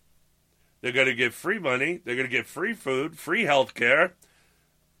 they're going to get free money, they're going to get free food, free health care,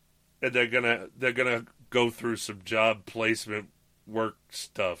 and they're gonna go through some job placement work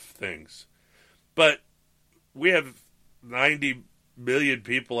stuff things. But we have 90 million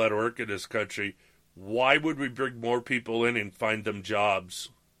people at work in this country. Why would we bring more people in and find them jobs?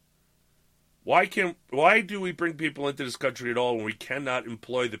 Why do we bring people into this country at all when we cannot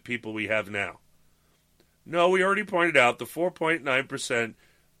employ the people we have now? No, we already pointed out the 4.9%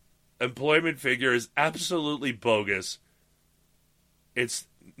 employment figure is absolutely bogus. It's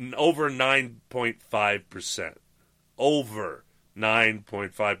over 9.5%. Over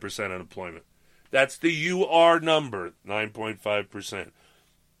 9.5% unemployment. That's the UR number, 9.5%.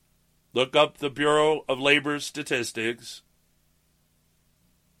 Look up the Bureau of Labor Statistics,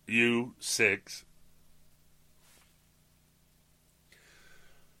 U6.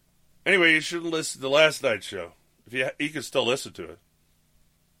 Anyway, you shouldn't listen to last night's show. If you can still listen to it.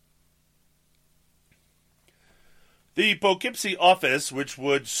 The Poughkeepsie office, which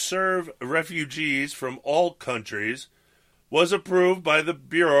would serve refugees from all countries, was approved by the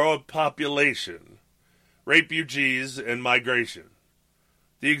Bureau of Population, Refugees, and Migration.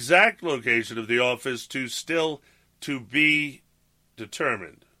 The exact location of the office to be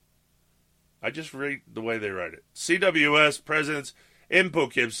determined. I just read the way they write it. CWS presence in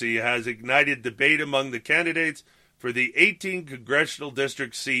Poughkeepsie has ignited debate among the candidates for the 18 congressional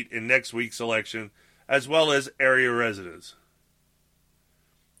district seat in next week's election, as well as area residents.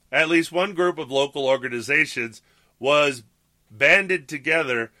 At least one group of local organizations was banded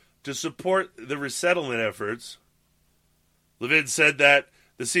together to support the resettlement efforts. Levin said that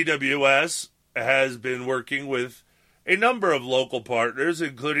the CWS has been working with a number of local partners,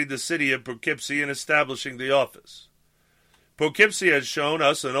 including the city of Poughkeepsie, in establishing the office. Poughkeepsie has shown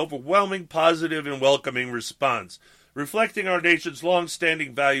us an overwhelming positive and welcoming response, reflecting our nation's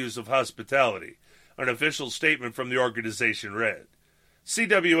long-standing values of hospitality, an official statement from the organization read.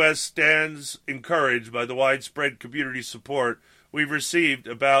 CWS stands encouraged by the widespread community support we've received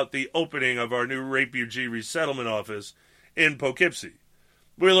about the opening of our new refugee resettlement office in Poughkeepsie.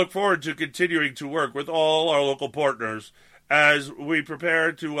 We look forward to continuing to work with all our local partners as we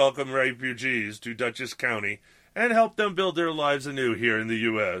prepare to welcome refugees to Dutchess County and help them build their lives anew here in the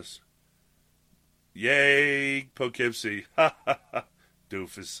U.S. Yay, Poughkeepsie. Ha ha ha.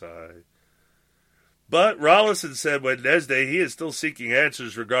 Doofus sigh. But Rollison said Wednesday he is still seeking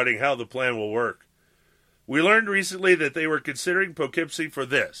answers regarding how the plan will work. We learned recently that they were considering Poughkeepsie for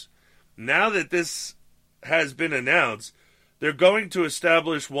this. Now that this has been announced, they're going to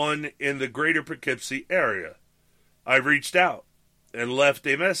establish one in the greater Poughkeepsie area. I reached out and left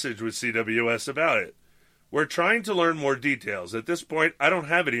a message with CWS about it. We're trying to learn more details. At this point, I don't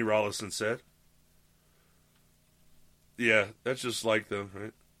have any, Rollison said. Yeah, that's just like them,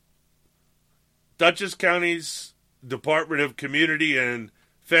 right? Dutchess County's Department of Community and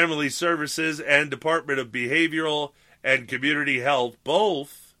Family Services and Department of Behavioral and Community Health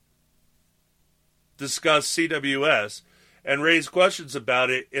both discussed CWS and raised questions about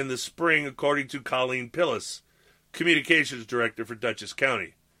it in the spring, according to Colleen Pillis, Communications Director for Dutchess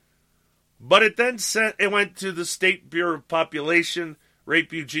County. But it then went to the State Bureau of Population,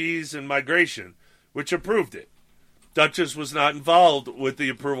 Refugees, and Migration, which approved it. Dutchess was not involved with the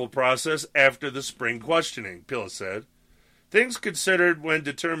approval process after the spring questioning, Pillis said. Things considered when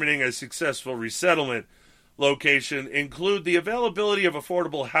determining a successful resettlement location include the availability of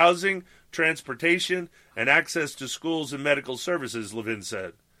affordable housing, transportation, and access to schools and medical services, Levin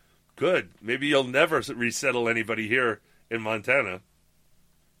said. Good. Maybe you'll never resettle anybody here in Montana.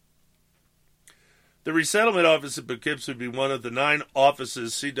 The resettlement office in Poughkeepsie would be one of the 9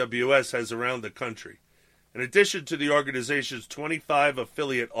 offices CWS has around the country. In addition to the organization's 25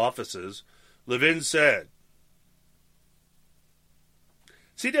 affiliate offices, Levin said,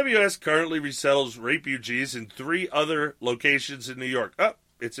 CWS currently resettles refugees in 3 other locations in New York. Oh,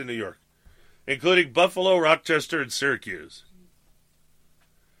 it's in New York. Including Buffalo, Rochester, and Syracuse.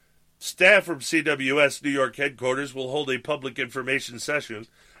 Staff from CWS New York headquarters will hold a public information session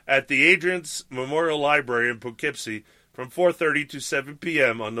at the Adrian's Memorial Library in Poughkeepsie from 4:30 to 7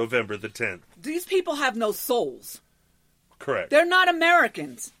 p.m. on November the 10th. These people have no souls. Correct. They're not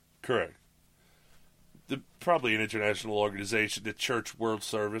Americans. Correct. Probably an international organization, the Church World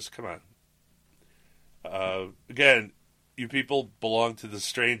Service. Come on. Again, you people belong to the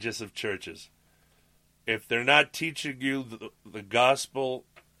strangest of churches. If they're not teaching you the gospel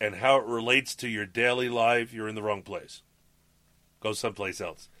and how it relates to your daily life, you're in the wrong place. Go someplace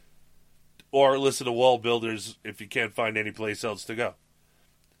else. Or listen to Wall Builders if you can't find any place else to go.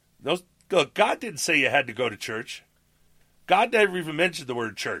 Look, God didn't say you had to go to church. God never even mentioned the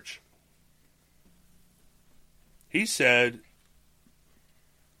word church. He said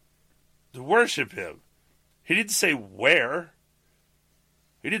to worship him. He didn't say where.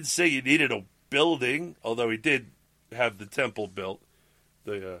 He didn't say you needed a building, although he did have the temple built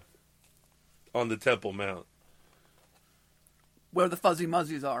on the Temple Mount. Where the Fuzzy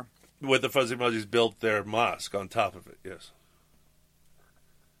Muzzies are. Where the Fuzzy Muzzies built their mosque on top of it, yes.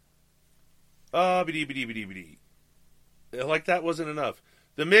 Like that wasn't enough.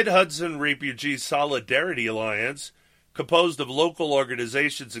 The Mid-Hudson Refugee Solidarity Alliance, composed of local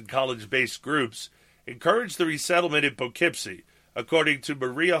organizations and college-based groups, encouraged the resettlement in Poughkeepsie, according to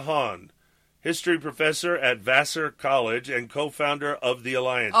Maria Hahn, history professor at Vassar College and co-founder of the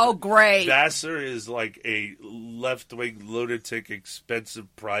alliance. Oh, great. Vassar is like a left-wing, lunatic,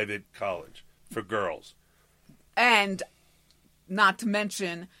 expensive private college for girls. And, not to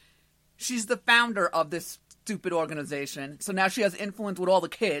mention, she's the founder of this stupid organization. So now she has influence with all the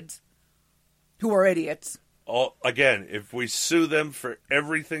kids who are idiots. Again, if we sue them for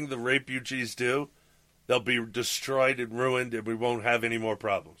everything the refugees do, they'll be destroyed and ruined and we won't have any more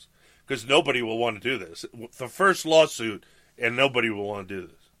problems. Because nobody will want to do this. The first lawsuit, and nobody will want to do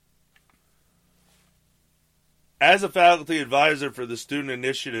this. As a faculty advisor for the student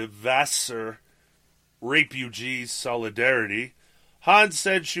initiative Vassar Refugee Solidarity, Hans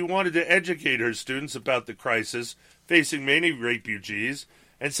said she wanted to educate her students about the crisis facing many refugees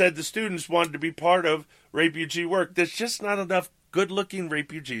and said the students wanted to be part of refugee work. There's just not enough good-looking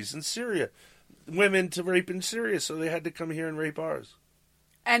refugees in Syria, women to rape in Syria, so they had to come here and rape ours.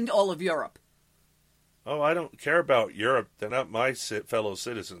 And all of Europe. Oh, I don't care about Europe. They're not my fellow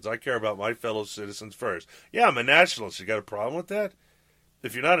citizens. I care about my fellow citizens first. Yeah, I'm a nationalist. You got a problem with that?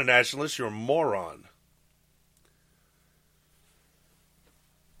 If you're not a nationalist, you're a moron.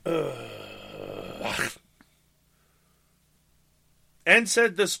 And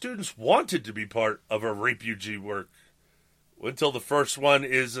said the students wanted to be part of a refugee work. Until the first one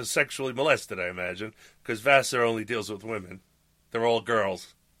is sexually molested, I imagine. Because Vassar only deals with women. They're all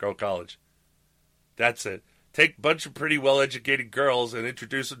girls. Girl college. That's it. Take a bunch of pretty well-educated girls and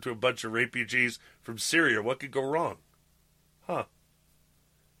introduce them to a bunch of refugees from Syria. What could go wrong? Huh.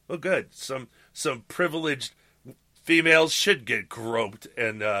 Well, good. Some privileged females should get groped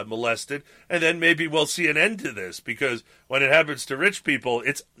and molested, and then maybe we'll see an end to this, because when it happens to rich people,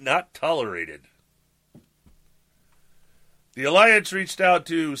 it's not tolerated. The Alliance reached out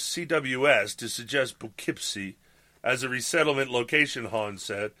to CWS to suggest Poughkeepsie as a resettlement location, Hans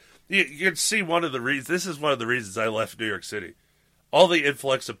said. You can see one of the reasons. This is one of the reasons I left New York City. All the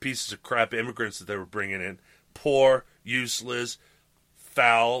influx of pieces of crap immigrants that they were bringing in. Poor, useless,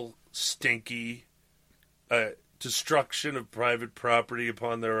 foul, stinky, destruction of private property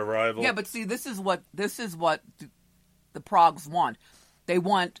upon their arrival. Yeah, but see, this is what the Progs want. They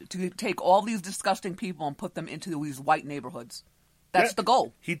want to take all these disgusting people and put them into these white neighborhoods. That's the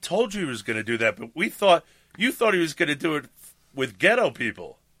goal. He told you he was going to do that, but you thought he was going to do it with ghetto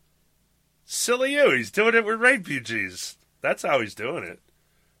people. Silly you. He's doing it with refugees. That's how he's doing it.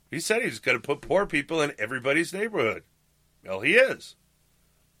 He said he's going to put poor people in everybody's neighborhood. Well, he is.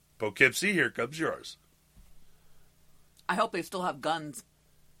 Poughkeepsie, here comes yours. I hope they still have guns.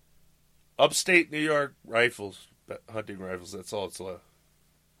 Upstate New York rifles, hunting rifles, that's all it's left.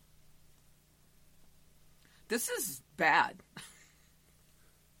 This is bad.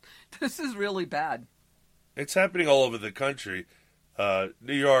 This is really bad. It's happening all over the country.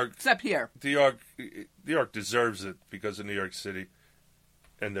 New York... Except here. New York deserves it because of New York City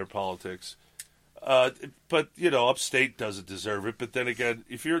and their politics. But, upstate doesn't deserve it. But then again,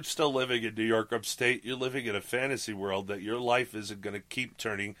 if you're still living in New York upstate, you're living in a fantasy world that your life isn't going to keep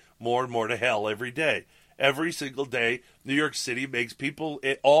turning more and more to hell every day. Every single day, New York City makes people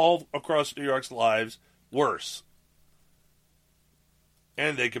all across New York's lives worse.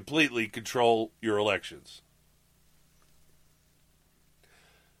 And they completely control your elections.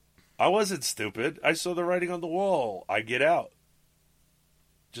 I wasn't stupid. I saw the writing on the wall. I get out.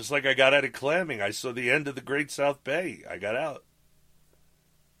 Just like I got out of clamming. I saw the end of the Great South Bay. I got out.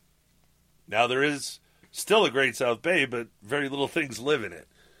 Now there is still a Great South Bay, but very little things live in it.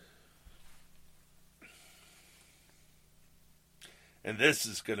 And this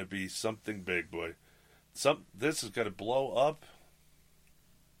is going to be something big, boy. This is going to blow up.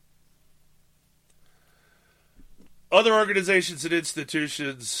 Other organizations and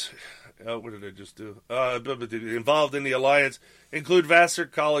institutions, what did I just do? Involved in the alliance include Vassar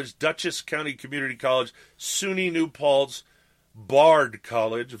College, Dutchess County Community College, SUNY New Paltz, Bard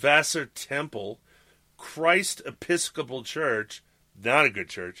College, Vassar Temple, Christ Episcopal Church, not a good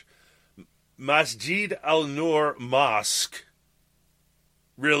church, Masjid Al-Nur Mosque,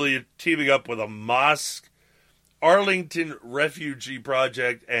 really teaming up with a mosque, Arlington Refugee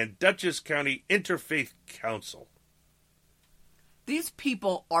Project, and Dutchess County Interfaith Council. These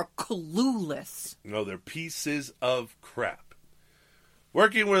people are clueless. No, they're pieces of crap.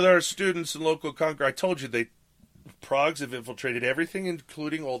 Working with our students in local Concord, I told you Progs have infiltrated everything,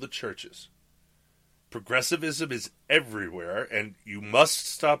 including all the churches. Progressivism is everywhere, and you must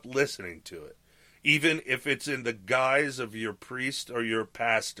stop listening to it, even if it's in the guise of your priest or your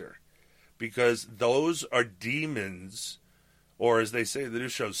pastor, because those are demons, or as they say in the new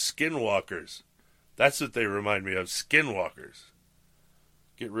show, skinwalkers. That's what they remind me of, skinwalkers.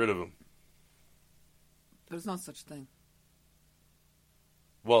 Get rid of them. There's no such thing.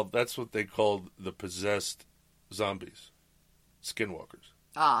 Well, that's what they called the possessed zombies. Skinwalkers.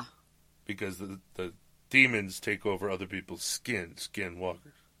 Ah. Because the demons take over other people's skinwalkers.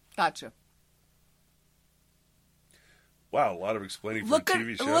 Gotcha. Wow, a lot of explaining for a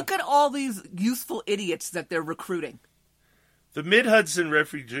TV show. Look at all these useful idiots that they're recruiting. The Mid-Hudson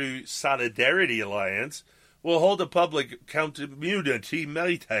Refugee Solidarity Alliance will hold a public community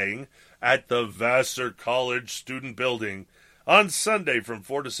meeting at the Vassar College Student Building on Sunday from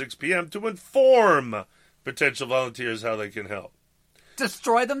 4 to 6 p.m. to inform potential volunteers how they can help.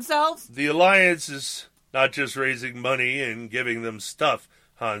 Destroy themselves? The Alliance is not just raising money and giving them stuff,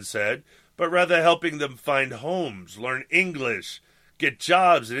 Han said, but rather helping them find homes, learn English, get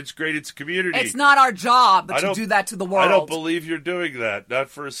jobs, and integrate its community. It's not our job to do that to the world. I don't believe you're doing that, not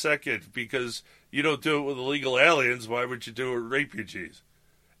for a second, because you don't do it with illegal aliens. Why would you do it with refugees?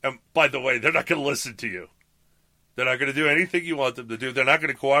 And by the way, they're not going to listen to you. They're not going to do anything you want them to do. They're not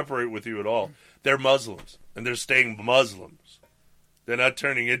going to cooperate with you at all. They're Muslims, and they're staying Muslims. They're not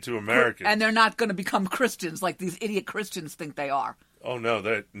turning into Americans. And they're not going to become Christians like these idiot Christians think they are. Oh,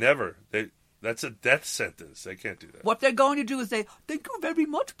 no, never. That's a death sentence. They can't do that. What they're going to do is say, thank you very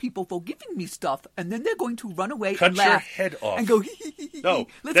much, people, for giving me stuff. And then they're going to run away and laugh. Cut your head off. And go, No,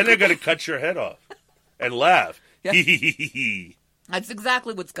 then they're going to cut your head off and laugh. Yes. That's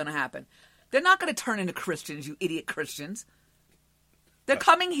exactly what's going to happen. They're not going to turn into Christians, you idiot Christians. They're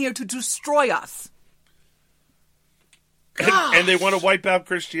coming here to destroy us. And they want to wipe out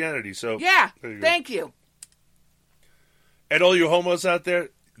Christianity. So yeah, thank you. And all you homos out there,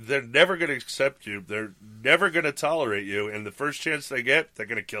 they're never going to accept you. They're never going to tolerate you. And the first chance they get, they're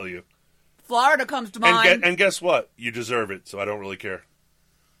going to kill you. Florida comes to mind. And guess what? You deserve it, so I don't really care.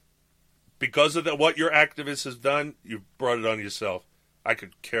 Because of what your activist has done, you brought it on yourself. I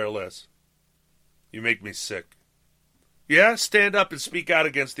could care less. You make me sick. Yeah, stand up and speak out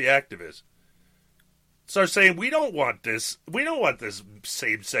against the activists. Start saying, we don't want this. We don't want this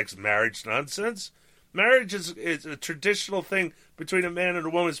same-sex marriage nonsense. Marriage is a traditional thing between a man and a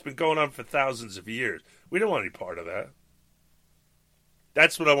woman that's been going on for thousands of years. We don't want any part of that.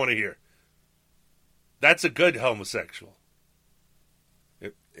 That's what I want to hear. That's a good homosexual.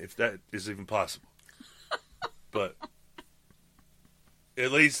 If that is even possible. But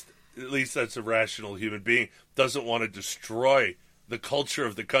at least that's a rational human being. Doesn't want to destroy the culture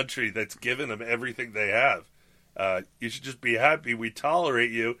of the country that's given them everything they have. You should just be happy we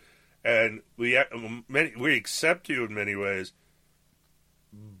tolerate you, and we accept you in many ways,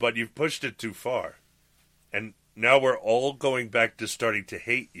 but you've pushed it too far. And now we're all going back to starting to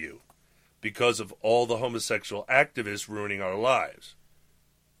hate you because of all the homosexual activists ruining our lives.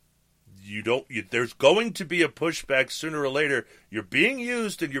 There's going to be a pushback sooner or later. You're being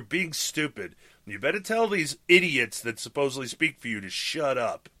used and you're being stupid. You better tell these idiots that supposedly speak for you to shut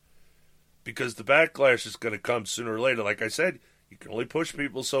up. Because the backlash is going to come sooner or later. Like I said, you can only push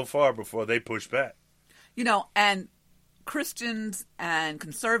people so far before they push back. And Christians and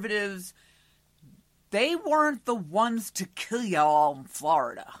conservatives, they weren't the ones to kill y'all in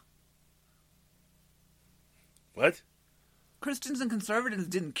Florida. What? Christians and conservatives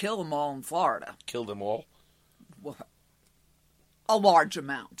didn't kill them all in Florida. Kill them all? Well, a large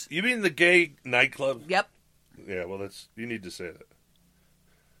amount. You mean the gay nightclub? Yep. Yeah, well, you need to say that.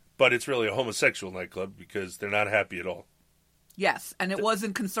 But it's really a homosexual nightclub because they're not happy at all. Yes, and it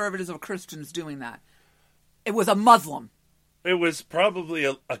wasn't conservatives or Christians doing that. It was a Muslim. It was probably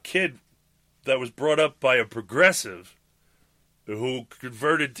a kid that was brought up by a progressive who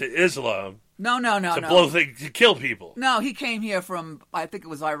converted to Islam. No. To kill people. No, he came here from, I think it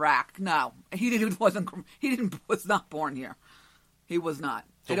was Iraq. No, he was not born here. He was not.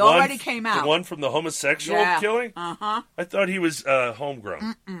 It already came out. The one from the homosexual killing? Uh-huh. I thought he was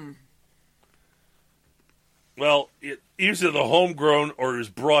homegrown. Mm-mm. Well, either the homegrown or he was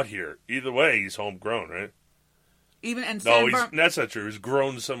brought here. Either way, he's homegrown, right? That's not true. He was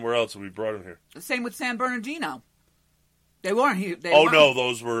grown somewhere else and we brought him here. Same with San Bernardino. They weren't here. No,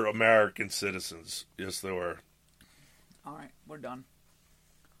 those were American citizens. Yes, they were. All right, we're done.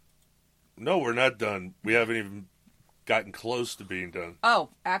 No, we're not done. We haven't even gotten close to being done. Oh,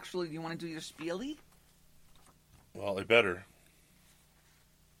 actually, you want to do your spiel-y? Well, I better.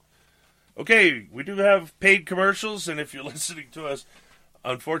 Okay, we do have paid commercials, and if you're listening to us,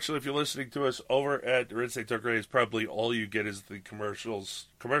 unfortunately, if you're listening to us over at the Red State Talk Radio, it's probably all you get is the commercial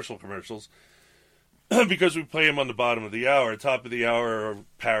commercials. Because we play them on the bottom of the hour, top of the hour, or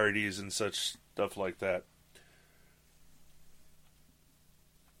parodies and such stuff like that.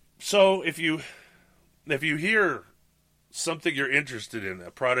 So if you hear something you're interested in, a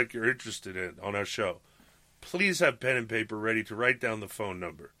product you're interested in on our show, please have pen and paper ready to write down the phone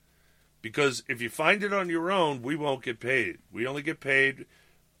number. Because if you find it on your own, we won't get paid. We only get paid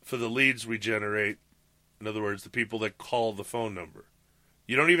for the leads we generate. In other words, the people that call the phone number.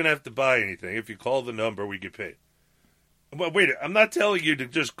 You don't even have to buy anything. If you call the number, we get paid. But wait, I'm not telling you to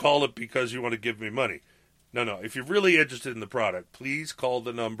just call it because you want to give me money. No. If you're really interested in the product, please call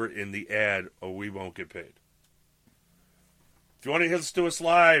the number in the ad or we won't get paid. If you want to listen to us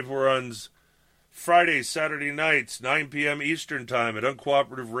live, we're on Friday, Saturday nights, 9 p.m. Eastern Time at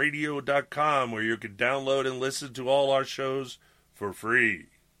uncooperativerradio.com, where you can download and listen to all our shows for free.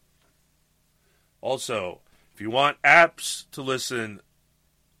 Also, if you want apps to listen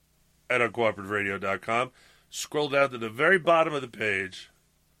at uncooperativerradio.com, scroll down to the very bottom of the page,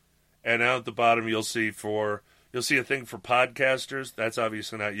 and out at the bottom you'll see a thing for podcasters. That's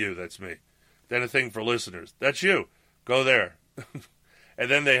obviously not you, that's me. Then a thing for listeners. That's you. Go there. And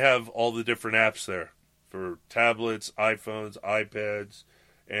then they have all the different apps there for tablets, iPhones, iPads,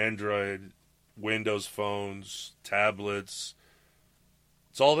 Android, Windows phones, tablets.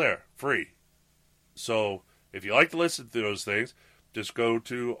 It's all there, free. So if you like to listen to those things, just go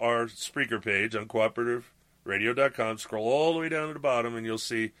to our Spreaker page on cooperativerradio.com, scroll all the way down to the bottom, and you'll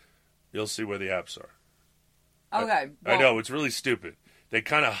see where the apps are. Okay. I know, it's really stupid. They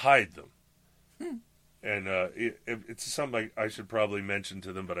kind of hide them. And it's something I should probably mention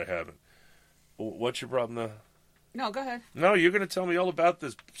to them, but I haven't. What's your problem now? No, go ahead. No, you're going to tell me all about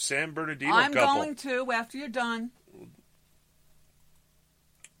this San Bernardino couple. I'm going to after you're done.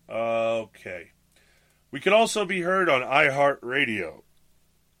 Okay. We can also be heard on iHeartRadio,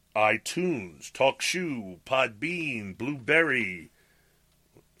 iTunes, TalkShoe, Podbean, Blueberry,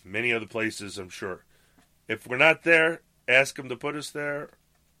 many other places, I'm sure. If we're not there, ask them to put us there,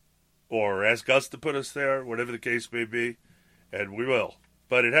 or ask us to put us there, whatever the case may be, and we will.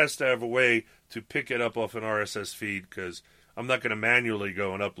 But it has to have a way to pick it up off an RSS feed, because I'm not going to manually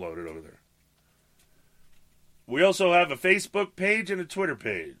go and upload it over there. We also have a Facebook page and a Twitter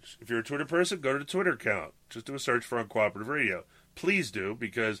page. If you're a Twitter person, go to the Twitter account. Just do a search for Uncooperative Radio. Please do,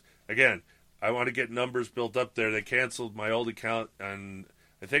 because, again, I want to get numbers built up there. They canceled my old account, and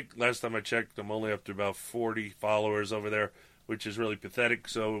I think last time I checked, I'm only up to about 40 followers over there, which is really pathetic.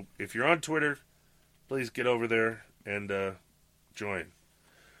 So if you're on Twitter, please get over there and join.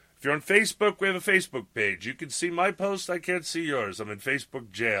 If you're on Facebook, we have a Facebook page. You can see my post. I can't see yours. I'm in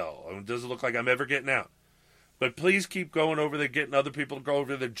Facebook jail. It doesn't look like I'm ever getting out. But please keep going over there, getting other people to go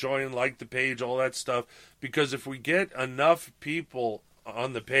over there, join, like the page, all that stuff. Because if we get enough people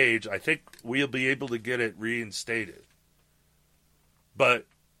on the page, I think we'll be able to get it reinstated. But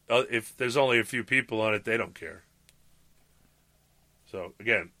if there's only a few people on it, they don't care. So,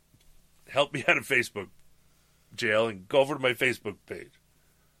 again, help me out of Facebook jail and go over to my Facebook page.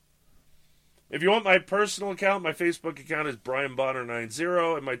 If you want my personal account, my Facebook account is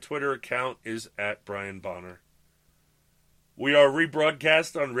BrianBonner90, and my Twitter account is @BrianBonner. We are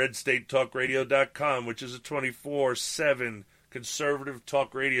rebroadcast on RedStateTalkRadio.com, which is a 24/7 conservative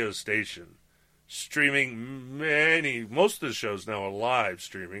talk radio station. Streaming most of the shows now are live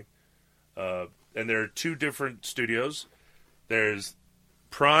streaming. And there are two different studios. There's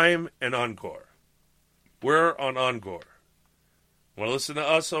Prime and Encore. We're on Encore. Want to listen to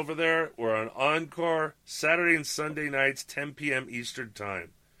us over there? We're on Encore Saturday and Sunday nights, 10 p.m. Eastern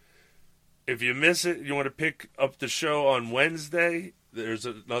Time. If you miss it, you want to pick up the show on Wednesday, there's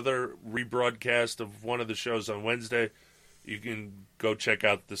another rebroadcast of one of the shows on Wednesday. You can go check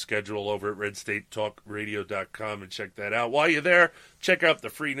out the schedule over at RedStateTalkRadio.com and check that out. While you're there, check out the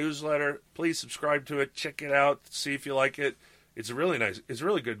free newsletter. Please subscribe to it. Check it out. See if you like it. It's a really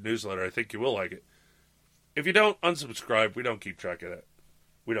good newsletter. I think you will like it. If you don't, unsubscribe. We don't keep track of that.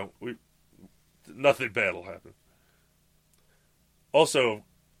 Nothing bad will happen. Also,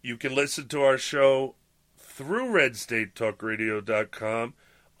 you can listen to our show through RedStateTalkRadio.com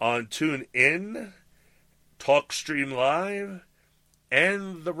on TuneIn, TalkStream Live,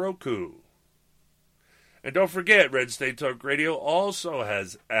 and the Roku. And don't forget, Red State Talk Radio also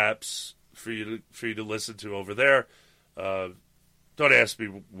has apps for you to listen to over there. Don't ask me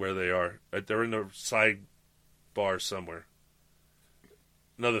where they are. They're in the sidebar somewhere.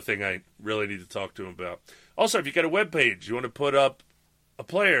 Another thing I really need to talk to him about. Also, if you got a webpage, you want to put up a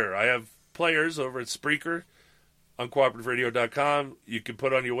player. I have players over at Spreaker, uncooperativerradio.com. You can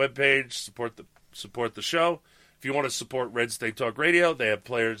put on your webpage, support the show. If you want to support Red State Talk Radio, they have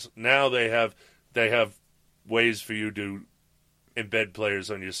players now. They have ways for you to embed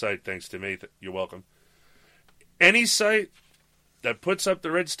players on your site. Thanks to me, you're welcome. Any site that puts up the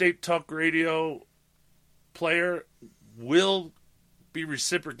Red State Talk Radio player will be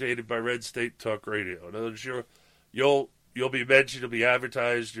reciprocated by Red State Talk Radio. In other words, you'll be mentioned, you'll be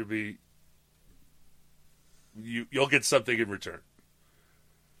advertised, you'll get something in return.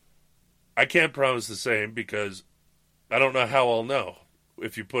 I can't promise the same because I don't know how I'll know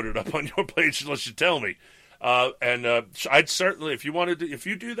if you put it up on your page unless you tell me. I'd certainly, if you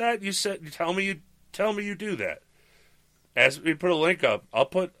do that, tell me you do that. As we put a link up, I'll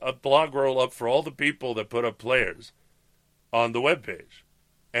put a blog roll up for all the people that put up players on the webpage.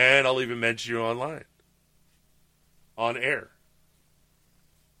 And I'll even mention you online. On air.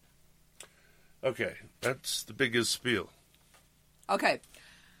 Okay, that's the biggest spiel. Okay.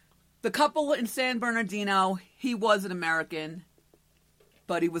 The couple in San Bernardino, he was an American,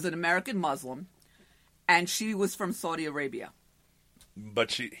 but he was an American Muslim, and she was from Saudi Arabia.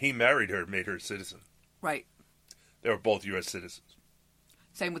 But he married her, made her a citizen. Right. They were both U.S. citizens.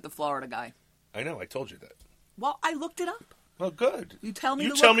 Same with the Florida guy. I know, I told you that. Well, I looked it up. Well, good. You tell me.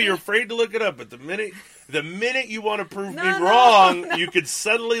 You tell me you're afraid to look it up, but the minute you want to prove me wrong, you could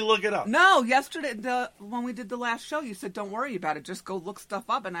suddenly look it up. No, yesterday when we did the last show, you said don't worry about it, just go look stuff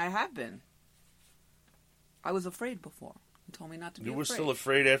up, and I have been. I was afraid before. You told me not to be afraid. You were still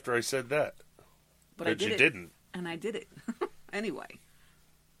afraid after I said that. But I did you it, didn't. and I did it anyway.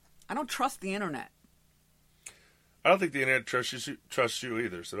 I don't trust the internet. I don't think the internet trusts you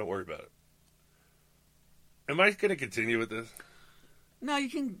either, so don't worry about it. Am I going to continue with this? No, you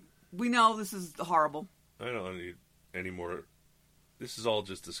can. We know this is horrible. I don't need any more. This is all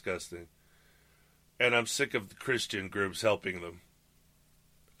just disgusting. And I'm sick of the Christian groups helping them.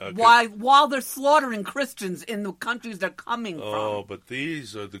 While they're slaughtering Christians in the countries they're coming from. Oh, but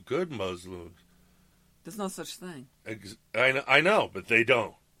these are the good Muslims. There's no such thing. I know, but they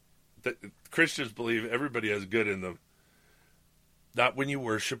don't. Christians believe everybody has good in them. Not when you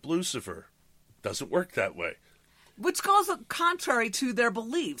worship Lucifer. Doesn't work that way. Which goes contrary to their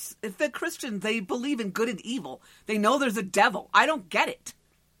beliefs. If they're Christian, they believe in good and evil. They know there's a devil. I don't get it.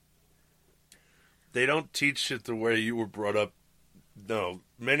 They don't teach it the way you were brought up. No,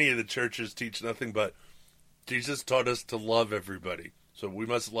 many of the churches teach nothing but Jesus taught us to love everybody. So we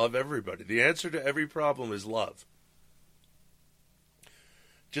must love everybody. The answer to every problem is love.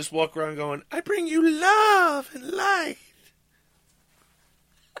 Just walk around going, I bring you love and light.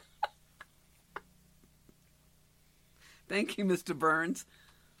 Thank you, Mr. Burns.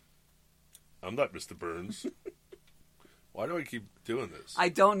 I'm not Mr. Burns. Why do I keep doing this? I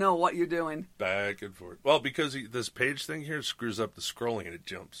don't know what you're doing. Back and forth. Well, because this page thing here screws up the scrolling and it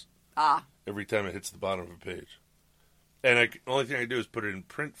jumps. Every time it hits the bottom of a page. And the only thing I do is put it in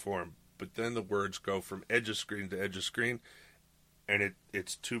print form, but then the words go from edge of screen to edge of screen, and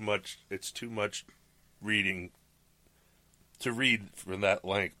it's too much reading to read from that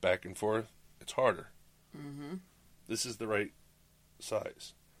length back and forth. It's harder. Mm-hmm. This is the right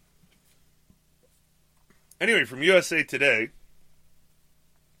size. Anyway, from USA Today,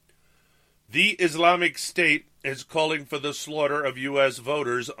 the Islamic State is calling for the slaughter of U.S.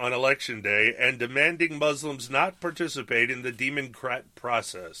 voters on Election Day and demanding Muslims not participate in the democratic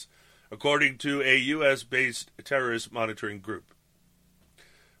process, according to a U.S.-based terrorist monitoring group.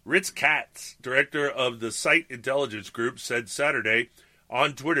 Ritz Katz, director of the Site Intelligence Group, said Saturday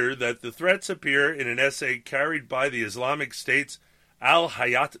on Twitter that the threats appear in an essay carried by the Islamic State's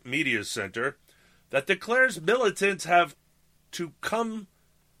Al-Hayat Media Center that declares militants have come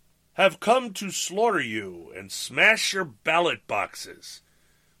to slaughter you and smash your ballot boxes.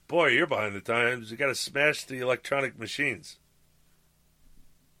 Boy, you're behind the times. You got to smash the electronic machines.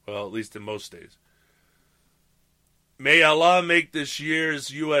 Well, at least in most states. May Allah make this year's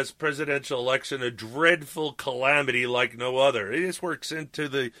U.S. presidential election a dreadful calamity like no other. This works into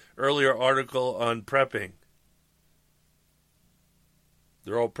the earlier article on prepping.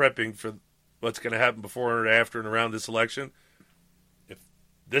 They're all prepping for what's going to happen before and after and around this election. If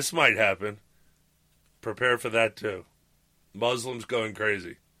this might happen, prepare for that too. Muslims going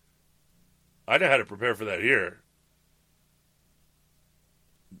crazy. I know how to prepare for that here.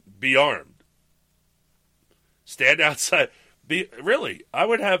 Be armed. Stand outside. I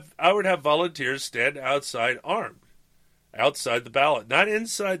would have volunteers stand outside armed, outside the ballot, not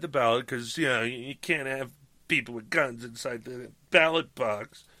inside the ballot, because you can't have people with guns inside the ballot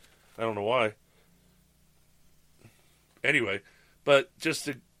box. I don't know why. Anyway, but just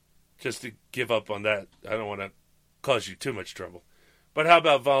to give up on that, I don't want to cause you too much trouble. But how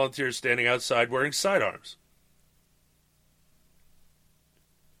about volunteers standing outside wearing sidearms?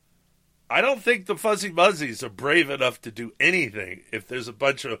 I don't think the Fuzzy Muzzies are brave enough to do anything if there's a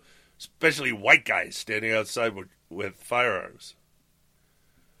bunch of, especially white guys, standing outside with firearms.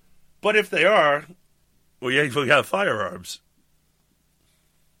 But if they are, well, yeah, we have firearms.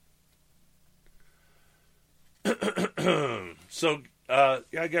 So,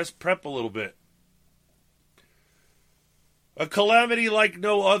 I guess prep a little bit. A calamity like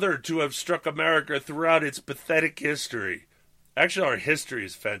no other to have struck America throughout its pathetic history. Actually, our history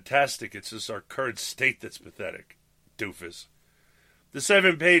is fantastic. It's just our current state that's pathetic. Doofus. The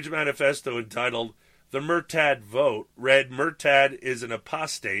 7-page manifesto entitled The Murtad Vote read, Murtad is an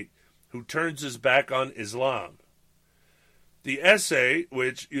apostate who turns his back on Islam. The essay,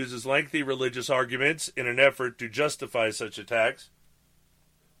 which uses lengthy religious arguments in an effort to justify such attacks,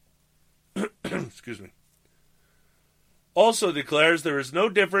 excuse me, also declares there is no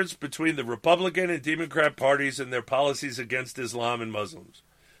difference between the Republican and Democrat parties and their policies against Islam and Muslims.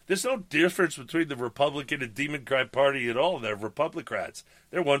 There's no difference between the Republican and Democrat party at all. They're Republicrats.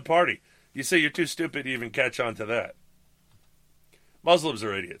 They're one party. You say you're too stupid to even catch on to that. Muslims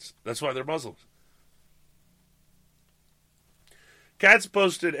are idiots. That's why they're Muslims. Katz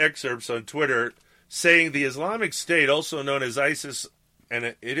posted excerpts on Twitter saying the Islamic State, also known as ISIS, and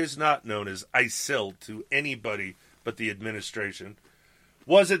it is not known as ISIL to anybody but the administration,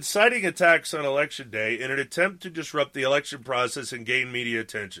 was inciting attacks on Election Day in an attempt to disrupt the election process and gain media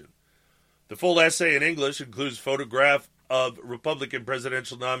attention. The full essay in English includes photograph of Republican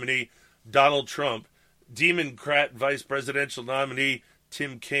presidential nominee Donald Trump, Democrat vice presidential nominee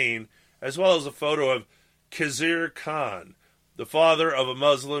Tim Kaine, as well as a photo of Khizr Khan, the father of a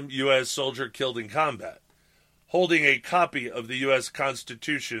Muslim U.S. soldier killed in combat, holding a copy of the U.S.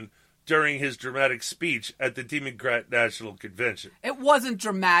 Constitution during his dramatic speech at the Democrat National Convention. It wasn't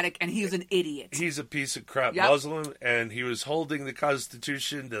dramatic, and he's an idiot. He's a piece of crap Muslim, and he was holding the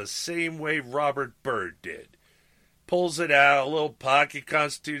Constitution the same way Robert Byrd did. Pulls it out, a little pocket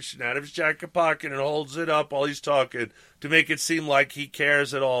Constitution out of his jacket pocket, and holds it up while he's talking to make it seem like he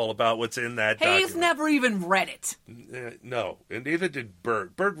cares at all about what's in that document. He's never even read it. No, and neither did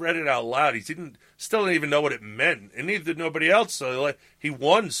Byrd. Byrd read it out loud. He still didn't even know what it meant, and neither did nobody else. So he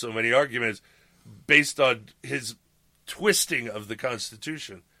won so many arguments based on his twisting of the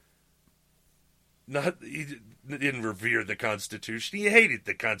Constitution. He didn't revere the Constitution. He hated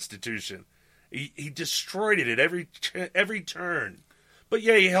the Constitution. He destroyed it at every turn. But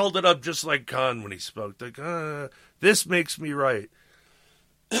yeah, he held it up just like Khan when he spoke. Like, this makes me right.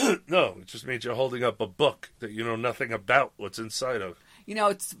 No, it just means you're holding up a book that you know nothing about what's inside of. You know,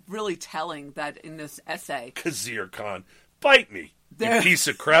 it's really telling that in this essay... Khizr Khan, bite me, you piece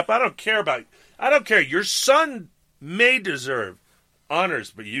of crap. I don't care. Your son may deserve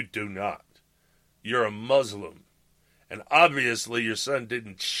honors, but you do not. You're a Muslim. And obviously your son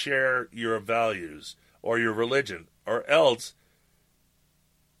didn't share your values or your religion, or else,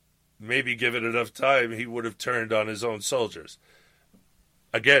 maybe given enough time, he would have turned on his own soldiers.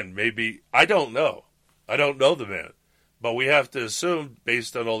 Again, maybe, I don't know. I don't know the man. But we have to assume,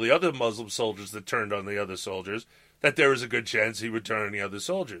 based on all the other Muslim soldiers that turned on the other soldiers, that there was a good chance he would turn on the other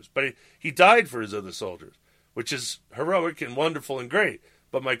soldiers. But he died for his other soldiers, which is heroic and wonderful and great.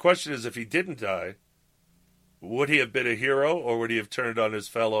 But my question is, if he didn't die, would he have been a hero, or would he have turned on his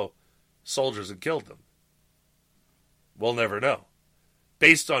fellow soldiers and killed them? We'll never know.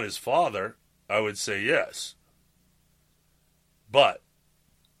 Based on his father, I would say yes. But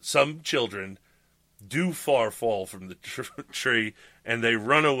some children do far fall from the tree, and they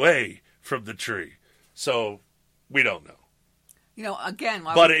run away from the tree. So, we don't know. You know, again...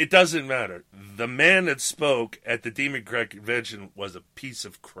 But it doesn't matter. The man that spoke at the Democrat Convention was a piece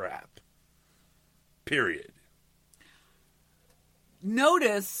of crap. Period.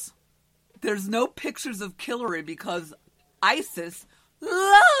 Notice there's no pictures of Hillary because ISIS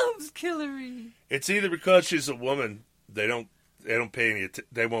loves Hillary. It's either because she's a woman, they don't pay any.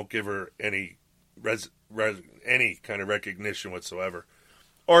 They won't give her any any kind of recognition whatsoever,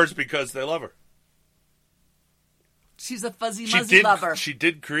 or it's because they love her. She's a Fuzzy Muzzy lover. She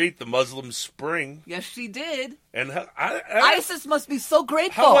did create the Muslim Spring. Yes, she did. And ISIS must be so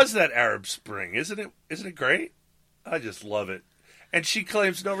grateful. How was that Arab Spring? Isn't it great? I just love it. And she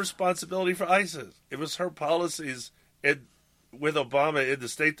claims no responsibility for ISIS. It was her policies with Obama in the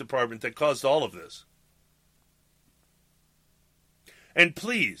State Department that caused all of this. And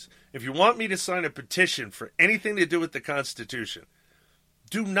please, if you want me to sign a petition for anything to do with the Constitution,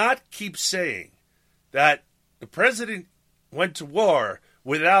 do not keep saying that the president went to war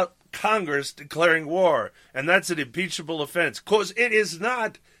without Congress declaring war, and that's an impeachable offense. Because it is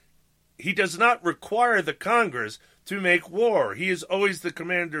not. He does not require the Congress to make war. He is always the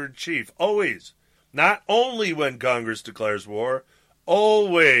commander-in-chief. Always. Not only when Congress declares war.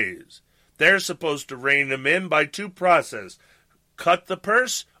 Always. They're supposed to rein him in by two processes. Cut the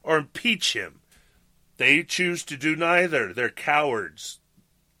purse or impeach him. They choose to do neither. They're cowards.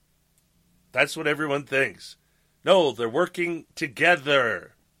 That's what everyone thinks. No, they're working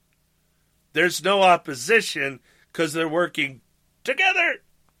together. There's no opposition because they're working together.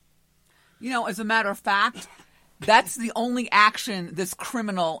 You know, as a matter of fact, that's the only action this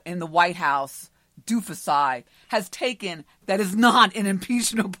criminal in the White House, Doofusai, has taken that is not an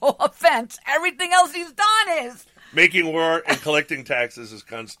impeachable offense. Everything else he's done is. Making war and collecting taxes is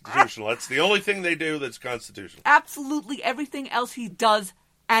constitutional. That's the only thing they do that's constitutional. Absolutely everything else he does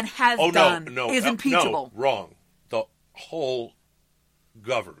and has done is impeachable. No, wrong. The whole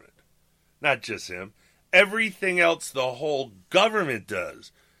government. Not just him. Everything else the whole government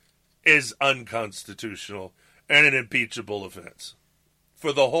does is unconstitutional and an impeachable offense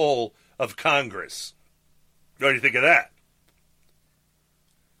for the whole of Congress. What do you think of that?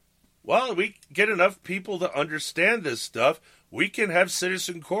 Well, we get enough people to understand this stuff. We can have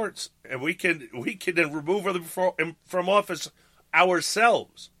citizen courts, and we can then remove them from office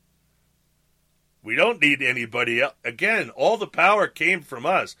ourselves. We don't need anybody else. Again, all the power came from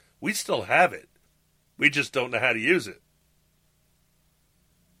us. We still have it. We just don't know how to use it.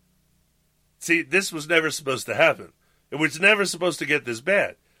 See, this was never supposed to happen. It was never supposed to get this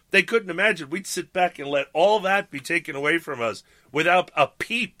bad. They couldn't imagine we'd sit back and let all that be taken away from us without a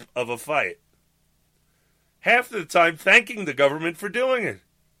peep of a fight. Half the time thanking the government for doing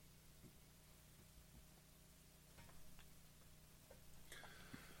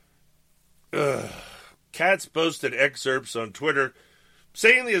it. Katz posted excerpts on Twitter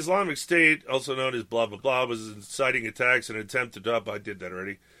saying the Islamic State, also known as blah, blah, blah, was inciting attacks and an attempt to drop. I did that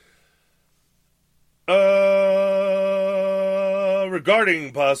already.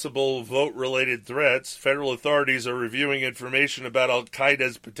 Regarding possible vote-related threats, federal authorities are reviewing information about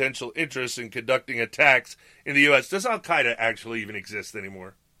Al-Qaeda's potential interest in conducting attacks in the U.S. Does Al-Qaeda actually even exist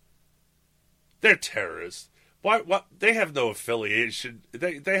anymore? They're terrorists. Why? They have no affiliation.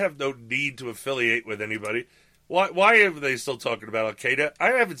 They have no need to affiliate with anybody. Why are they still talking about Al-Qaeda?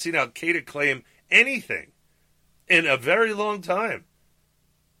 I haven't seen Al-Qaeda claim anything in a very long time.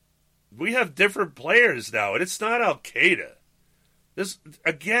 We have different players now, and it's not Al-Qaeda. This,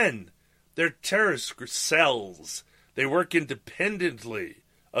 again, they're terrorist cells. They work independently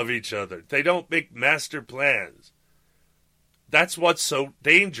of each other. They don't make master plans. That's what's so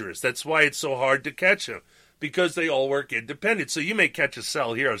dangerous. That's why it's so hard to catch them, because they all work independent. So you may catch a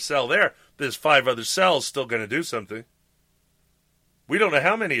cell here, a cell there. There's 5 other cells still going to do something. We don't know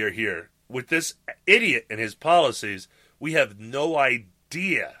how many are here. With this idiot and his policies, we have no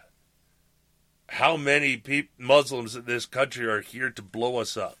idea how many Muslims in this country are here to blow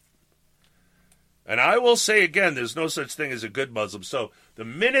us up. And I will say again, there's no such thing as a good Muslim. So the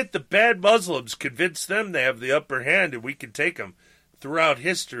minute the bad Muslims convince them they have the upper hand and we can take them throughout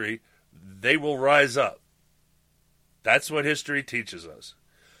history, they will rise up. That's what history teaches us.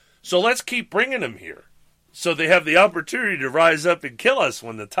 So let's keep bringing them here so they have the opportunity to rise up and kill us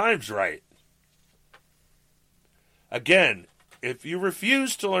when the time's right. Again, if you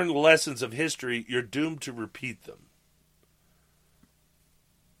refuse to learn the lessons of history, you're doomed to repeat them.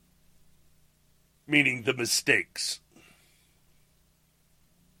 Meaning the mistakes.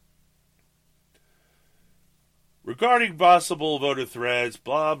 Regarding possible voter threats,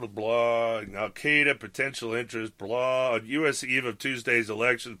 blah, blah, blah, Al-Qaeda, potential interest, blah, on U.S. eve of Tuesday's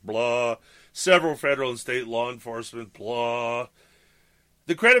elections, blah, several federal and state law enforcement, blah.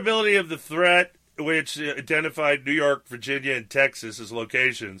 The credibility of the threat, which identified New York, Virginia, and Texas as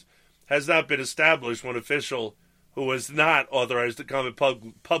locations, has not been established. One official who was not authorized to comment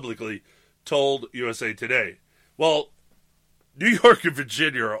publicly told USA Today. Well, New York and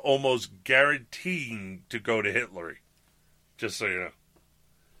Virginia are almost guaranteeing to go to Hitler, just so you know.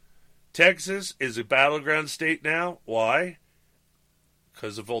 Texas is a battleground state now. Why?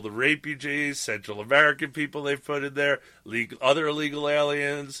 Because of all the refugees, Central American people they've put in there, other illegal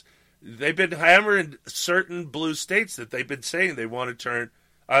aliens. They've been hammering certain blue states that they've been saying they want to turn,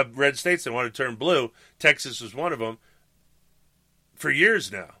 red states they want to turn blue. Texas is one of them for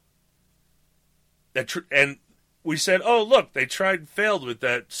years now. And we said, oh, look, they tried and failed with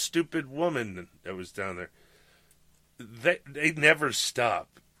that stupid woman that was down there. They never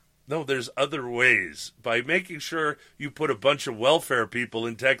stop. No, there's other ways. By making sure you put a bunch of welfare people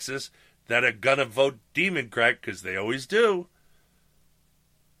in Texas that are going to vote Democrat, because they always do,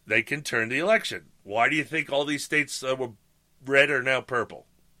 they can turn the election. Why do you think all these states that were red are now purple?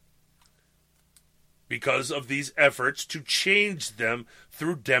 Because of these efforts to change them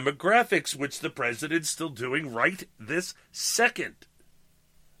through demographics, which the president's still doing right this second.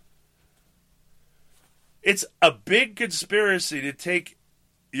 It's a big conspiracy to take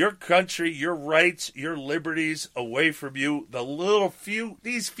your country, your rights, your liberties away from you.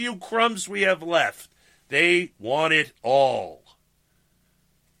 These few crumbs we have left, they want it all.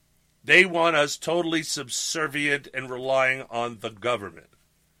 They want us totally subservient and relying on the government.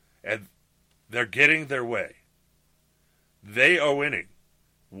 And they're getting their way. They are winning.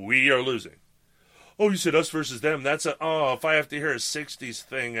 We are losing. Oh, you said us versus them. That's if I have to hear a 60s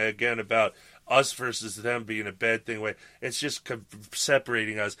thing again about us versus them being a bad thing. It's just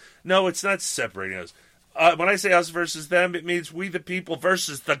separating us. No, it's not separating us. When I say us versus them, it means we the people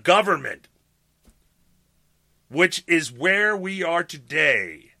versus the government, which is where we are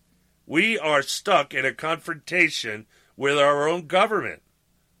today. We are stuck in a confrontation with our own government,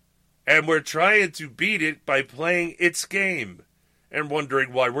 and we're trying to beat it by playing its game and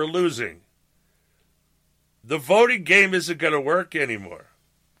wondering why we're losing. The voting game isn't going to work anymore.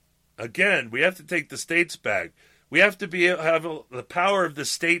 Again, we have to take the states back. We have to have the power of the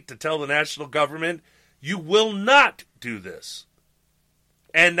state to tell the national government, you will not do this.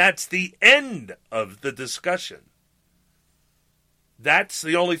 And that's the end of the discussion. That's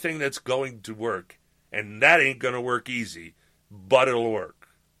the only thing that's going to work. And that ain't going to work easy, but it'll work.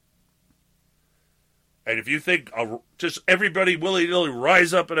 And if you think just everybody willy-nilly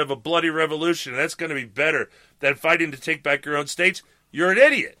rise up and have a bloody revolution, that's going to be better than fighting to take back your own states, you're an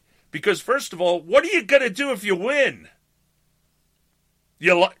idiot. Because, first of all, what are you going to do if you win?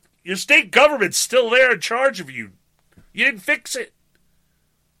 Your state government's still there in charge of you. You didn't fix it.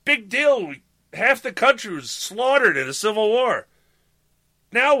 Big deal. Half the country was slaughtered in a civil war.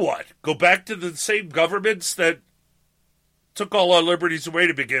 Now what? Go back to the same governments that took all our liberties away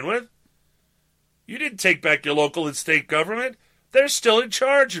to begin with? You didn't take back your local and state government. They're still in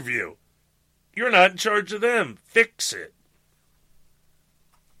charge of you. You're not in charge of them. Fix it.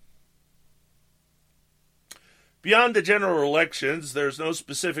 Beyond the general elections, there's no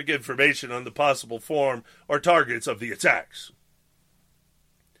specific information on the possible form or targets of the attacks.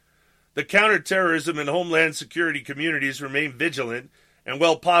 The counterterrorism and homeland security communities remain vigilant and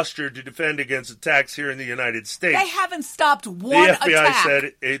well-postured to defend against attacks here in the United States. They haven't stopped one attack. The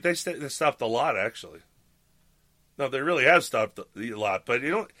FBI said they stopped a lot, actually. No, they really have stopped a lot, but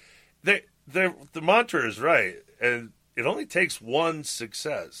the mantra is right, and it only takes one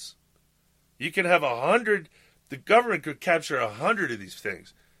success. You can have 100. The government could capture 100 of these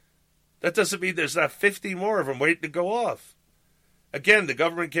things. That doesn't mean there's not 50 more of them waiting to go off. Again, the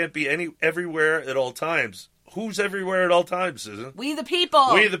government can't be everywhere at all times. Who's everywhere at all times, Susan? We the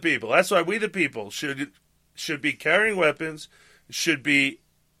people. We the people. That's why we the people should be carrying weapons, should be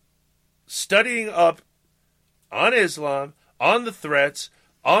studying up on Islam, on the threats,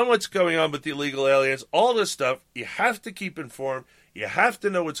 on what's going on with the illegal aliens, all this stuff. You have to keep informed. You have to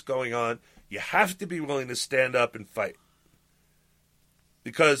know what's going on. You have to be willing to stand up and fight.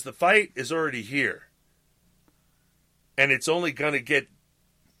 Because the fight is already here. And it's only going to get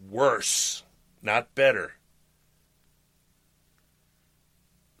worse, not better.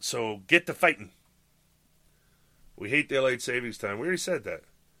 So get to fighting. We hate daylight savings time. We already said that.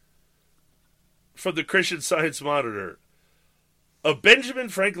 From the Christian Science Monitor. Of Benjamin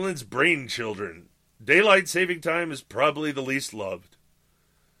Franklin's brainchildren, daylight saving time is probably the least loved.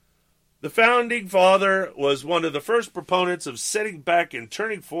 The founding father was one of the first proponents of setting back and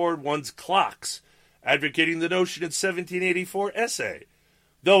turning forward one's clocks, advocating the notion in 1784 essay,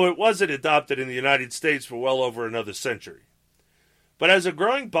 though it wasn't adopted in the United States for well over another century. But as a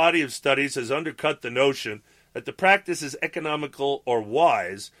growing body of studies has undercut the notion that the practice is economical or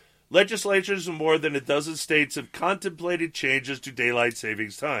wise, legislatures in more than a dozen states have contemplated changes to daylight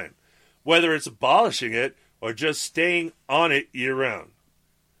savings time, whether it's abolishing it or just staying on it year-round.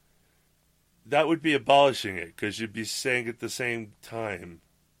 That would be abolishing it, because you'd be staying at the same time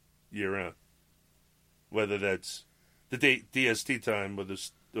year-round. Whether that's the DST time or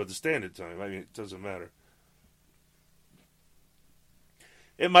the standard time. I mean, it doesn't matter.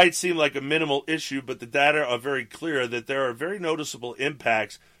 It might seem like a minimal issue, but the data are very clear that there are very noticeable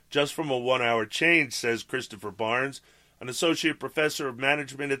impacts just from a 1-hour change, says Christopher Barnes, an associate professor of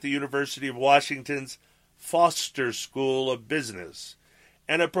management at the University of Washington's Foster School of Business,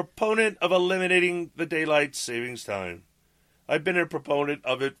 and a proponent of eliminating the daylight savings time. I've been a proponent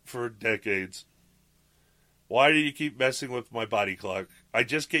of it for decades. Why do you keep messing with my body clock? I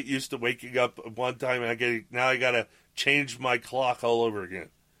just get used to waking up one time and now I gotta change my clock all over again.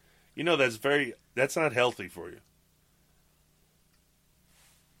 You know, that's not healthy for you.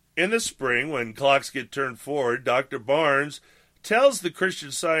 In the spring, when clocks get turned forward, Dr. Barnes tells the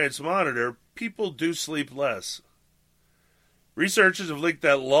Christian Science Monitor people do sleep less. Researchers have linked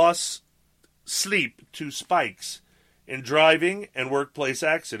that lost sleep to spikes in driving and workplace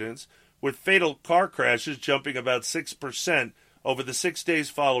accidents, with fatal car crashes jumping about 6% over the 6 days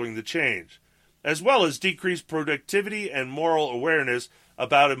following the change, as well as decreased productivity and moral awareness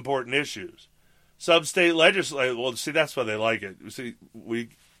about important issues. Some state legislators, well, see, that's why they like it. See, we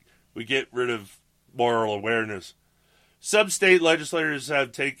get rid of moral awareness. Some state legislators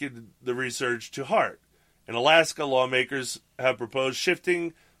have taken the research to heart. In Alaska, lawmakers have proposed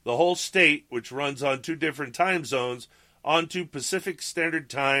shifting the whole state, which runs on 2 different time zones, onto Pacific Standard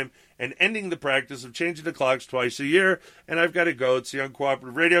Time and ending the practice of changing the clocks twice a year. And I've got to go. It's the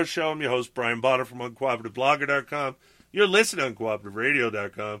Uncooperative Radio Show. I'm your host, Brian Bonner from UncooperativeBlogger.com. You're listening to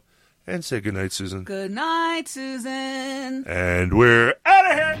UncooperativeRadio.com. And say goodnight, Susan. Good night, Susan. And we're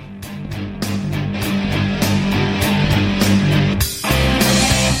out of here.